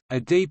sides, a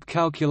deep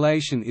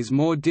calculation is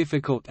more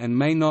difficult and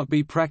may not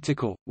be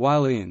practical,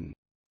 while in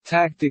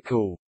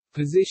tactical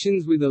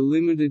positions with a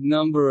limited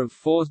number of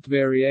forced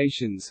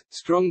variations,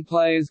 strong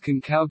players can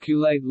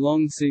calculate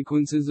long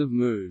sequences of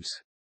moves.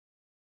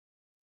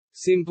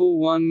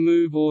 Simple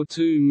one-move or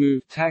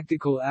two-move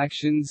tactical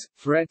actions,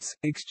 threats,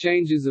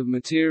 exchanges of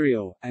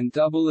material, and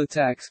double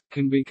attacks,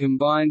 can be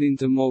combined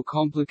into more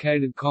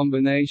complicated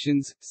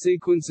combinations,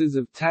 sequences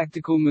of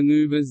tactical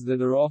maneuvers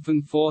that are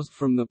often forced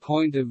from the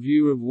point of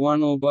view of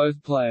one or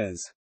both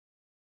players.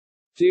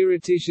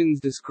 Theoreticians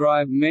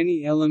describe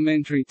many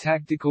elementary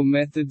tactical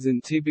methods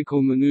and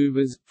typical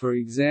maneuvers, for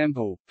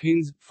example,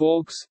 pins,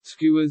 forks,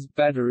 skewers,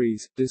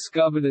 batteries,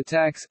 discovered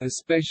attacks,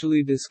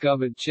 especially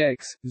discovered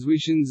checks,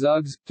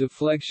 zwischenzugs,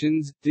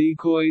 deflections,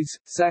 decoys,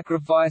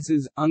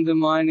 sacrifices,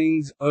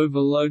 underminings,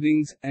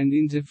 overloadings, and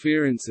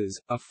interferences.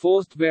 A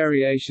forced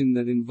variation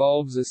that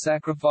involves a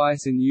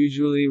sacrifice and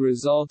usually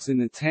results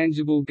in a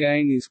tangible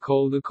gain is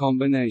called a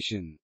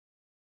combination.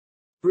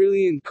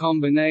 Brilliant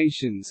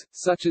combinations,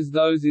 such as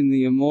those in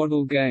the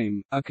Immortal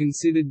Game, are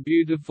considered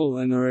beautiful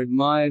and are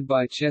admired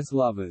by chess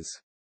lovers.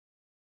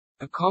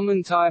 A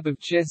common type of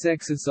chess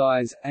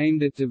exercise,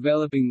 aimed at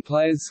developing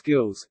players'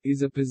 skills,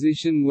 is a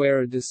position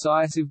where a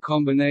decisive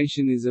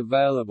combination is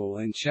available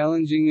and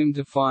challenging them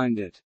to find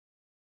it.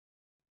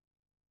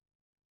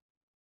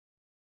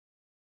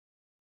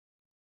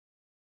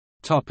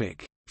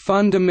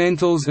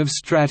 Fundamentals of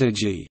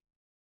strategy.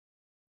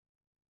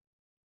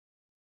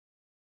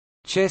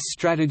 Chess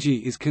strategy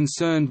is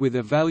concerned with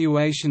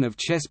evaluation of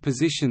chess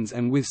positions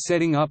and with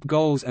setting up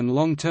goals and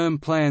long-term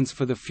plans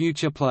for the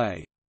future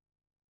play.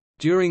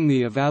 During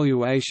the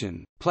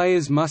evaluation,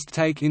 players must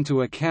take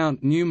into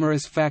account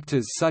numerous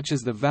factors such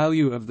as the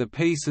value of the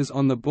pieces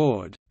on the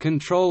board,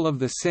 control of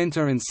the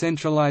center and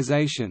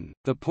centralization,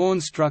 the pawn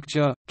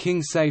structure,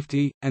 king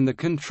safety, and the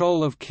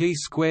control of key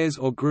squares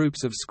or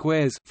groups of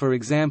squares, for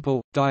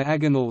example,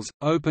 diagonals,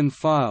 open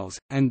files,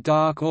 and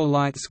dark or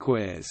light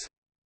squares.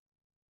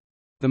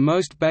 The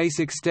most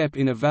basic step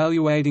in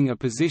evaluating a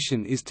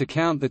position is to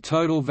count the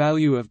total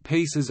value of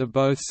pieces of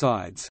both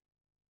sides.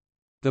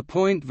 The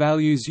point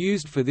values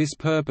used for this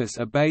purpose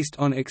are based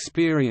on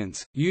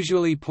experience.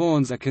 Usually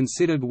pawns are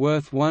considered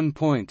worth 1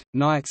 point,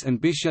 knights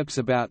and bishops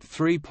about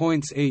 3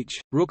 points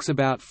each, rooks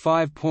about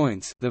 5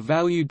 points, the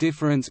value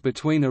difference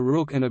between a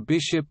rook and a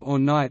bishop or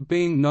knight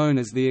being known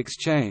as the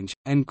exchange,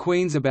 and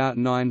queens about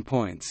 9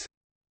 points.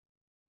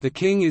 The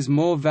king is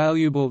more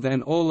valuable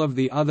than all of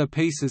the other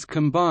pieces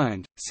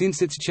combined,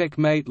 since its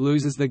checkmate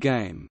loses the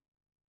game.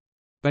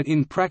 But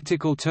in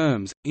practical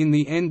terms, in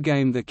the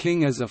endgame the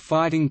king as a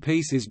fighting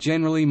piece is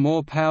generally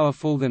more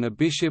powerful than a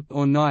bishop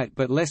or knight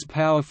but less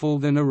powerful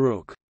than a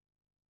rook.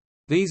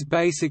 These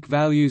basic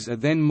values are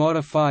then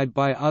modified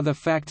by other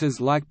factors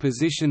like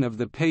position of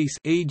the piece,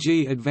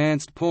 e.g.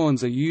 advanced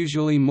pawns are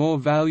usually more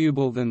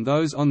valuable than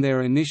those on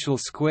their initial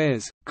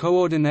squares,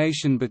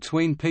 coordination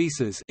between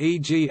pieces,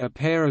 e.g. a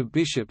pair of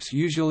bishops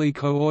usually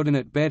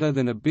coordinate better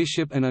than a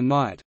bishop and a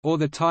knight, or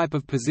the type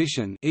of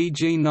position,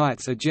 e.g.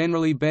 knights are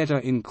generally better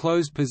in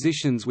closed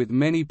positions with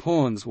many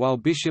pawns while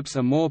bishops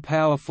are more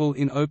powerful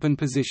in open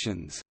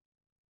positions.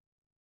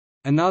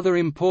 Another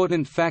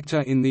important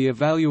factor in the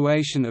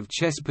evaluation of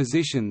chess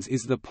positions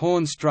is the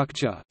pawn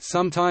structure,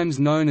 sometimes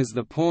known as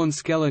the pawn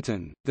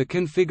skeleton, the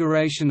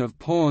configuration of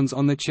pawns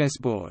on the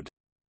chessboard.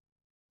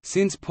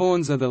 Since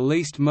pawns are the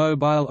least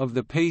mobile of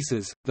the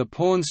pieces, the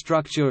pawn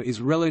structure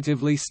is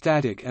relatively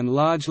static and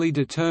largely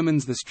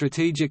determines the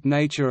strategic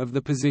nature of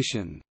the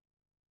position.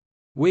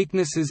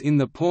 Weaknesses in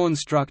the pawn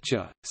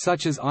structure,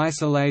 such as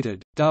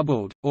isolated,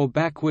 doubled, or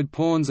backward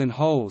pawns and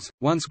holes,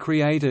 once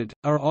created,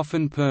 are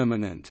often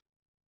permanent.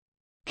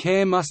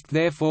 Care must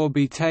therefore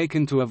be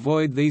taken to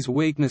avoid these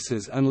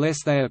weaknesses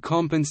unless they are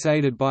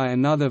compensated by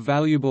another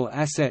valuable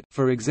asset,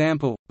 for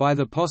example, by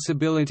the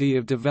possibility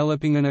of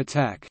developing an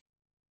attack.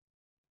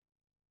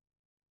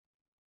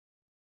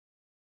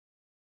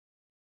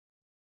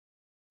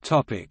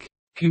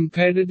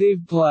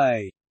 Competitive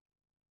play.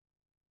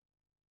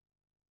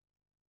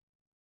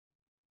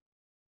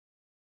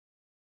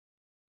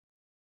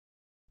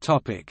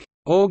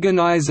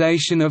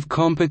 Organization of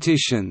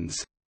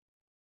competitions.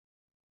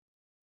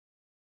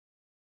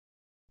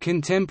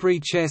 Contemporary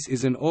chess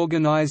is an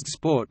organized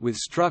sport with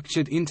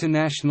structured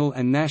international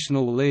and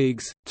national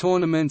leagues,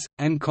 tournaments,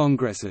 and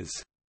congresses.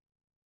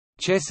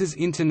 Chess's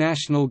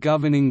international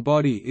governing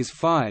body is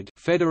FIDE,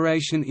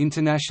 Fédération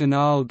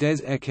Internationale des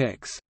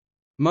Échecs.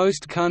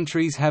 Most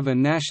countries have a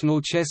national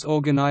chess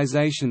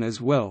organization as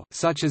well,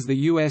 such as the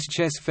US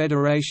Chess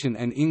Federation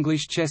and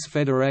English Chess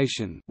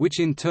Federation, which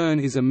in turn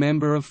is a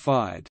member of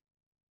FIDE.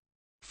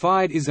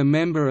 FIDE is a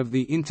member of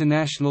the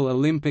International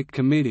Olympic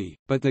Committee,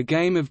 but the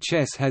game of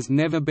chess has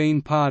never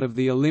been part of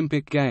the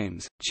Olympic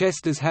Games. Chess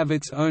does have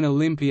its own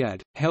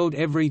Olympiad, held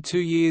every 2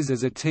 years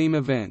as a team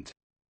event.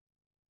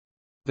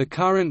 The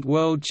current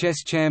world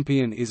chess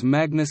champion is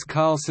Magnus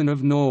Carlsen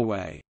of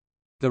Norway.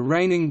 The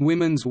reigning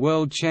women's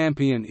world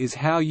champion is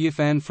Hao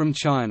Yifan from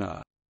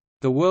China.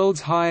 The world's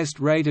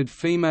highest-rated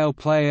female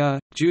player,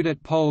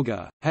 Judith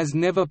Polgar, has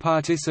never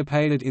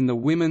participated in the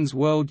Women's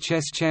World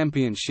Chess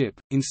Championship,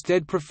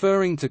 instead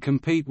preferring to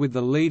compete with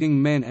the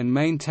leading men and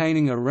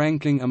maintaining a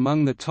ranking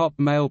among the top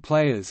male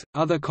players.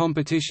 Other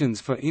competitions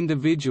for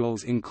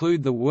individuals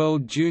include the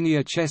World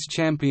Junior Chess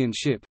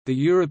Championship, the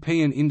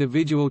European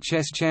Individual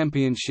Chess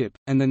Championship,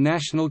 and the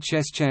National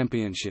Chess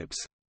Championships.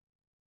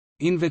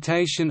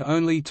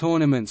 Invitation-only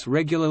tournaments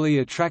regularly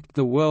attract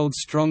the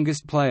world's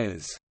strongest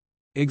players.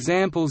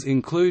 Examples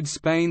include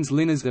Spain's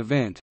Linares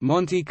event,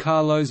 Monte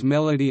Carlo's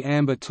Melody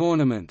Amber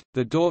tournament,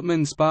 the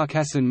Dortmund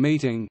Sparkassen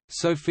meeting,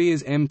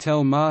 Sofia's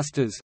MTEL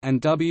Masters, and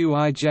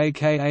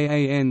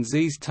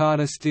WIJKAANZ's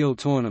Tata Steel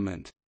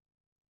tournament.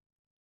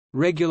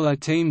 Regular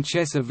team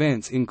chess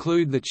events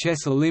include the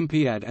Chess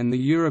Olympiad and the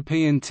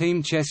European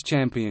Team Chess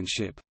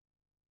Championship.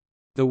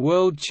 The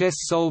World Chess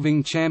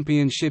Solving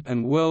Championship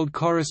and World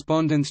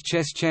Correspondence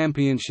Chess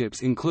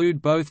Championships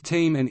include both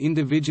team and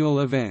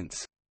individual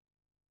events.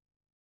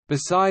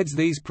 Besides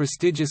these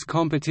prestigious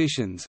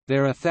competitions,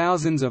 there are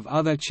thousands of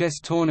other chess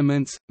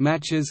tournaments,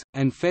 matches,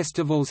 and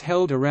festivals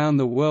held around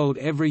the world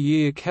every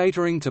year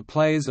catering to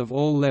players of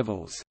all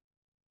levels.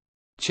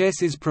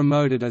 Chess is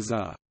promoted as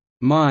a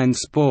 «mind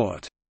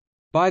sport»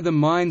 by the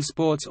Mind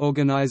Sports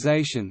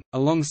Organization,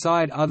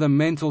 alongside other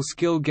mental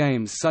skill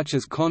games such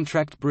as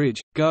Contract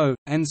Bridge, Go,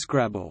 and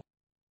Scrabble.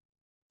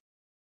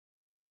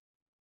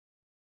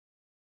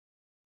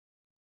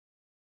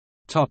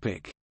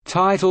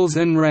 Titles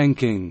and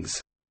rankings.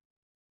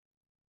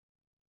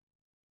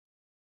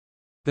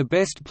 The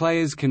best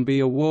players can be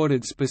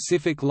awarded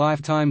specific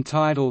lifetime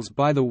titles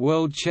by the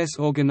World Chess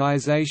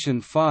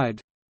Organization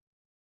FIDE.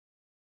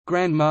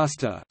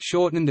 Grandmaster,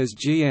 shortened as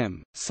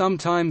GM,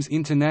 sometimes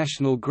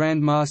International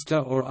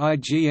Grandmaster or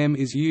IGM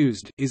is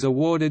used, is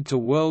awarded to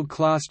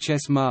world-class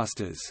chess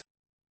masters.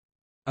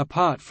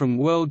 Apart from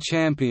World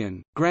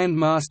Champion,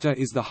 Grandmaster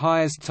is the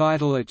highest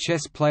title a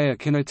chess player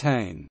can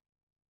attain.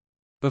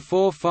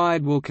 Before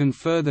FIDE will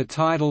confer the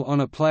title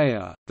on a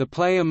player, the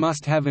player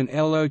must have an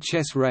ELO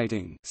chess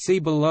rating, see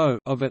below,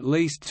 of at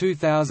least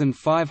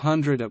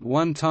 2,500 at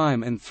one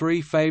time and 3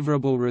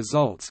 favorable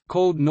results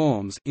called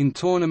norms in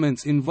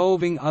tournaments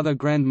involving other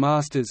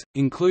grandmasters,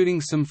 including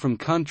some from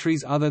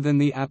countries other than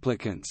the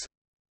applicants.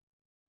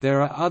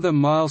 There are other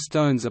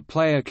milestones a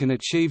player can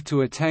achieve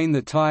to attain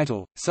the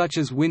title, such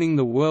as winning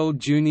the World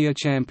Junior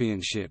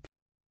Championship.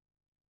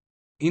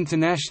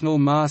 International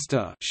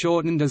Master,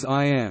 shortened as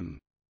IM.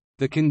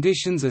 The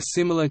conditions are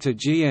similar to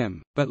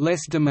GM, but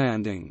less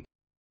demanding.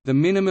 The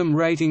minimum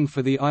rating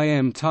for the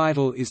IM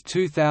title is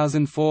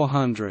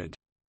 2,400.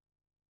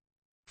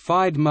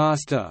 FIDE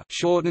Master,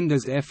 shortened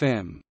as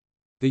FM.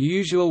 The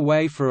usual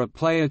way for a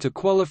player to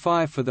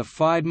qualify for the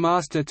FIDE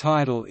Master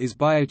title is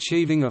by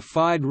achieving a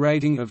FIDE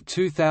rating of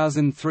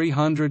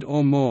 2,300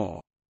 or more.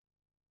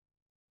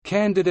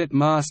 Candidate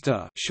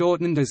Master,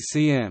 shortened as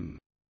CM.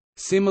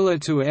 Similar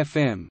to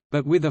FM,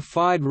 but with a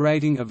FIDE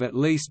rating of at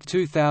least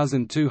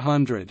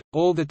 2,200,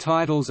 all the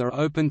titles are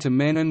open to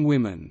men and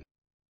women.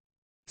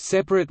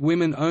 Separate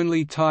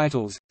women-only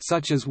titles,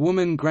 such as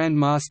Woman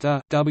Grandmaster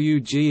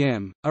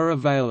 (WGM), are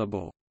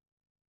available.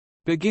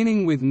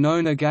 Beginning with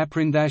Nona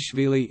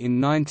Gaprindashvili in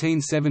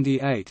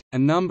 1978, a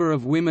number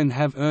of women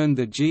have earned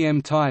the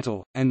GM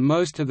title, and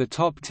most of the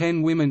top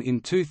 10 women in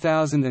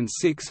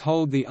 2006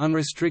 hold the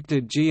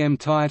unrestricted GM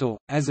title.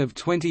 As of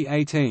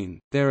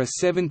 2018, there are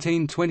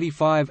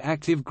 1725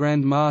 active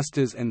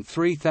Grandmasters and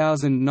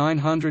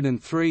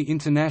 3,903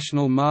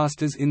 international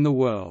masters in the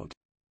world.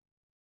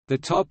 The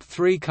top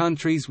 3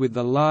 countries with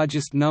the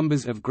largest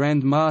numbers of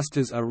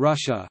Grandmasters are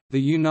Russia, the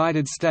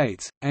United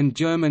States, and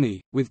Germany,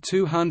 with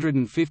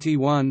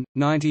 251,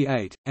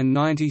 98, and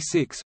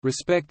 96,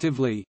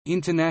 respectively.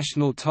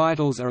 International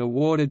titles are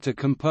awarded to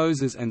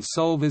composers and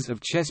solvers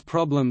of chess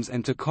problems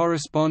and to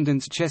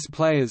correspondence chess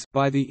players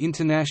by the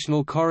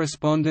International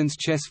Correspondence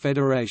Chess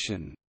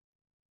Federation.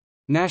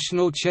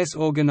 National chess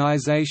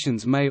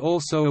organizations may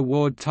also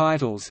award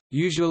titles,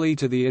 usually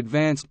to the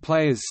advanced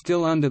players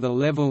still under the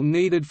level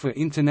needed for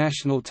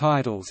international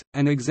titles.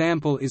 An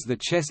example is the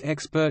chess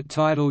expert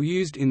title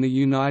used in the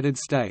United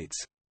States.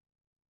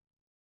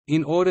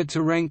 In order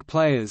to rank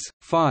players,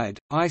 FIDE,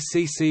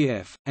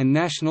 ICCF, and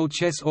national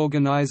chess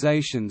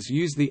organizations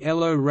use the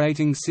ELO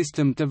rating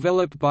system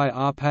developed by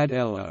Arpad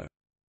ELO.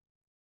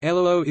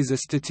 ELO is a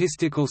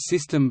statistical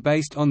system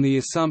based on the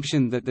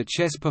assumption that the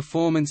chess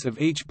performance of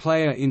each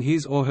player in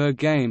his or her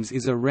games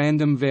is a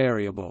random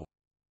variable.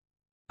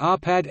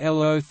 Arpad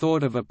ELO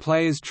thought of a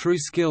player's true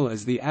skill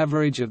as the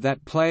average of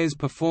that player's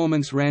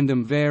performance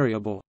random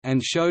variable,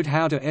 and showed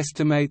how to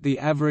estimate the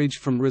average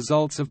from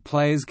results of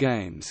players'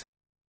 games.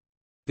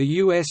 The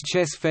U.S.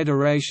 Chess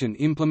Federation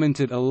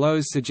implemented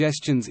ELO's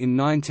suggestions in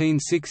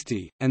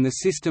 1960, and the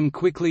system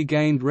quickly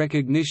gained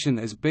recognition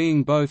as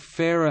being both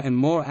fairer and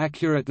more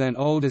accurate than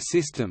older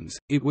systems.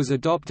 It was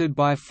adopted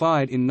by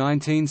FIDE in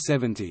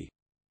 1970.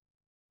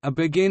 A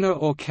beginner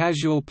or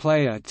casual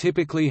player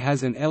typically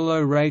has an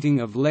ELO rating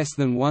of less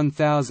than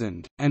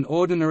 1000, an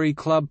ordinary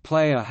club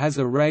player has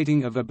a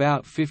rating of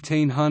about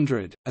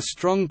 1500, a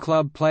strong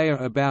club player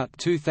about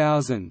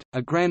 2000,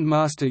 a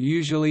grandmaster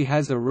usually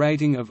has a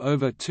rating of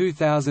over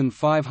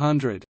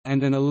 2500,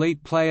 and an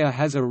elite player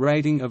has a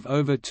rating of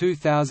over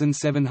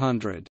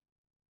 2700.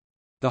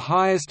 The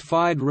highest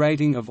FIDE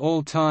rating of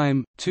all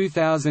time,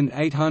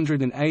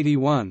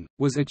 2,881,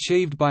 was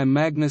achieved by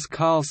Magnus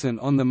Carlsen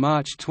on the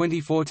March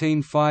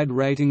 2014 FIDE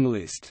rating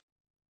list.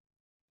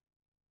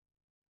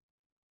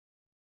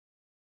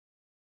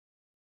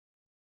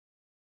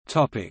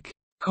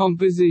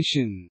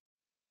 Composition.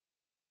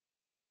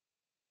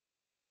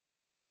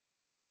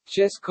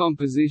 Chess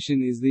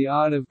composition is the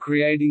art of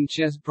creating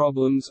chess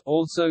problems,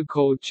 also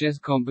called chess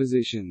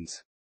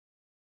compositions.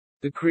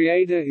 The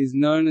creator is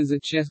known as a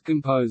chess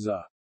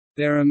composer.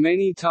 There are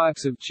many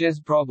types of chess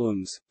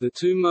problems, the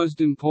two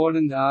most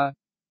important are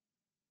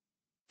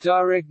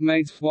direct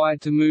mates white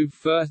to move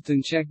first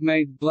and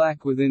checkmate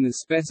black within a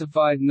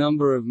specified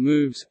number of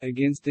moves,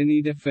 against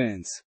any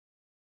defense.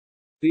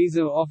 These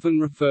are often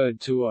referred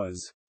to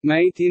as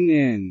mate in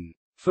N.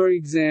 For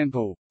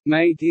example,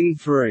 mate in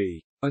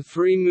 3. A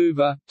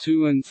 3-mover,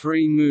 2 and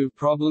 3-move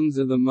problems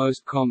are the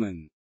most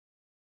common.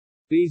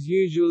 These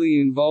usually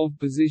involve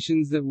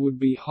positions that would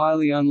be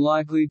highly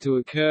unlikely to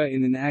occur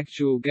in an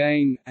actual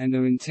game, and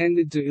are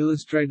intended to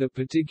illustrate a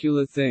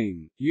particular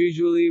theme,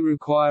 usually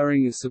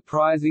requiring a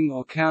surprising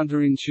or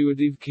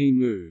counterintuitive key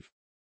move.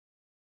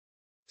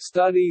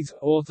 Studies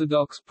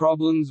orthodox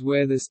problems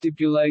where the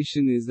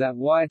stipulation is that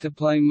white to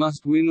play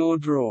must win or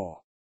draw.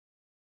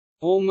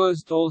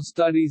 Almost all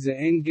studies are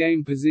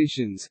endgame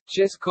positions.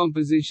 Chess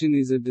composition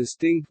is a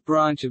distinct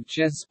branch of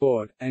chess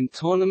sport, and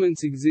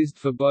tournaments exist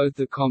for both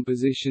the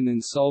composition and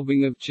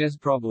solving of chess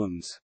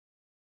problems.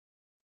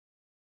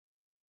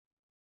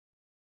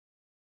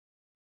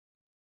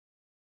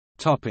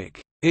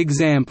 Topic: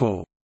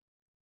 Example.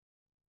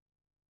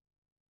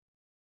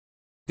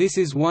 This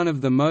is one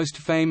of the most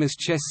famous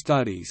chess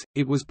studies.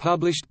 It was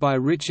published by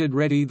Richard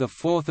Reddy the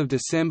 4th of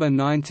December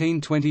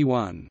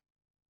 1921.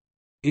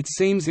 It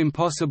seems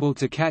impossible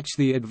to catch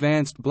the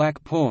advanced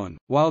black pawn,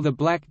 while the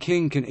black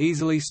king can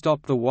easily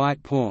stop the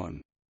white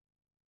pawn.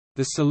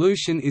 The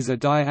solution is a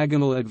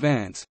diagonal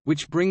advance,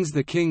 which brings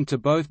the king to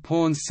both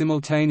pawns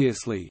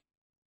simultaneously.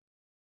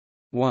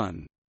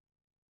 1.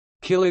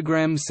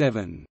 Kilogram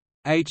 7.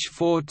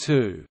 H4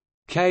 2.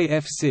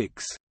 Kf6.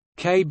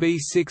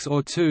 Kb6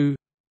 or 2.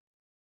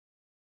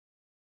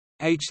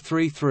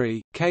 H3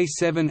 3.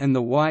 K7 and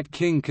the white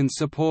king can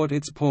support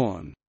its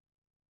pawn.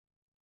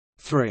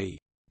 3.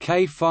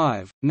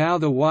 K5, now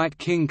the white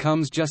king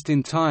comes just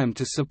in time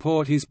to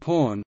support his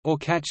pawn, or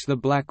catch the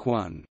black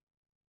one.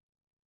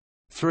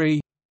 3.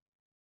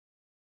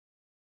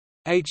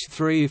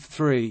 H3 if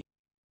 3.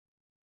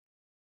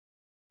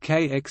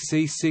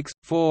 Kxc6,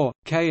 4,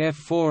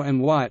 Kf4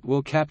 and white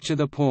will capture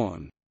the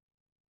pawn.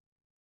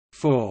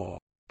 4.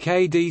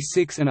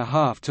 Kd6 and a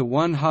half to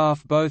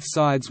 1/2 both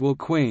sides will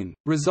queen,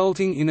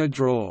 resulting in a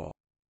draw.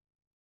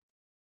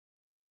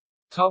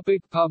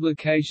 Topic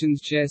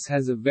publications. Chess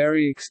has a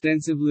very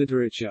extensive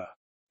literature.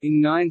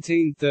 In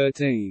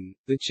 1913,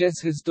 the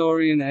chess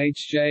historian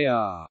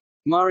H.J.R.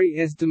 Murray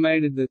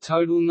estimated the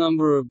total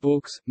number of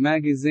books,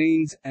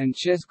 magazines, and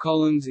chess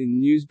columns in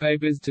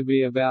newspapers to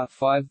be about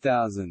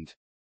 5,000.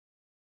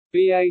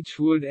 B. H.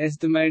 Wood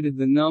estimated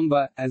the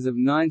number, as of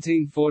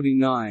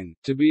 1949,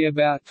 to be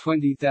about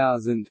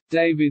 20,000.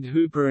 David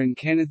Hooper and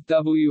Kenneth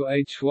W.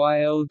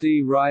 Hyld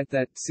write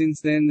that, since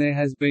then there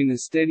has been a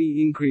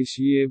steady increase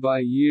year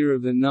by year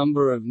of the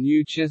number of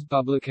new chess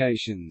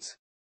publications.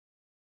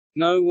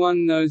 No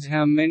one knows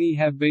how many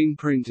have been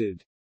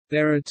printed.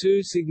 There are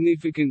two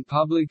significant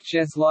public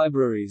chess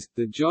libraries,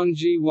 the John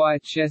G.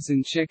 White Chess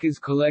and Checkers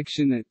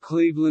Collection at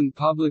Cleveland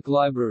Public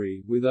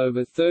Library with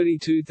over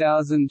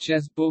 32,000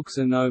 chess books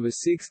and over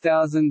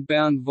 6,000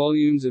 bound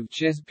volumes of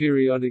chess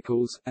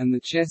periodicals, and the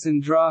Chess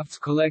and Drafts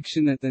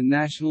Collection at the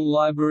National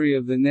Library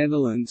of the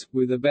Netherlands,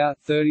 with about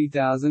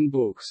 30,000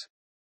 books.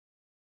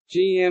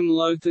 G. M.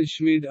 Lothar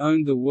Schmid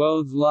owned the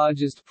world's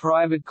largest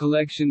private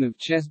collection of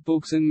chess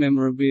books and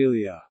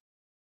memorabilia.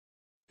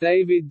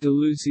 David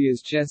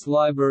DeLucia's chess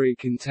library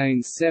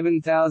contains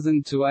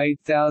 7,000 to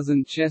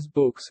 8,000 chess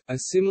books, a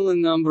similar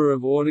number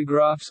of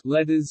autographs,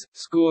 letters,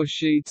 score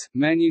sheets,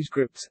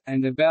 manuscripts,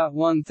 and about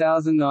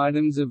 1,000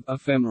 items of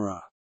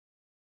ephemera.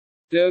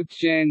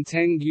 Dirk-Jan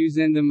ten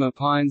Geuzendam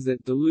opines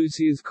that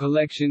DeLucia's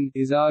collection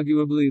is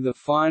arguably the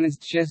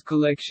finest chess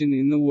collection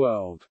in the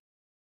world.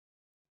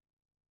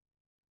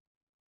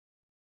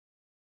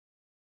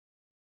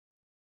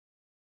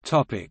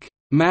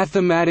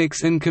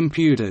 Mathematics and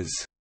computers.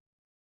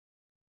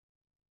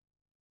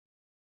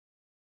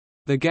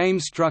 The game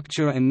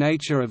structure and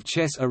nature of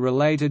chess are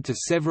related to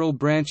several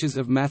branches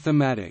of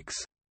mathematics.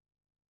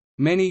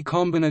 Many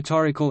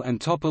combinatorical and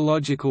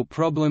topological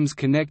problems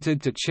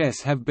connected to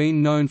chess have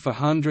been known for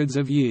hundreds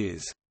of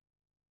years.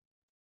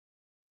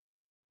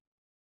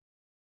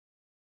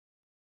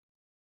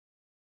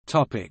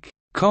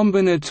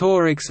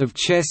 Combinatorics of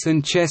chess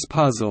and chess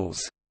puzzles.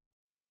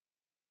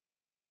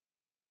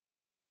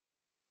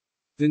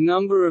 The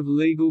number of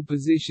legal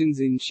positions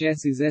in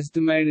chess is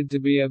estimated to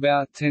be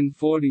about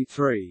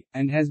 1043,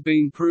 and has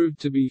been proved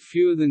to be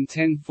fewer than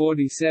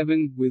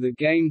 1047, with a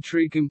game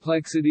tree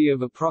complexity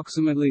of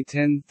approximately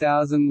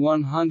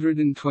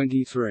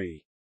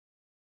 10,123.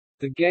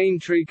 The game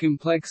tree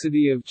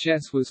complexity of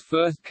chess was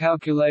first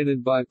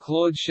calculated by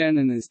Claude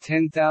Shannon as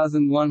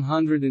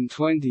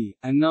 10,120,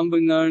 a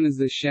number known as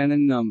the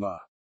Shannon number.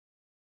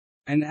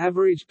 An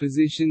average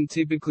position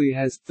typically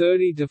has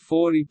 30 to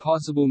 40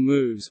 possible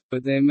moves,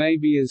 but there may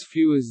be as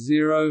few as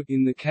 0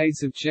 in the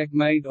case of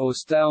checkmate or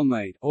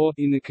stalemate, or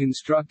in a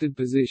constructed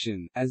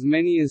position, as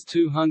many as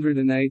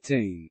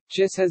 218.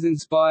 Chess has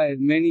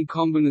inspired many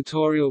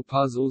combinatorial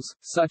puzzles,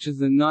 such as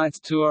the Knight's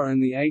Tour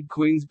and the Eight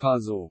Queens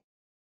puzzle.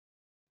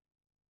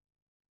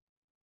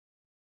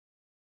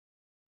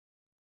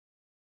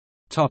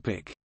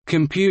 Topic: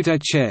 Computer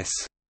chess.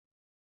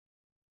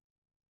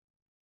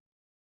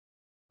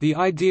 The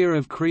idea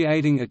of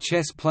creating a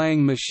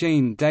chess-playing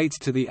machine dates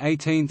to the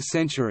 18th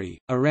century.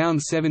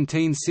 Around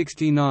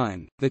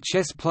 1769, the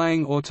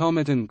chess-playing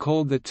automaton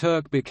called the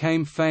Turk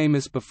became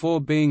famous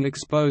before being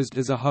exposed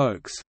as a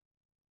hoax.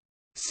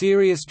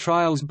 Serious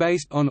trials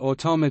based on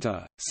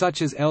automata,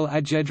 such as El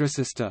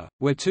Algedrasista,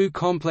 were too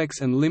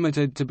complex and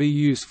limited to be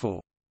useful.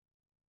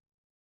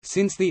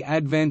 Since the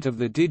advent of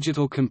the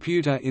digital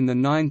computer in the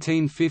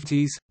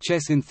 1950s,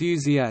 chess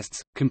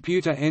enthusiasts,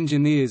 computer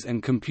engineers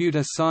and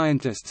computer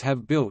scientists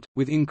have built,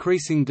 with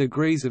increasing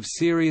degrees of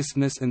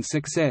seriousness and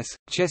success,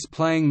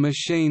 chess-playing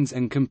machines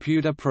and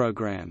computer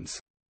programs.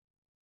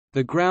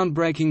 The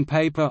groundbreaking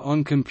paper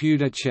on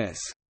computer chess,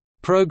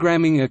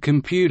 "Programming a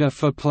Computer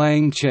for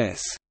Playing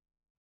Chess",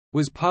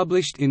 was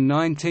published in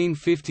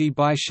 1950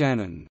 by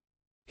Shannon.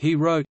 He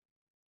wrote,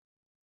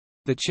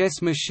 "The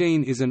chess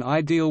machine is an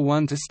ideal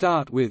one to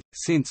start with,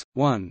 since,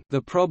 1,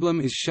 the problem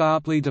is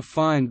sharply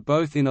defined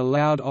both in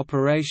allowed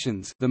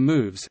operations, the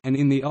moves, and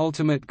in the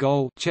ultimate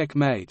goal,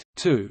 checkmate.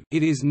 2,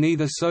 it is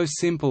neither so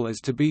simple as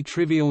to be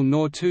trivial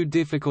nor too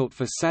difficult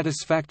for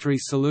satisfactory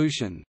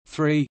solution.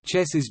 3,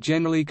 chess is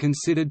generally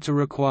considered to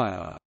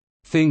require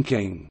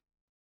thinking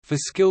for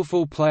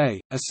skillful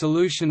play. A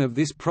solution of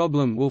this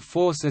problem will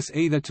force us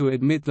either to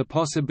admit the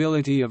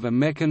possibility of a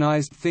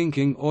mechanized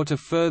thinking or to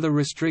further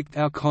restrict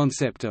our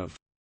concept of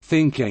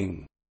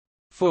thinking.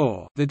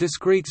 4, the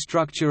discrete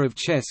structure of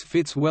chess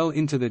fits well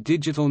into the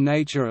digital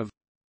nature of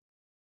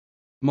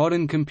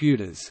modern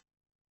computers.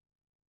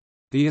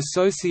 The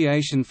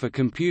Association for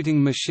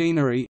Computing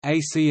Machinery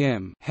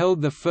 (ACM)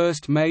 held the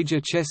first major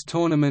chess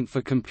tournament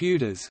for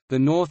computers, the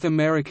North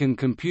American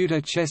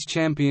Computer Chess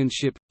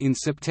Championship, in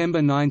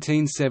September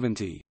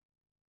 1970.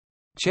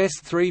 Chess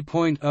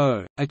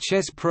 3.0, a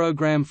chess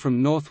program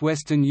from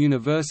Northwestern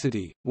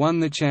University, won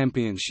the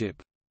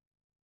championship.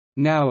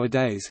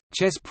 Nowadays,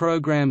 chess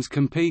programs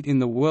compete in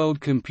the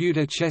World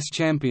Computer Chess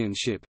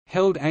Championship,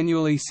 held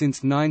annually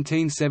since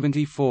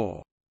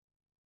 1974.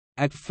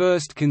 At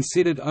first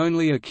considered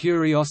only a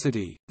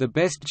curiosity, the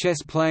best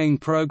chess-playing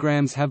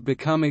programs have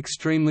become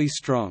extremely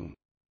strong.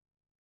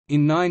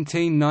 In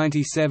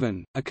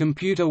 1997, a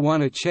computer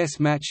won a chess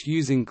match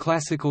using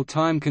classical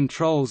time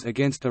controls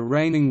against a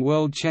reigning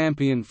world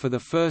champion for the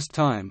first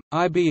time.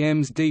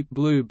 IBM's Deep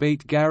Blue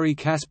beat Garry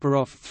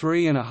Kasparov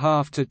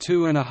 3.5 to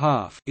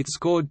 2.5. It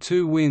scored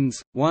 2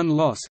 wins, 1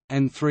 loss,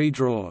 and 3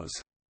 draws.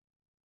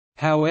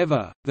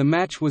 However, the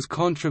match was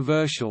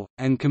controversial,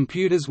 and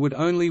computers would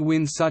only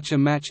win such a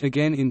match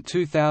again in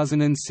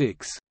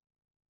 2006.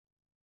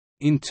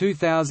 In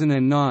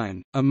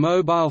 2009, a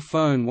mobile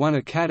phone won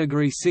a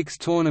Category 6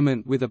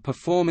 tournament with a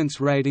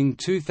performance rating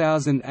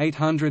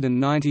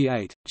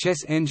 2898.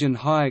 Chess engine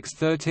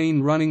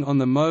HiX13 running on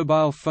the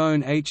mobile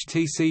phone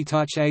HTC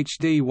Touch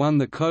HD won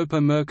the Copa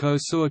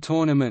Mercosur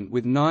tournament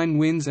with 9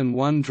 wins and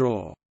 1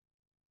 draw.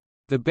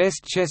 The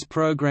best chess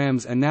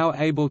programs are now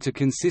able to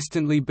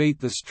consistently beat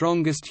the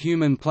strongest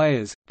human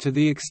players, to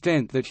the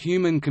extent that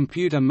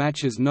human-computer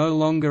matches no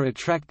longer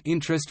attract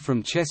interest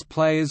from chess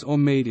players or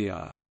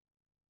media.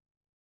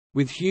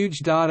 With huge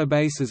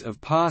databases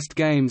of past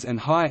games and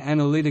high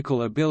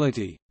analytical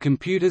ability,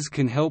 computers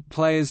can help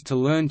players to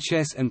learn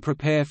chess and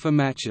prepare for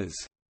matches.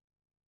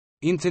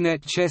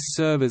 Internet chess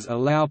servers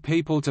allow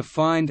people to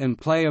find and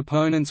play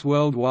opponents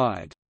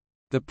worldwide.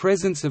 The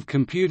presence of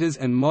computers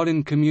and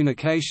modern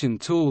communication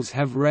tools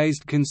have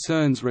raised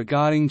concerns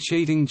regarding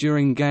cheating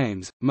during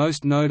games,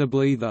 most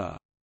notably the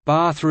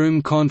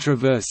bathroom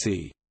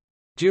controversy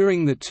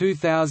during the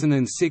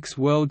 2006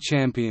 World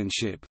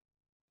Championship.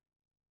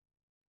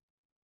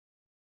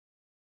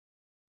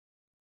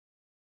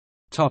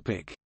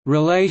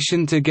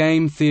 Relation to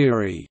game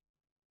theory.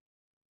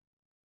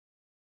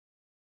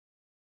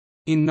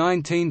 In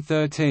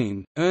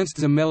 1913, Ernst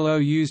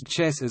Zermelo used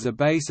chess as a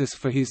basis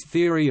for his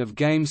theory of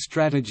game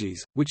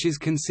strategies, which is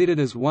considered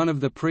as one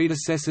of the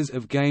predecessors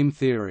of game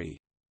theory.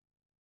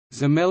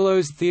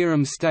 Zermelo's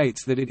theorem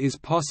states that it is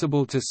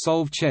possible to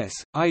solve chess,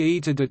 i.e.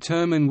 to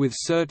determine with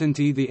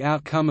certainty the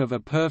outcome of a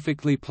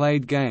perfectly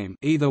played game,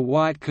 either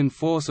white can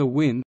force a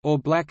win, or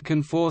black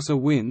can force a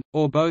win,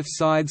 or both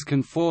sides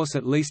can force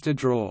at least a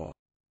draw.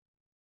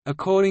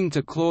 According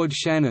to Claude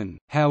Shannon,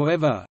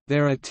 however,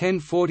 there are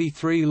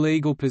 1043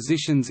 legal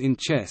positions in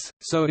chess,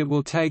 so it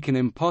will take an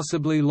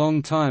impossibly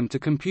long time to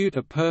compute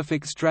a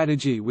perfect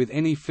strategy with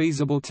any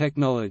feasible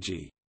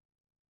technology.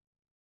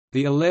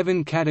 The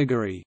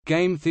 11-category,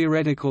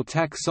 game-theoretical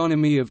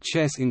taxonomy of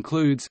chess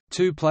includes,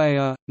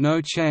 two-player,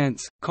 no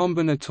chance,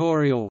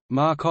 combinatorial,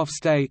 Markov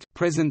state.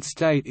 Present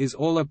state is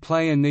all a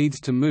player needs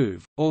to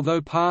move,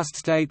 although past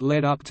state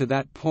led up to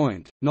that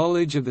point.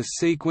 Knowledge of the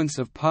sequence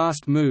of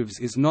past moves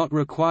is not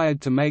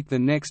required to make the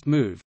next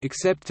move,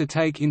 except to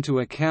take into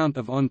account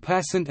of on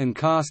passant and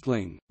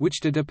castling, which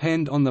to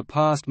depend on the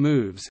past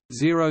moves,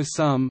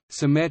 zero-sum,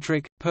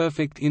 symmetric,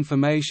 perfect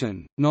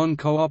information,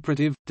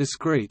 non-cooperative,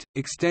 discrete,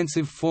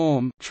 extensive form,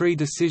 tree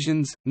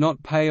decisions,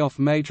 not payoff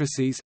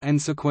matrices,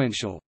 and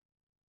sequential.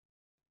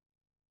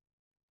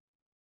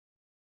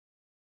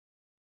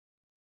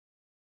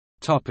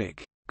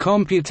 Topic: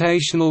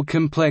 Computational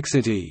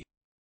complexity.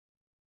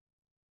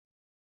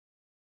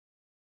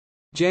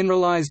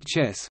 Generalized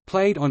chess,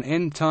 played on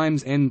n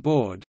times n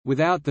board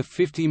without the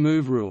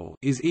 50-move rule,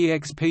 is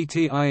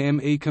exptime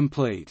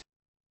complete.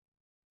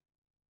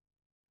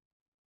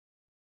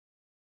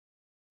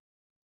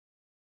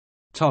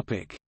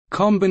 Topic: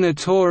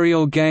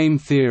 Combinatorial game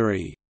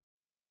theory.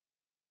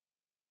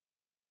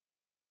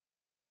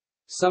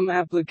 Some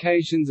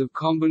applications of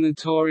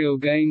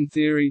combinatorial game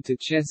theory to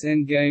chess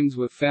endgames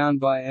were found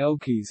by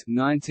Elkes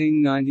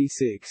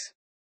 1996.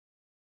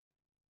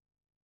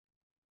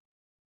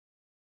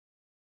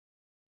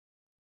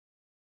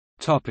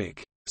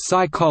 Topic: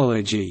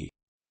 Psychology.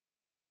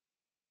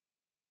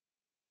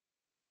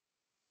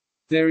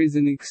 There is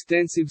an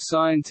extensive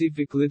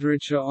scientific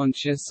literature on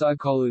chess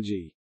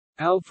psychology.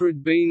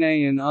 Alfred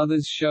Binet and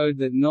others showed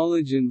that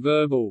knowledge and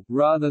verbal,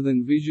 rather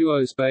than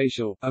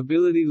visuospatial,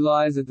 ability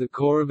lies at the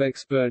core of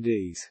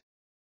expertise.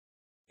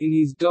 In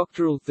his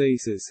doctoral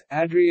thesis,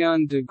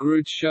 Adrien de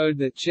Groot showed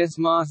that chess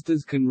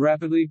masters can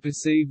rapidly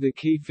perceive the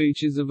key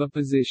features of a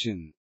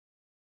position.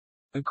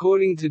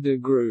 According to de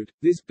Groot,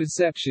 this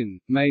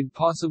perception, made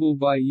possible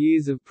by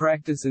years of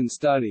practice and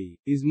study,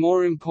 is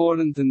more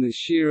important than the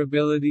sheer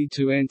ability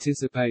to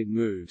anticipate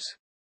moves.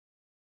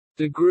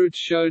 De Groot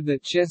showed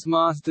that chess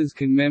masters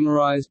can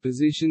memorize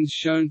positions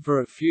shown for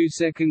a few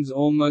seconds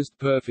almost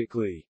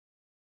perfectly.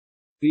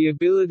 The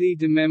ability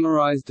to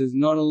memorize does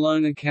not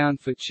alone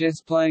account for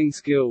chess-playing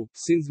skill,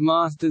 since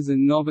masters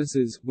and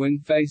novices, when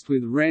faced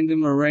with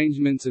random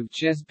arrangements of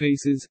chess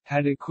pieces,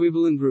 had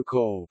equivalent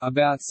recall,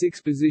 about 6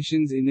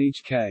 positions in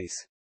each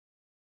case.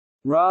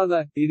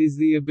 Rather, it is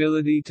the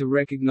ability to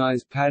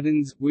recognize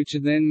patterns, which are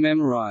then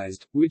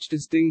memorized, which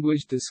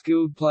distinguish the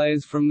skilled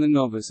players from the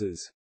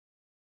novices.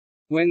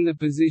 When the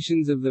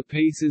positions of the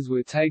pieces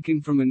were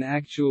taken from an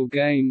actual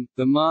game,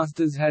 the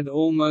masters had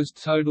almost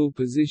total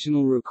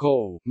positional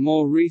recall.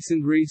 More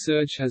recent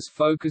research has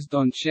focused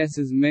on chess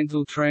as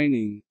mental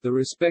training, the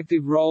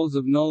respective roles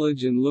of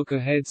knowledge and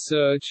look-ahead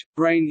search,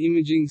 brain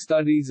imaging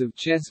studies of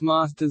chess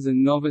masters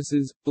and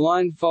novices,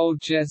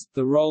 blindfold chess,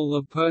 the role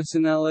of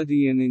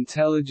personality and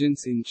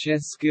intelligence in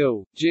chess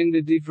skill, gender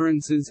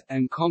differences,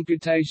 and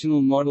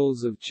computational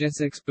models of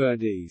chess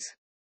expertise.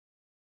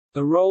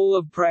 The role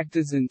of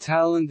practice and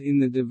talent in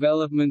the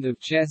development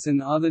of chess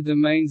and other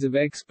domains of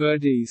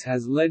expertise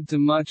has led to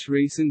much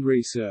recent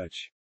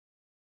research.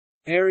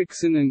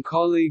 Ericsson and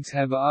colleagues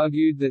have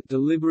argued that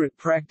deliberate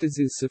practice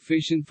is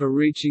sufficient for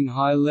reaching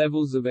high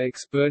levels of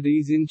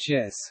expertise in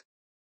chess.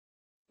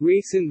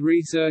 Recent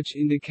research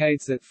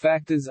indicates that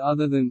factors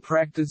other than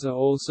practice are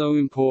also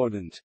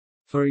important.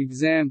 For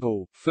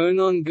example,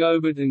 Fernand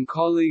Gobert and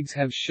colleagues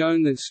have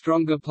shown that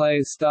stronger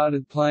players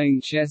started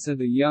playing chess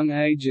at a young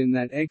age and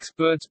that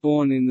experts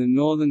born in the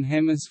Northern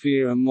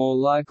Hemisphere are more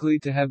likely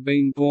to have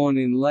been born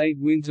in late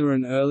winter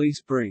and early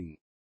spring.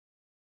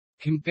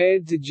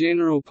 Compared to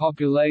general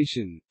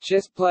population,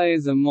 chess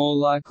players are more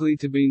likely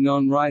to be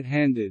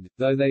non-right-handed,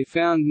 though they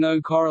found no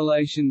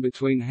correlation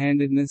between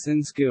handedness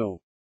and skill.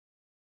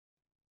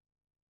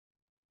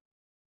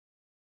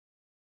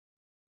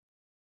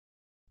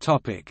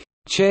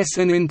 Chess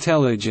and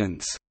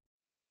intelligence.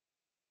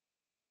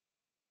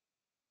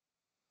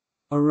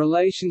 A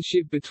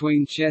relationship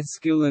between chess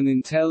skill and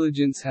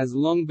intelligence has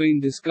long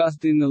been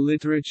discussed in the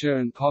literature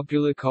and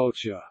popular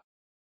culture.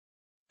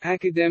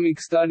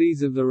 Academic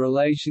studies of the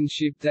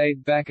relationship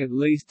date back at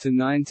least to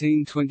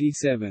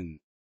 1927.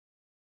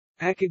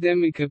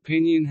 Academic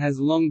opinion has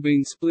long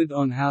been split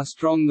on how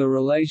strong the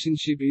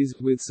relationship is,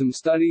 with some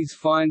studies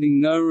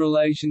finding no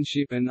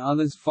relationship and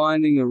others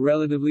finding a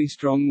relatively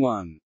strong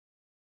one.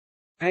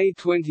 A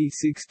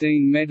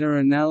 2016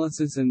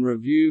 meta-analysis and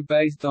review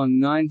based on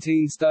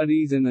 19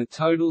 studies and a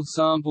total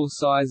sample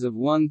size of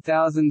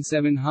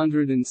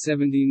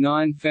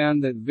 1,779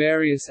 found that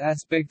various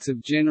aspects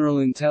of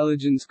general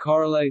intelligence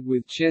correlate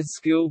with chess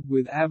skill,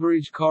 with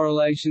average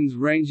correlations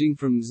ranging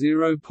from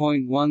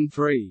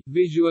 0.13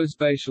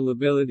 visuospatial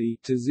ability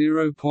to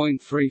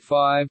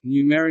 0.35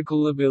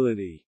 numerical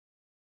ability.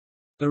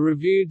 The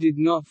review did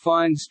not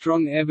find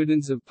strong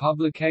evidence of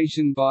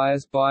publication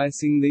bias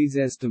biasing these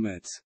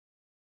estimates.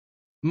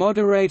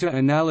 Moderator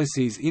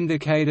analyses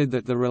indicated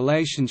that the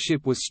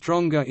relationship was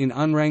stronger in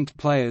unranked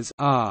players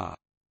R.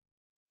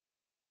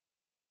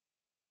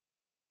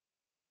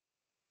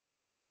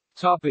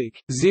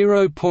 Topic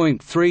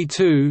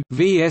 0.32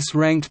 vs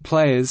ranked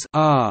players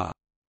R.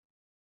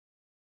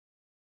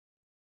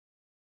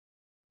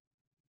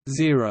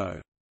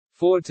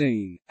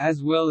 0.14,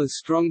 as well as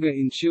stronger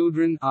in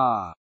children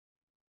R.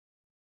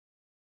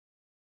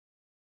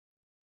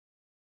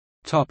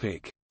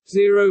 Topic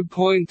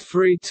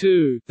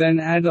 0.32 than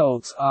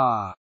adults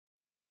are.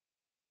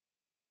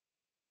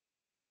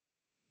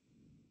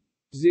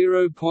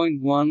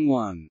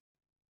 0.11.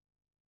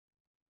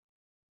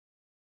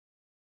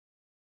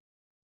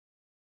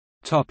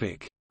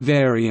 Topic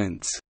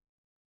Variants.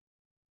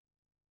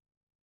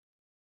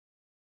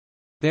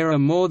 There are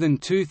more than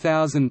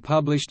 2,000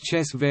 published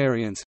chess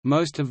variants,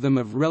 most of them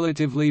of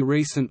relatively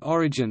recent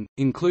origin,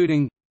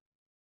 including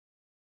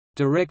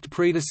direct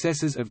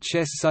predecessors of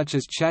chess such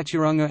as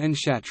chaturanga and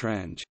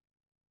shatranj.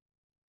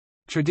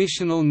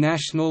 Traditional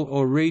national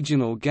or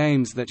regional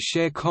games that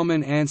share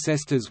common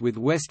ancestors with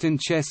Western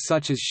chess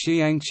such as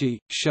xiangqi,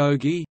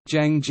 shogi,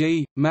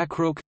 jiangji,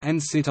 makrook, and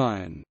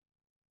citaian.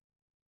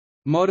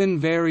 Modern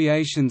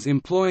variations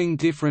employing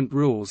different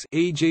rules,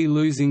 e.g.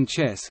 losing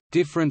chess,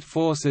 different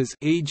forces,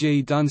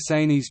 e.g.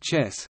 Dunsany's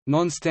chess,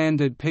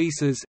 non-standard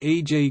pieces,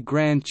 e.g.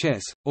 grand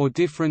chess, or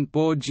different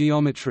board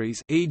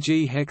geometries,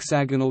 e.g.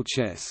 hexagonal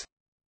chess.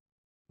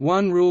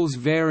 One rules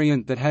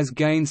variant that has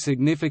gained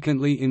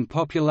significantly in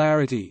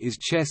popularity is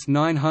Chess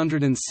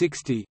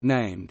 960,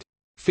 named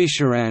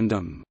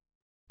Fischerandom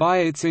by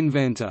its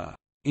inventor.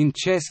 In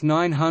Chess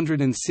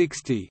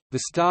 960, the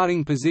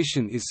starting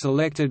position is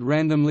selected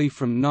randomly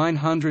from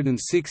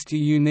 960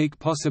 unique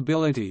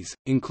possibilities,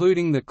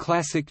 including the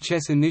classic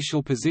chess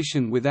initial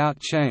position without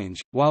change,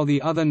 while the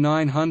other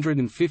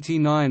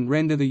 959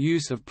 render the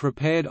use of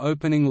prepared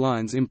opening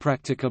lines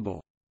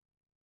impracticable.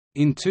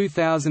 In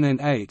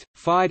 2008,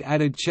 FIDE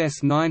added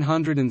Chess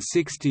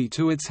 960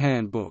 to its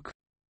handbook.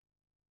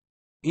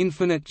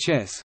 Infinite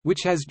Chess,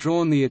 which has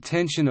drawn the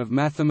attention of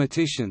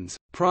mathematicians.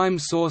 Prime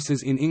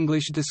sources in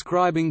English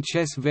describing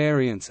chess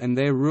variants and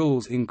their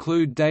rules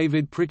include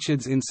David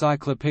Pritchard's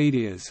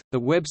encyclopedias,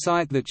 the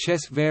website The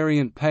Chess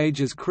Variant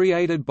pages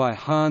created by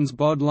Hans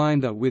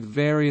Bodlinder with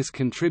various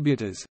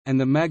contributors, and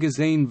the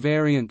magazine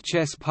Variant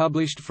Chess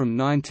published from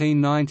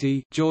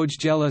 1990 George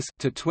Jellis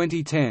to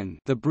 2010,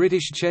 the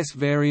British Chess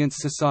Variants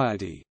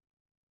Society.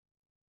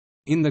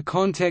 In the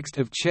context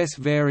of chess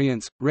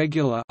variants,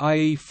 regular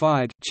i.e.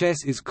 FIDE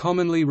chess is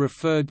commonly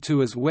referred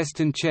to as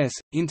Western chess,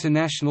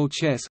 international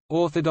chess,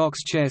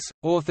 orthodox chess,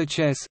 author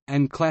chess,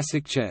 and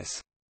classic chess.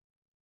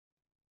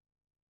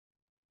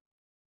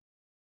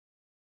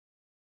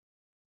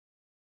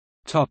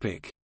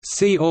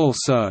 See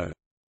also: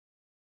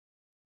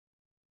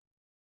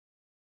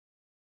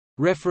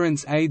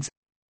 Reference aids,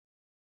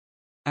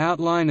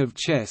 Outline of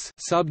chess,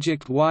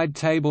 subject-wide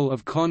table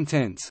of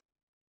contents,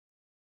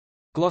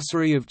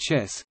 Glossary of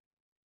chess,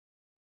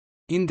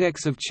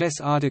 Index of chess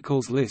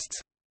articles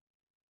lists,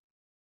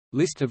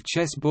 List of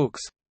chess books,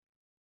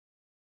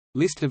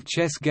 List of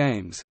chess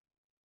games,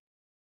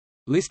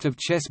 List of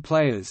chess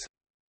players,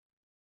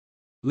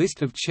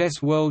 List of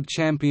chess world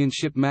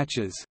championship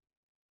matches,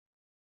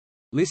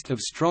 List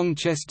of strong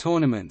chess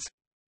tournaments.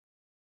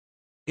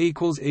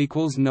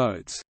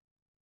 Notes